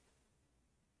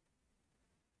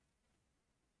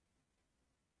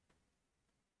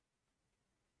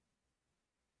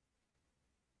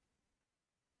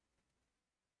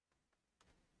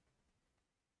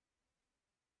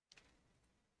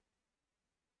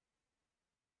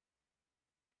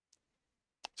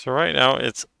 So right now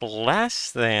it's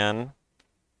less than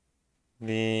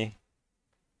the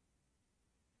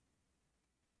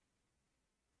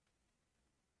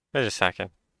wait a second.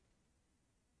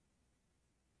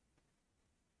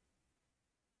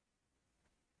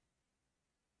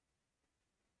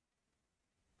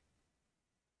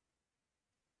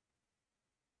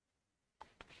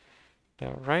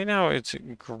 Now, right now it's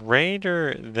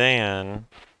greater than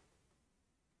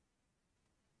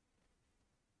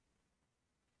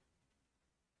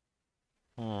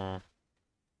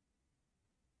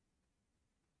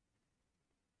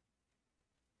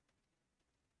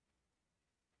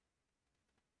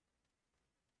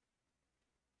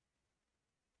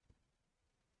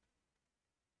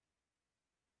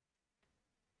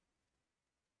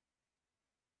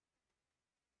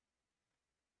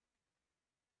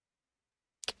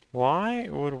Why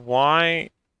would y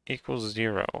equal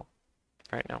 0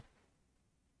 right now?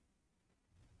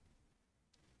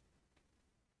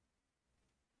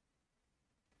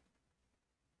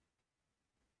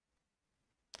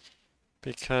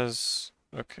 Because,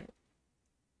 okay.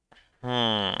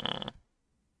 Hmm.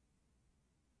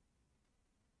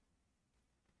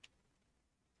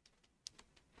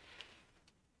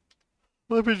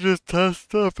 Let me just test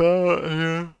stuff out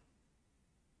here.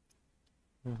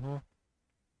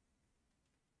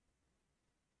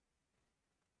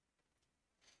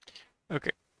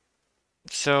 Okay.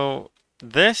 So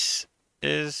this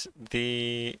is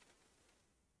the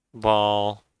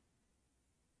ball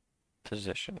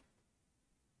position.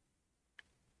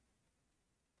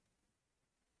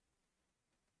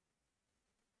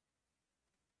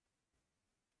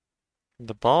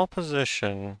 The ball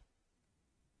position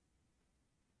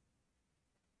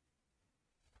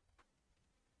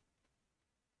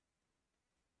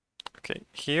okay,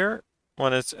 here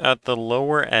when it's at the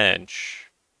lower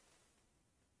edge.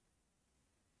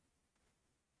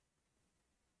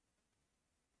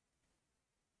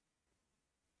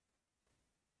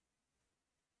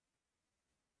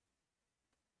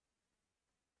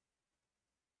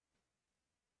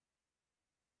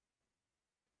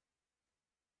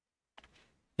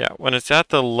 Yeah, when it's at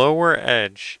the lower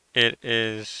edge, it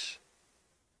is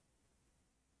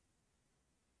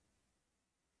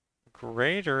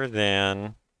greater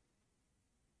than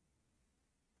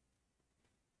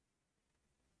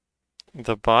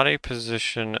the body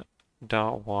position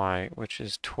dot y, which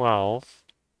is 12.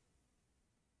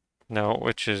 No,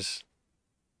 which is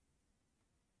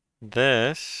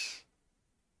this.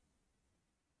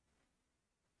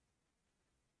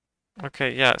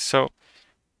 Okay, yeah, so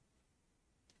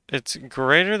it's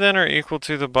greater than or equal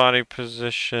to the body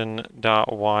position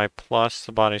dot y plus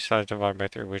the body size divided by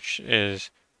 3, which is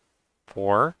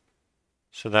 4.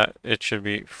 So that it should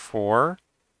be 4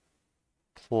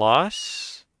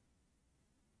 plus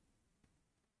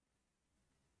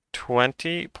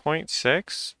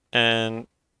 20.6. And,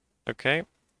 okay,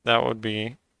 that would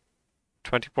be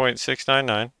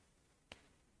 20.699.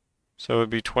 So it would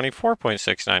be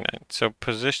 24.699. So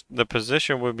the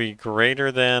position would be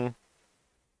greater than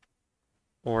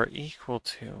or equal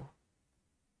to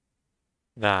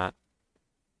that.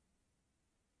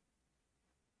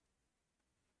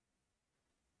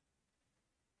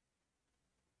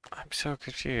 I'm so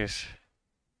confused.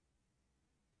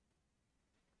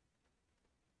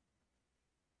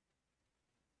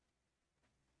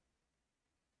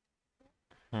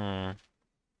 Hmm.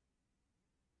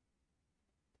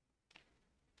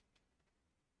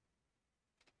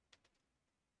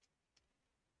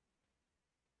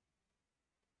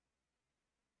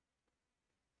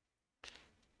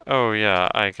 Oh yeah,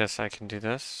 I guess I can do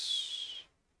this.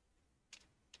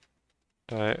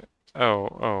 Do I?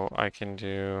 Oh, I can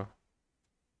do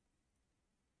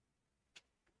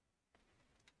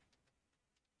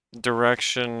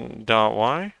direction dot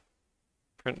y.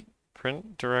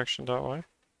 Print direction dot y.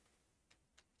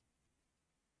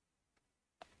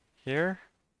 Here.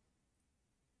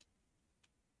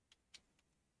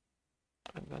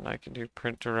 And then I can do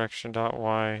print direction dot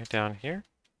y down here.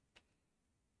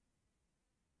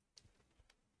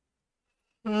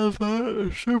 And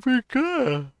that should be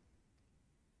good.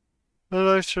 Then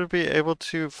I should be able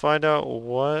to find out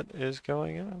what is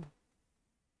going on.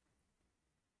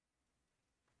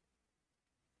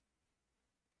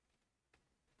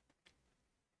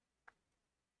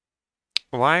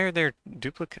 Why are there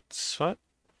duplicates? What?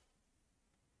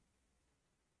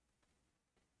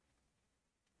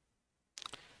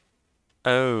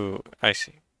 Oh, I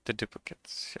see. The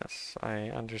duplicates. Yes, I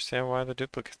understand why the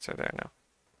duplicates are there now.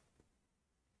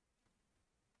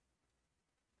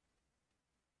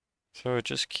 So it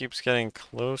just keeps getting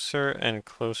closer and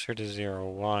closer to 0.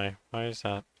 Why? Why is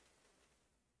that?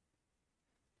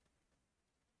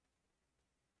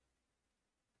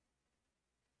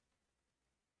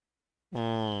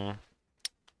 Hmm.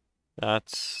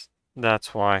 That's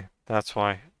why. That's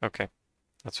why. Okay.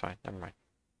 That's fine. Never mind.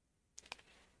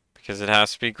 Because it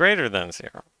has to be greater than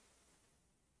 0.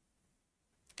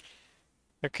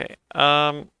 Okay.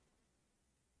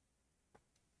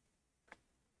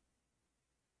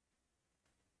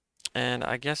 And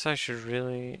I guess I should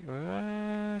really,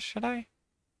 should I?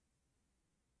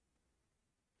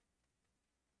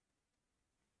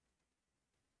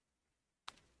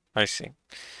 I see.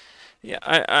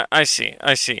 Yeah, I see.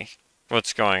 I see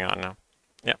what's going on now.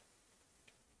 Yeah.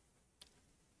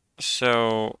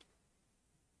 So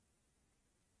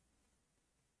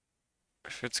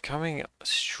if it's coming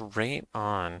straight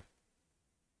on,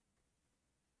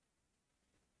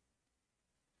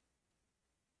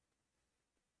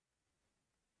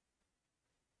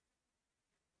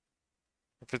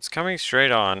 if it's coming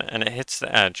straight on and it hits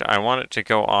the edge, I want it to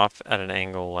go off at an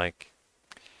angle like,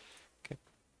 okay.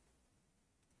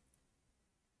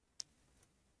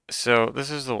 So this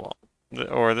is the wall,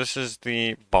 or this is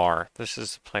the bar. This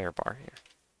is the player bar here.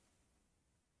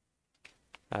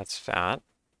 That's fat.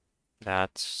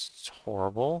 That's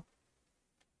horrible.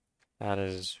 That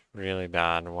is really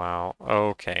bad. Wow.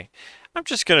 Okay. I'm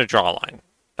just gonna draw a line.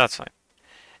 That's fine.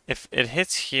 If it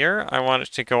hits here, I want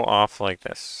it to go off like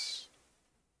this.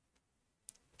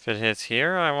 If it hits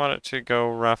here, I want it to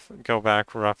go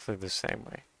back roughly the same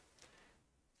way.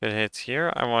 If it hits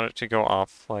here, I want it to go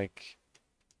off like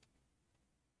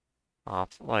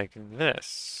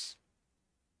this.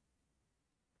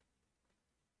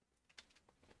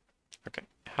 Okay.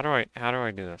 How do I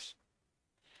do this?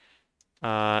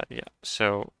 Yeah.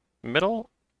 So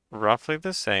middle, roughly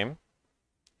the same.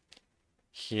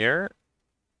 Here,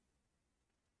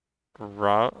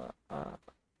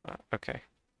 okay.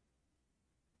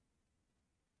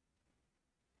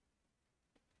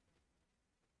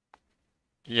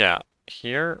 Yeah,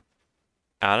 here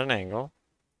at an angle.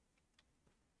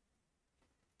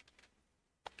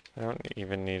 I don't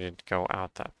even need to go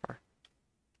out that far.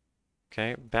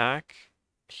 Okay, back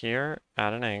here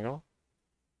at an angle.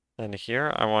 Then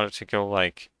here, I want it to go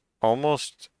like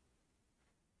almost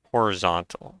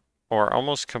horizontal or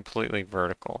almost completely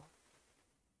vertical.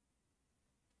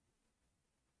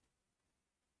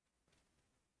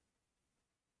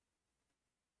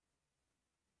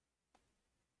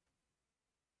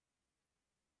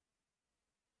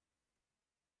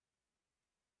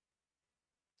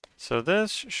 So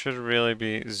this should really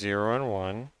be 0 and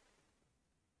 1.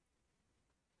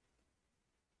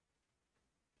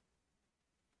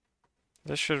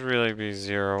 This should really be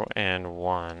 0 and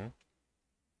 1.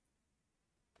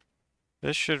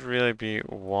 This should really be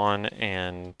 1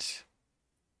 and,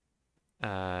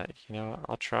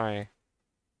 I'll try.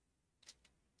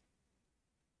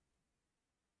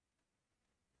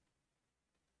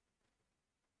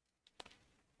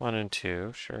 One and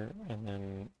two, sure. And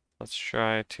then let's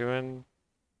try two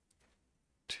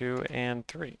and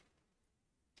three.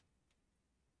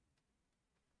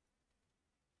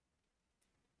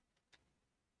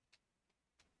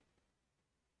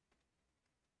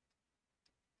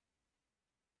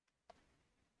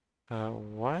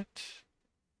 What?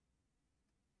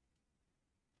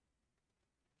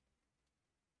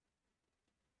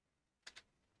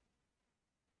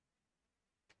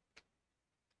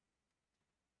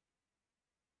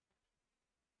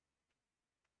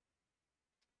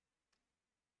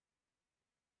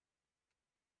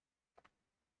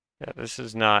 Yeah, this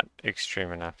is not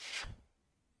extreme enough.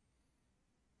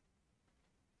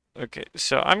 Okay,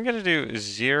 so I'm gonna do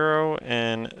 0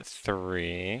 and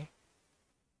 3.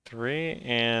 3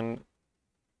 and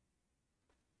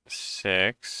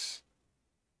 6.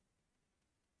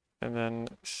 And then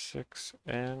 6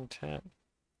 and 10.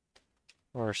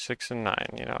 Or 6 and 9,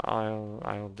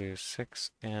 I'll do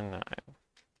 6 and 9.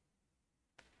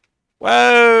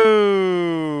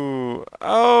 Whoa!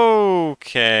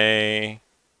 Okay.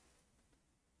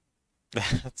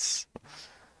 That's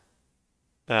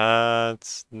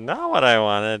That's not what I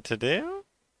wanted to do.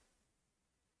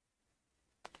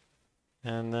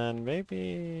 And then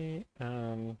maybe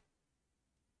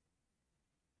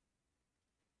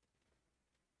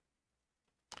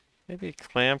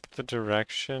clamp the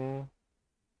direction.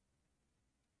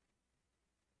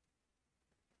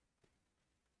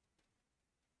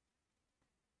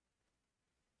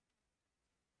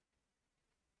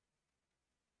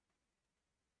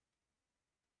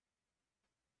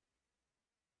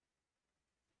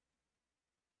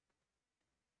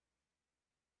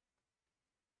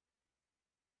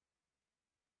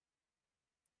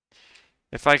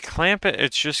 If I clamp it,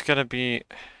 it's just gonna be,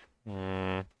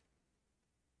 hmm.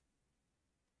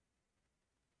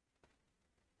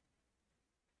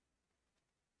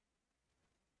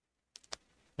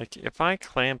 Like if I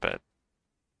clamp it,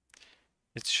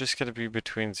 it's just gonna be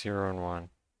between 0 and 1.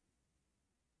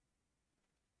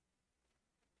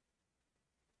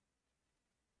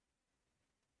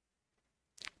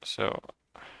 So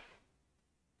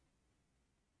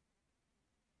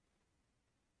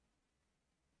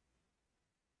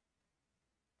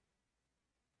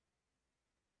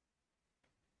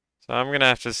So I'm gonna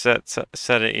have to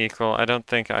set it equal. I don't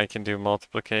think I can do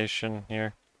multiplication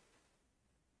here.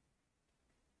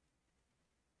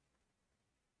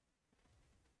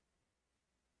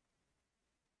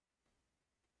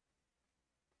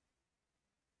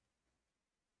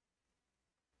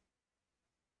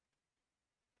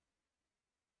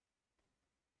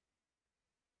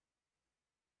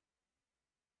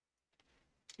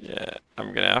 Yeah,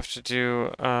 I'm gonna have to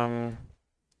do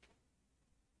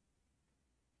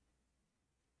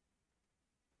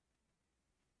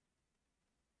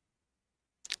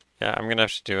yeah, I'm gonna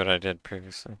have to do what I did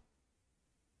previously.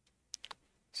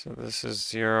 So this is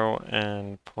 0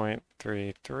 and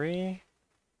 0.33,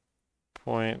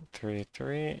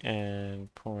 0.33 and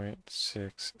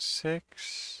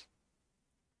 0.66.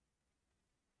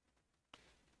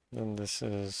 Then this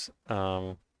is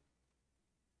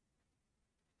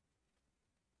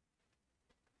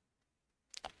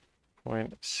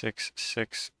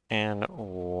 0.66 and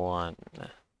 1.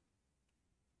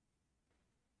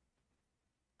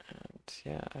 And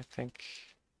yeah, I think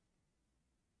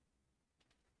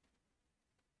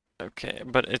okay,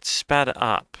 but it's sped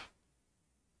up.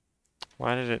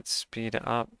 Why did it speed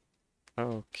up?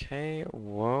 Okay,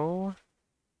 whoa.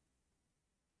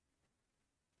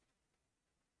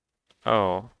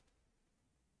 Oh,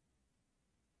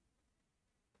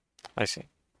 I see.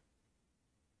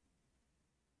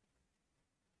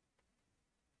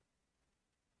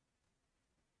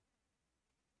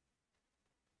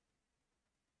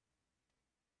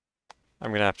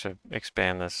 I'm gonna have to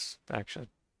expand this actually.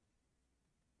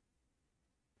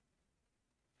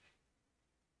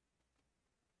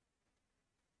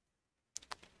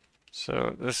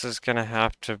 So this is gonna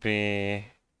have to be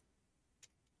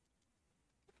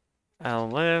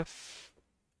elif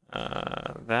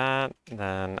that,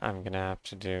 then I'm gonna have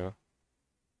to do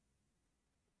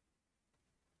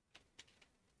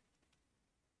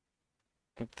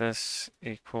this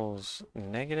equals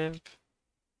negative.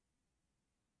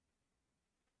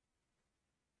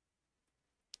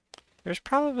 There's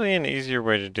probably an easier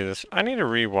way to do this. I need to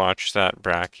rewatch that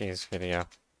Brackeys video.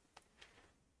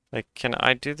 Like, can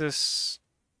I do this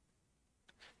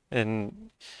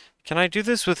in... Can I do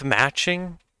this with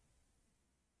matching?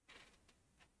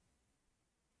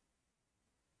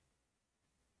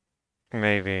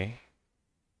 Maybe.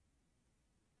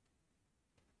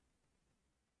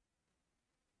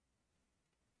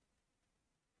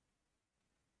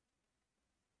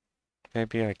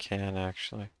 Maybe I can,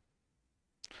 actually.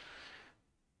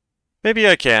 Maybe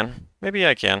I can. Maybe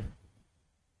I can.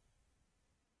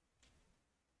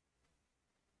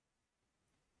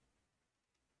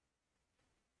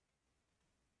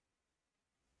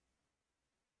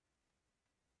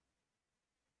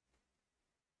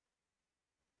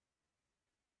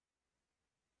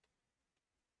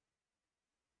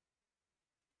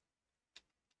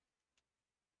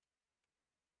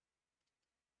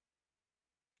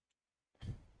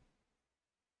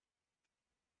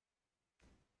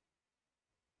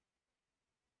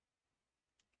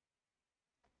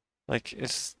 Like,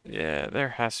 it's... Yeah, there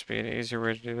has to be an easier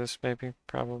way to do this, maybe.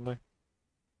 Probably.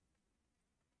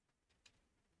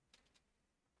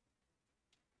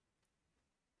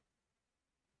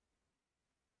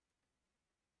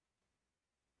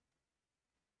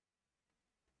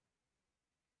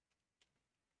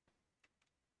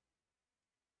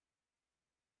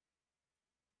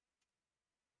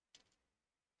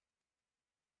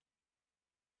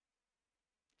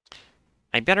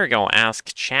 I better go ask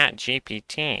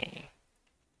ChatGPT.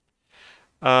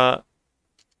 Uh,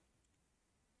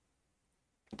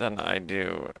 then I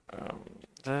do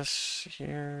this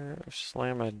here,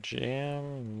 slam a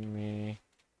jam, me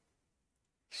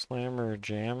slammer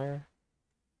jammer.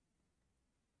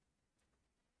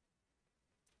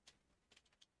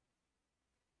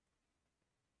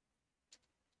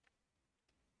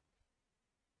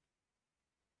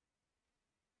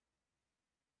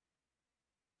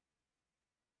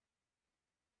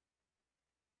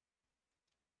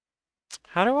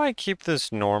 How do I keep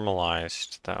this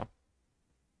normalized though?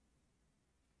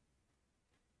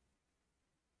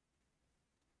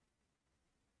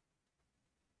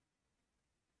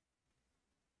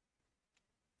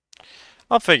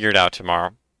 I'll figure it out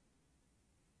tomorrow.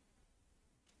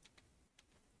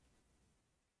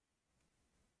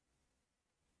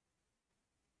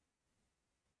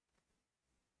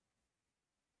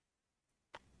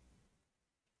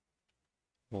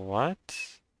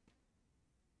 What?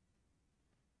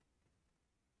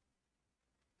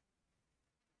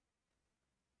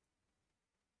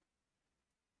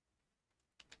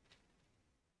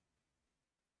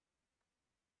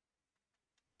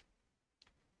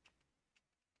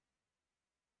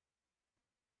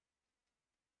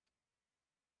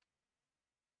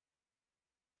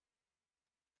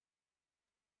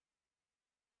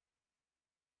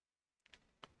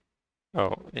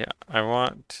 Oh, yeah, I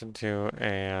want to do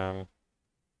a,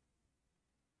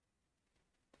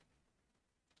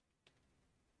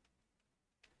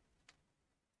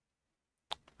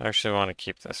 I actually want to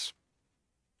keep this.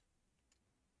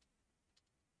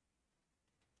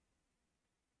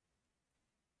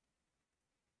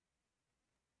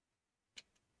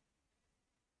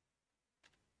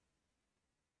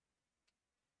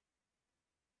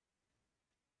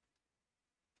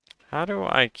 How do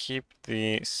I keep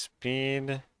the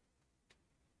speed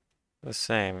the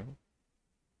same?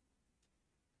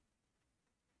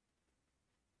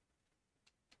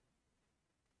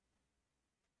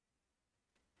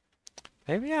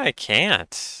 Maybe I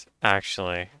can't,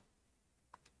 actually.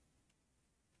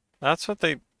 That's what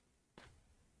they...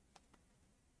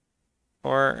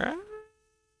 Or...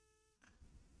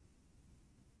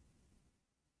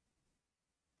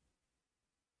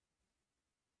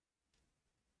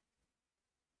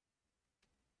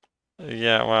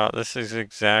 Yeah, wow, this is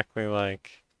exactly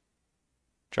like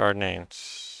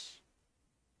Jardina's.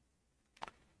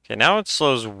 Okay, now it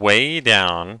slows way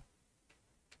down.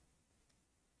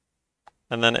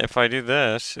 And then if I do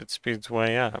this, it speeds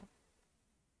way up.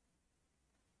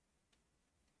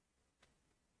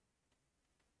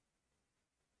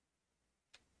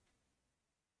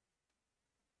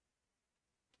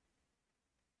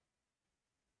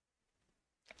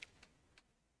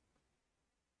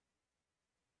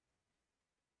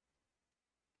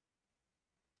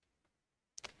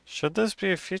 Should this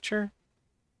be a feature?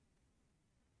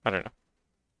 I don't know.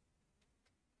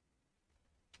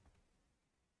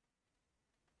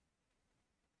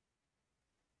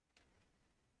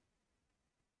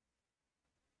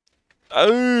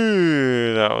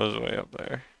 Oh, that was way up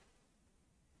there.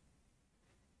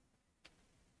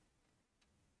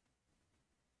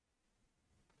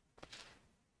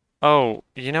 Oh,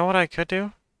 you know what I could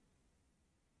do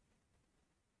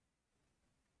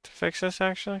to fix this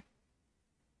actually?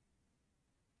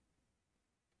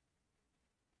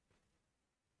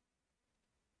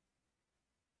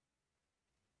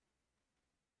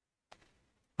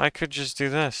 I could just do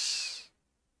this.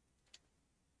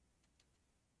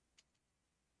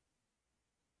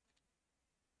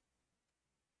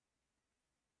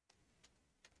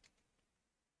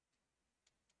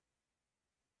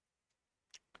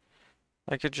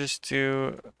 I could just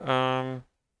do,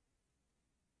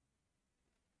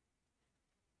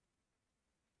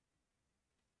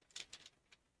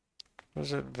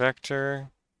 was it vector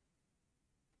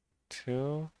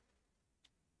 2?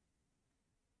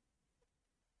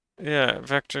 Yeah,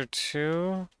 vector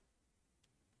 2.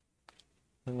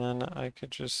 And then I could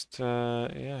just,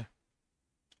 yeah.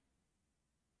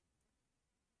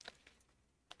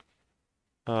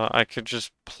 I could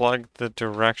just plug the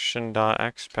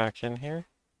direction.x back in here.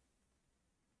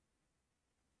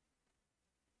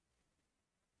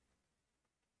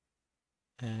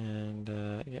 And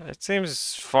yeah, it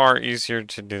seems far easier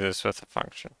to do this with a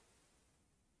function.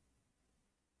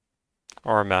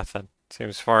 Or a method.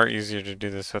 Seems far easier to do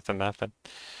this with a method.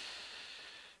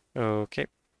 Okay.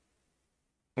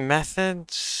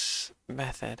 Methods.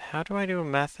 Method. How do I do a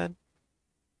method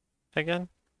again?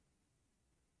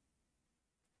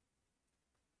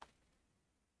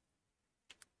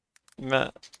 Me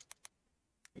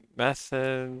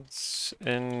methods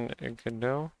in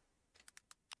Godot?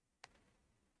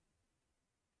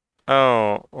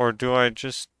 Oh, or do I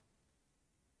just...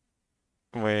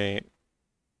 Wait.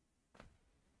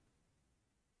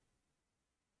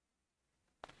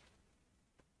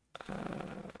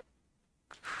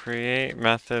 Create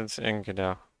methods in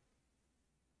Godot.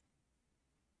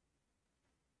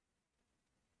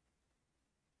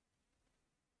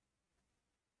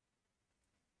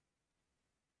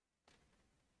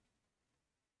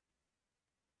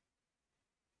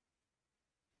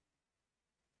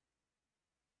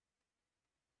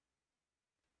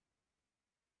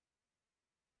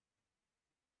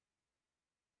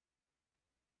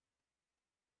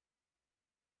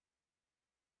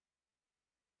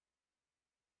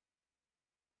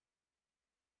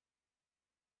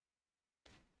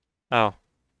 Oh,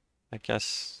 I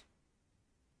guess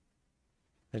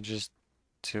I just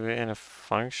do it in a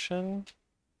function?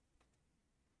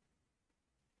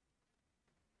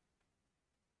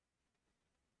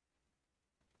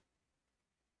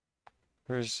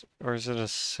 Or is it a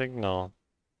signal?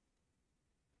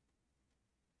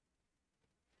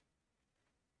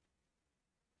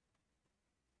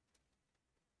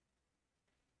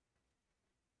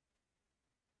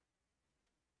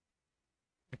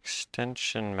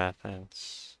 Extension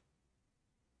methods.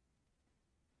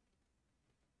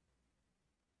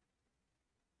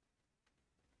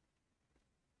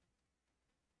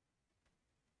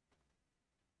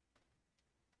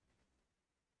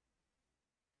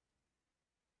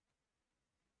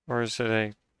 Or is it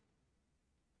a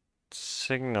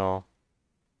signal?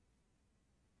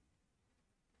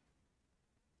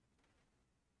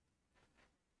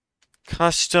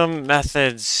 Custom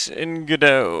methods in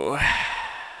Godot.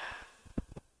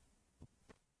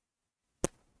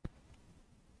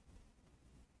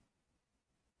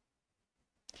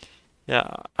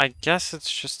 Yeah, I guess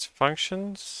it's just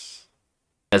functions.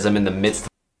 As I'm in the midst.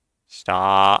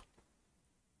 Stop.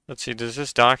 Let's see, does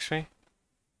this dox me?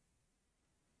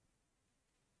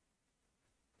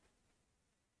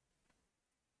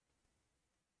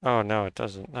 Oh no, it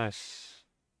doesn't. Nice.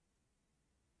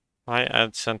 My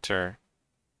ad center.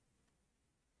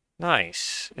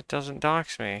 Nice. It doesn't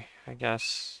dox me, I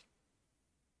guess.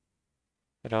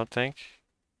 I don't think.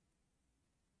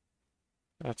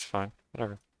 That's fine.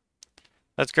 Whatever.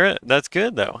 That's good. That's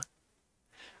good though.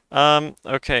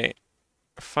 Okay.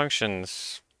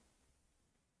 Functions.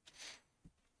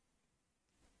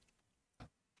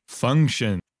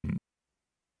 Function. This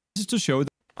is to show that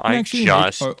we can I actually make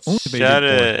just our own said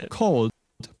available it. called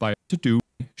by to do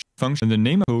function. The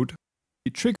name of code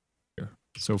we trigger here.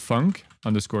 So func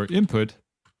underscore input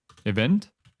event,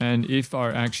 and if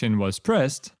our action was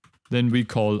pressed, then we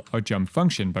call our jump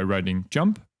function by writing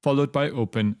jump followed by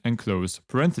open and close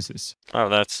parentheses. Oh,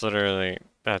 that's literally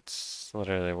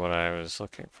what I was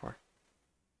looking for.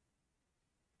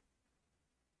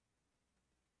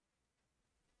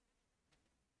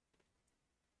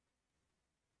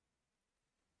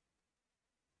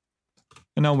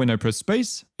 And now when I press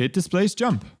space, it displays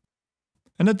jump.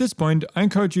 And at this point, I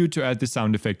encourage you to add the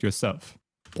sound effect yourself.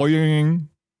 Boing,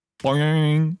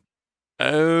 boing.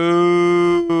 Oh,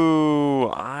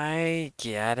 I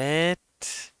get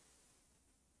it.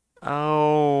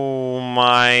 Oh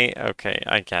my. Okay,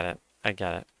 I get it. I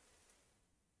get it.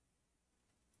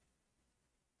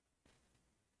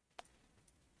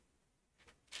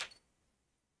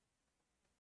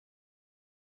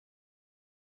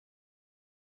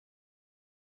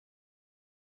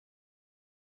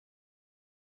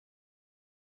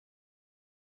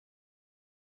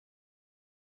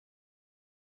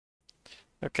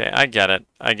 Okay, I get it.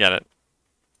 I get it.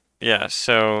 Yeah,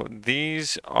 so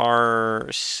these are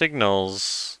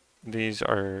signals. These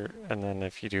are, and then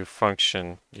if you do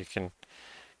function, you can,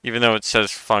 even though it says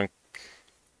func,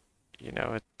 you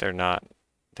know, they're not,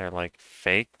 they're like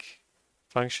fake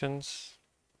functions,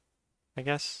 I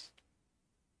guess.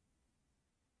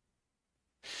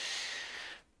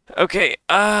 Okay,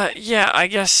 yeah, I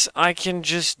guess I can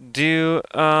just do,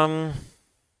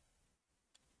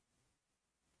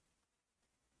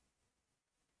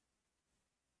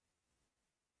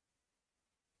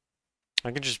 I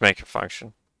can just make a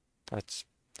function. That's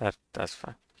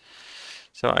fine.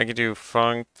 So I could do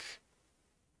func,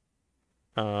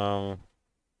 um,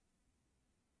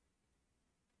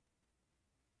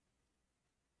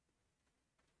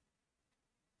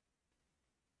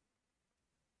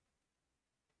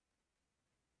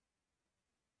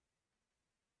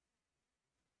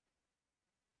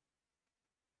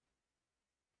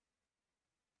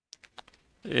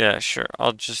 yeah, sure.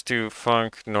 I'll just do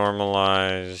func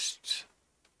normalized.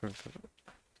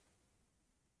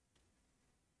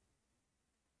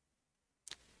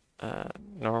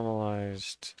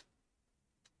 Normalized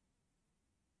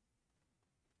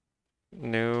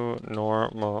new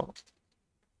normal.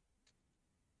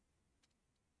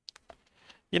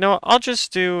 You know what? I'll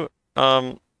just do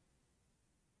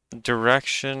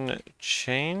direction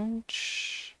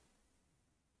change.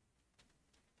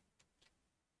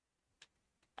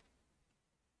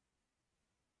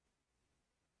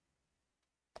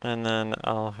 And then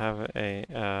I'll have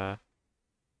a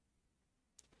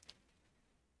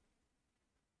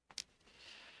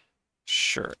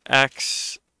sure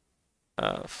x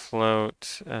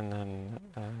float and then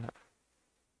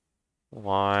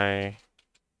y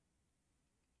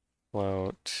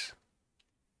float.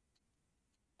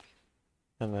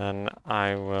 And then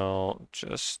I will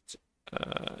just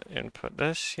input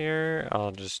this here.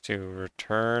 I'll just do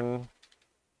return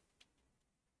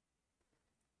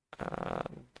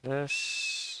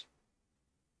this.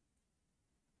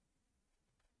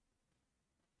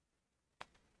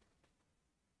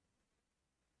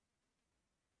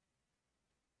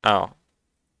 Oh,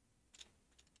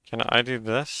 can I do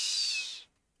this?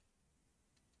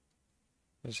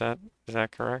 Is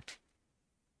that correct?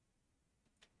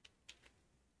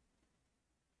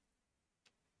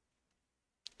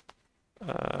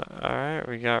 Alright,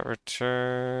 we got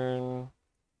return.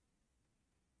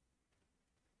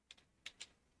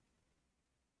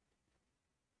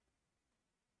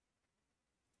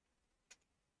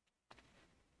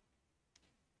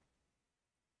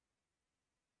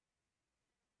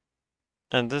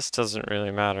 And this doesn't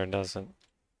really matter, does it?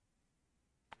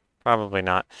 Probably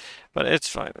not, but it's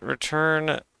fine.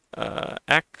 Return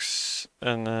X,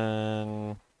 and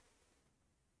then,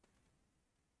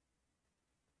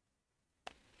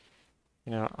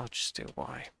 you know, I'll just do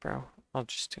Y, bro. I'll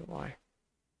just do Y.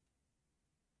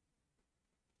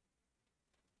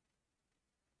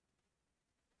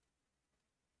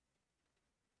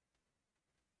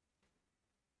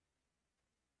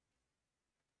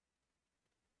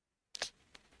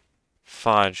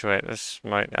 Fudge, wait, this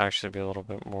might actually be a little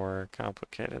bit more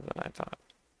complicated than I thought.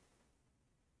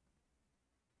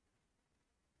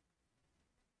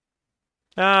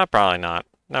 Probably not.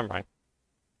 Never mind.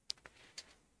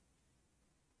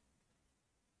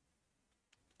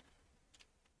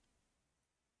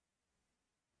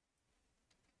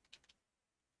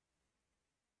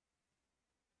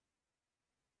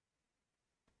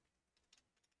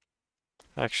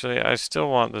 Actually, I still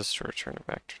want this to return a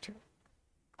vector too.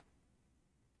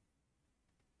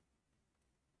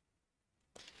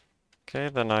 Okay,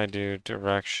 then I do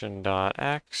direction dot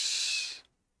x.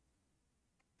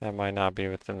 That might not be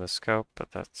within the scope,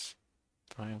 but that's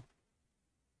fine,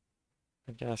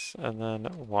 I guess. And then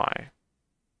y.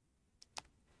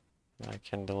 I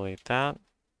can delete that.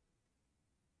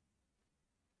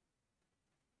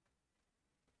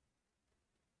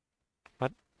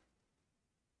 What?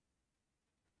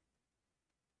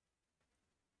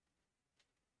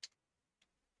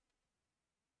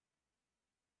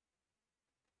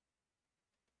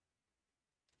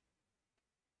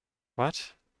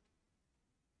 What?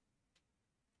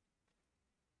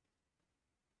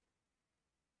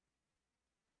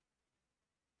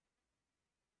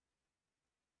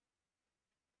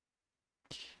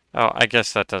 Oh, I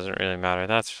guess that doesn't really matter.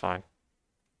 That's fine.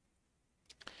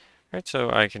 Right, so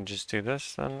I can just do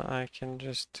this, then I can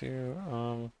just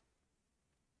do,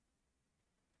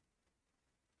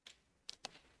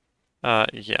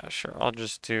 yeah, sure. I'll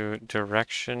just do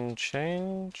direction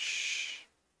change.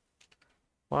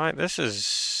 Why? This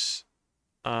is,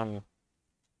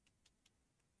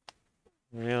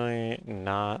 really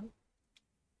not.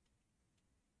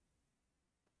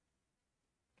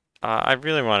 I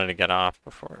really wanted to get off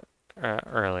before,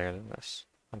 earlier than this,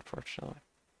 unfortunately.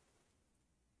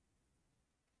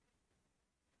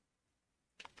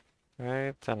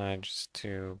 Right, then I just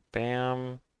do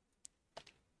bam.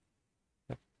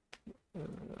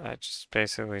 I just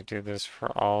basically do this for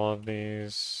all of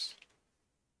these.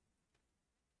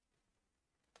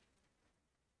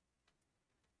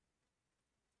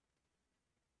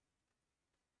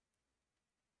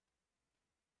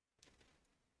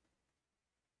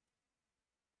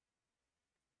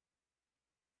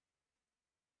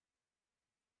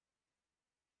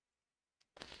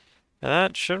 And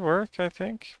that should work, I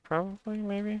think. Probably,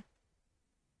 maybe.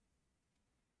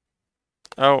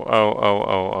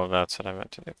 Oh, that's what I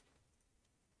meant to do.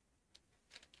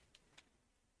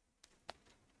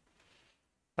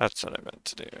 That's what I meant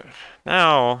to do.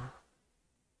 Now,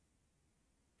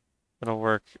 it'll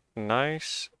work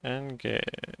nice and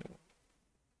good,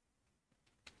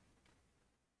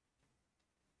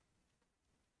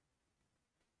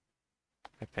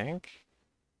 I think.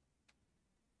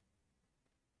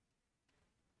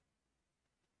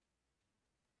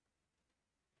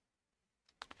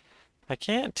 I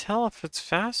can't tell if it's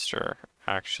faster,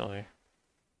 actually.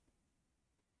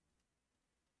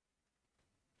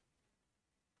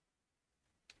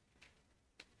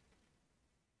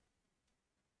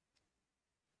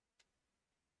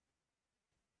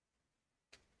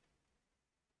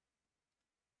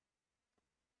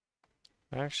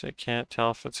 I actually can't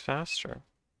tell if it's faster.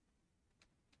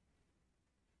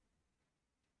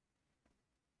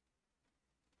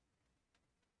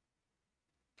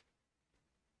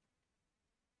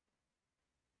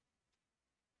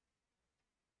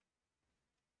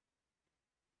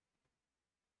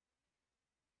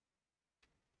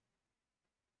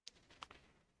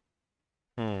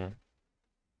 Hmm.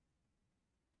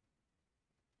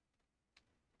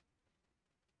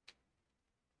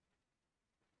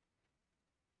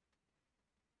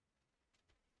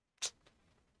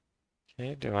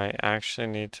 Okay, do I actually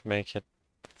need to make it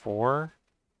 4?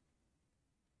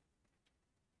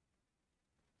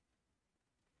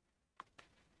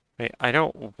 Wait, I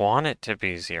don't want it to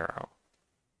be 0.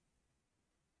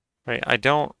 Wait, I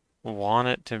don't want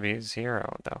it to be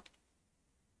 0, though.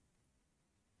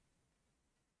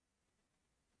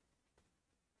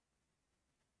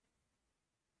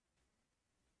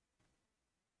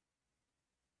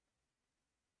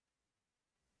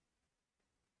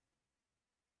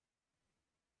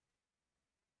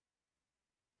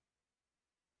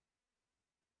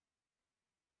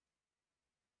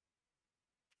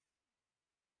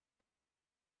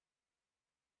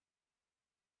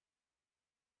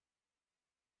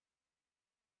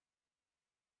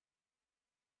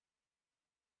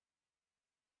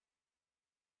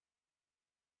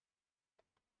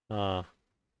 Uh,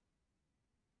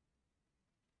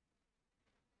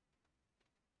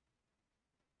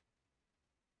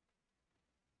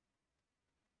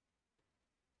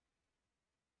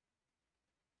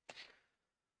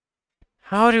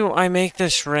 how do I make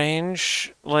this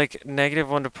range like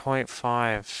 -1 to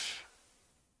 0.5?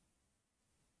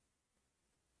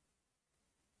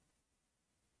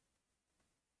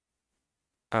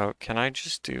 Oh, can I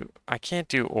just do... I can't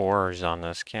do ors on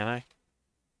this, can I?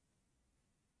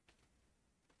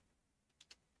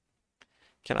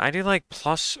 Can I do like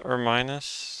plus or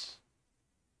minus?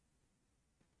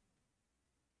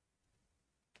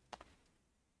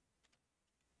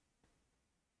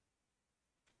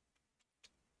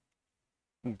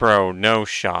 Bro, no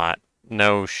shot.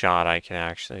 No shot I can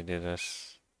actually do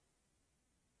this.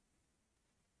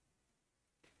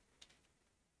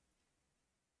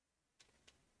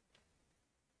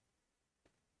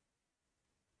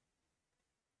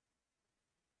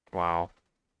 Wow.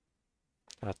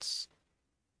 That's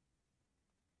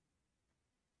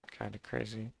kind of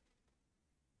crazy.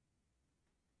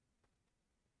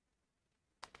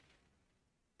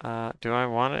 Do I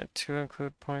want it to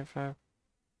include 0.5?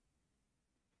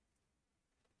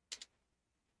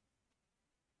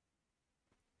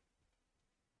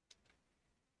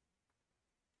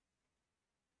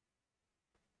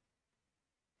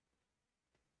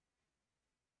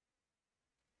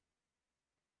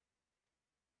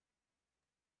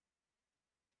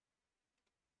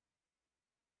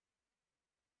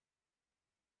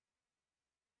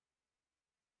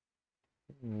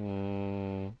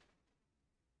 Mm,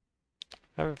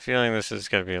 I have a feeling this is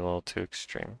going to be a little too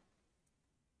extreme.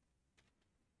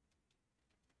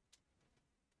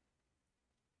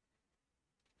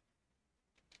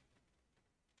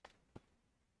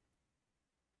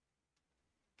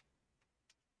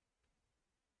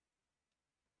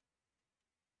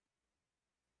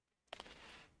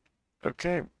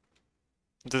 Okay.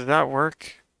 Does that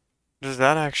work? Does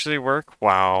that actually work?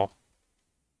 Wow.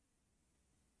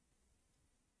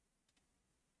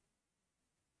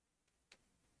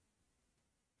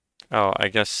 Oh, I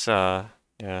guess,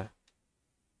 yeah.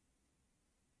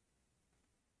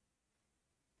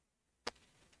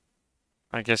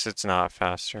 I guess it's not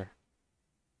faster.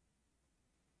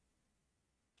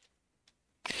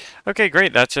 Okay,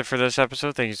 great. That's it for this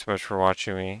episode. Thank you so much for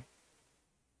watching me.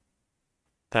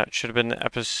 That should have been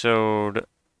episode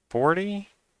 40.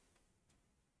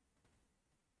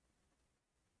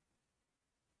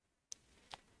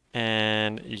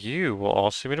 And you will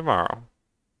all see me tomorrow.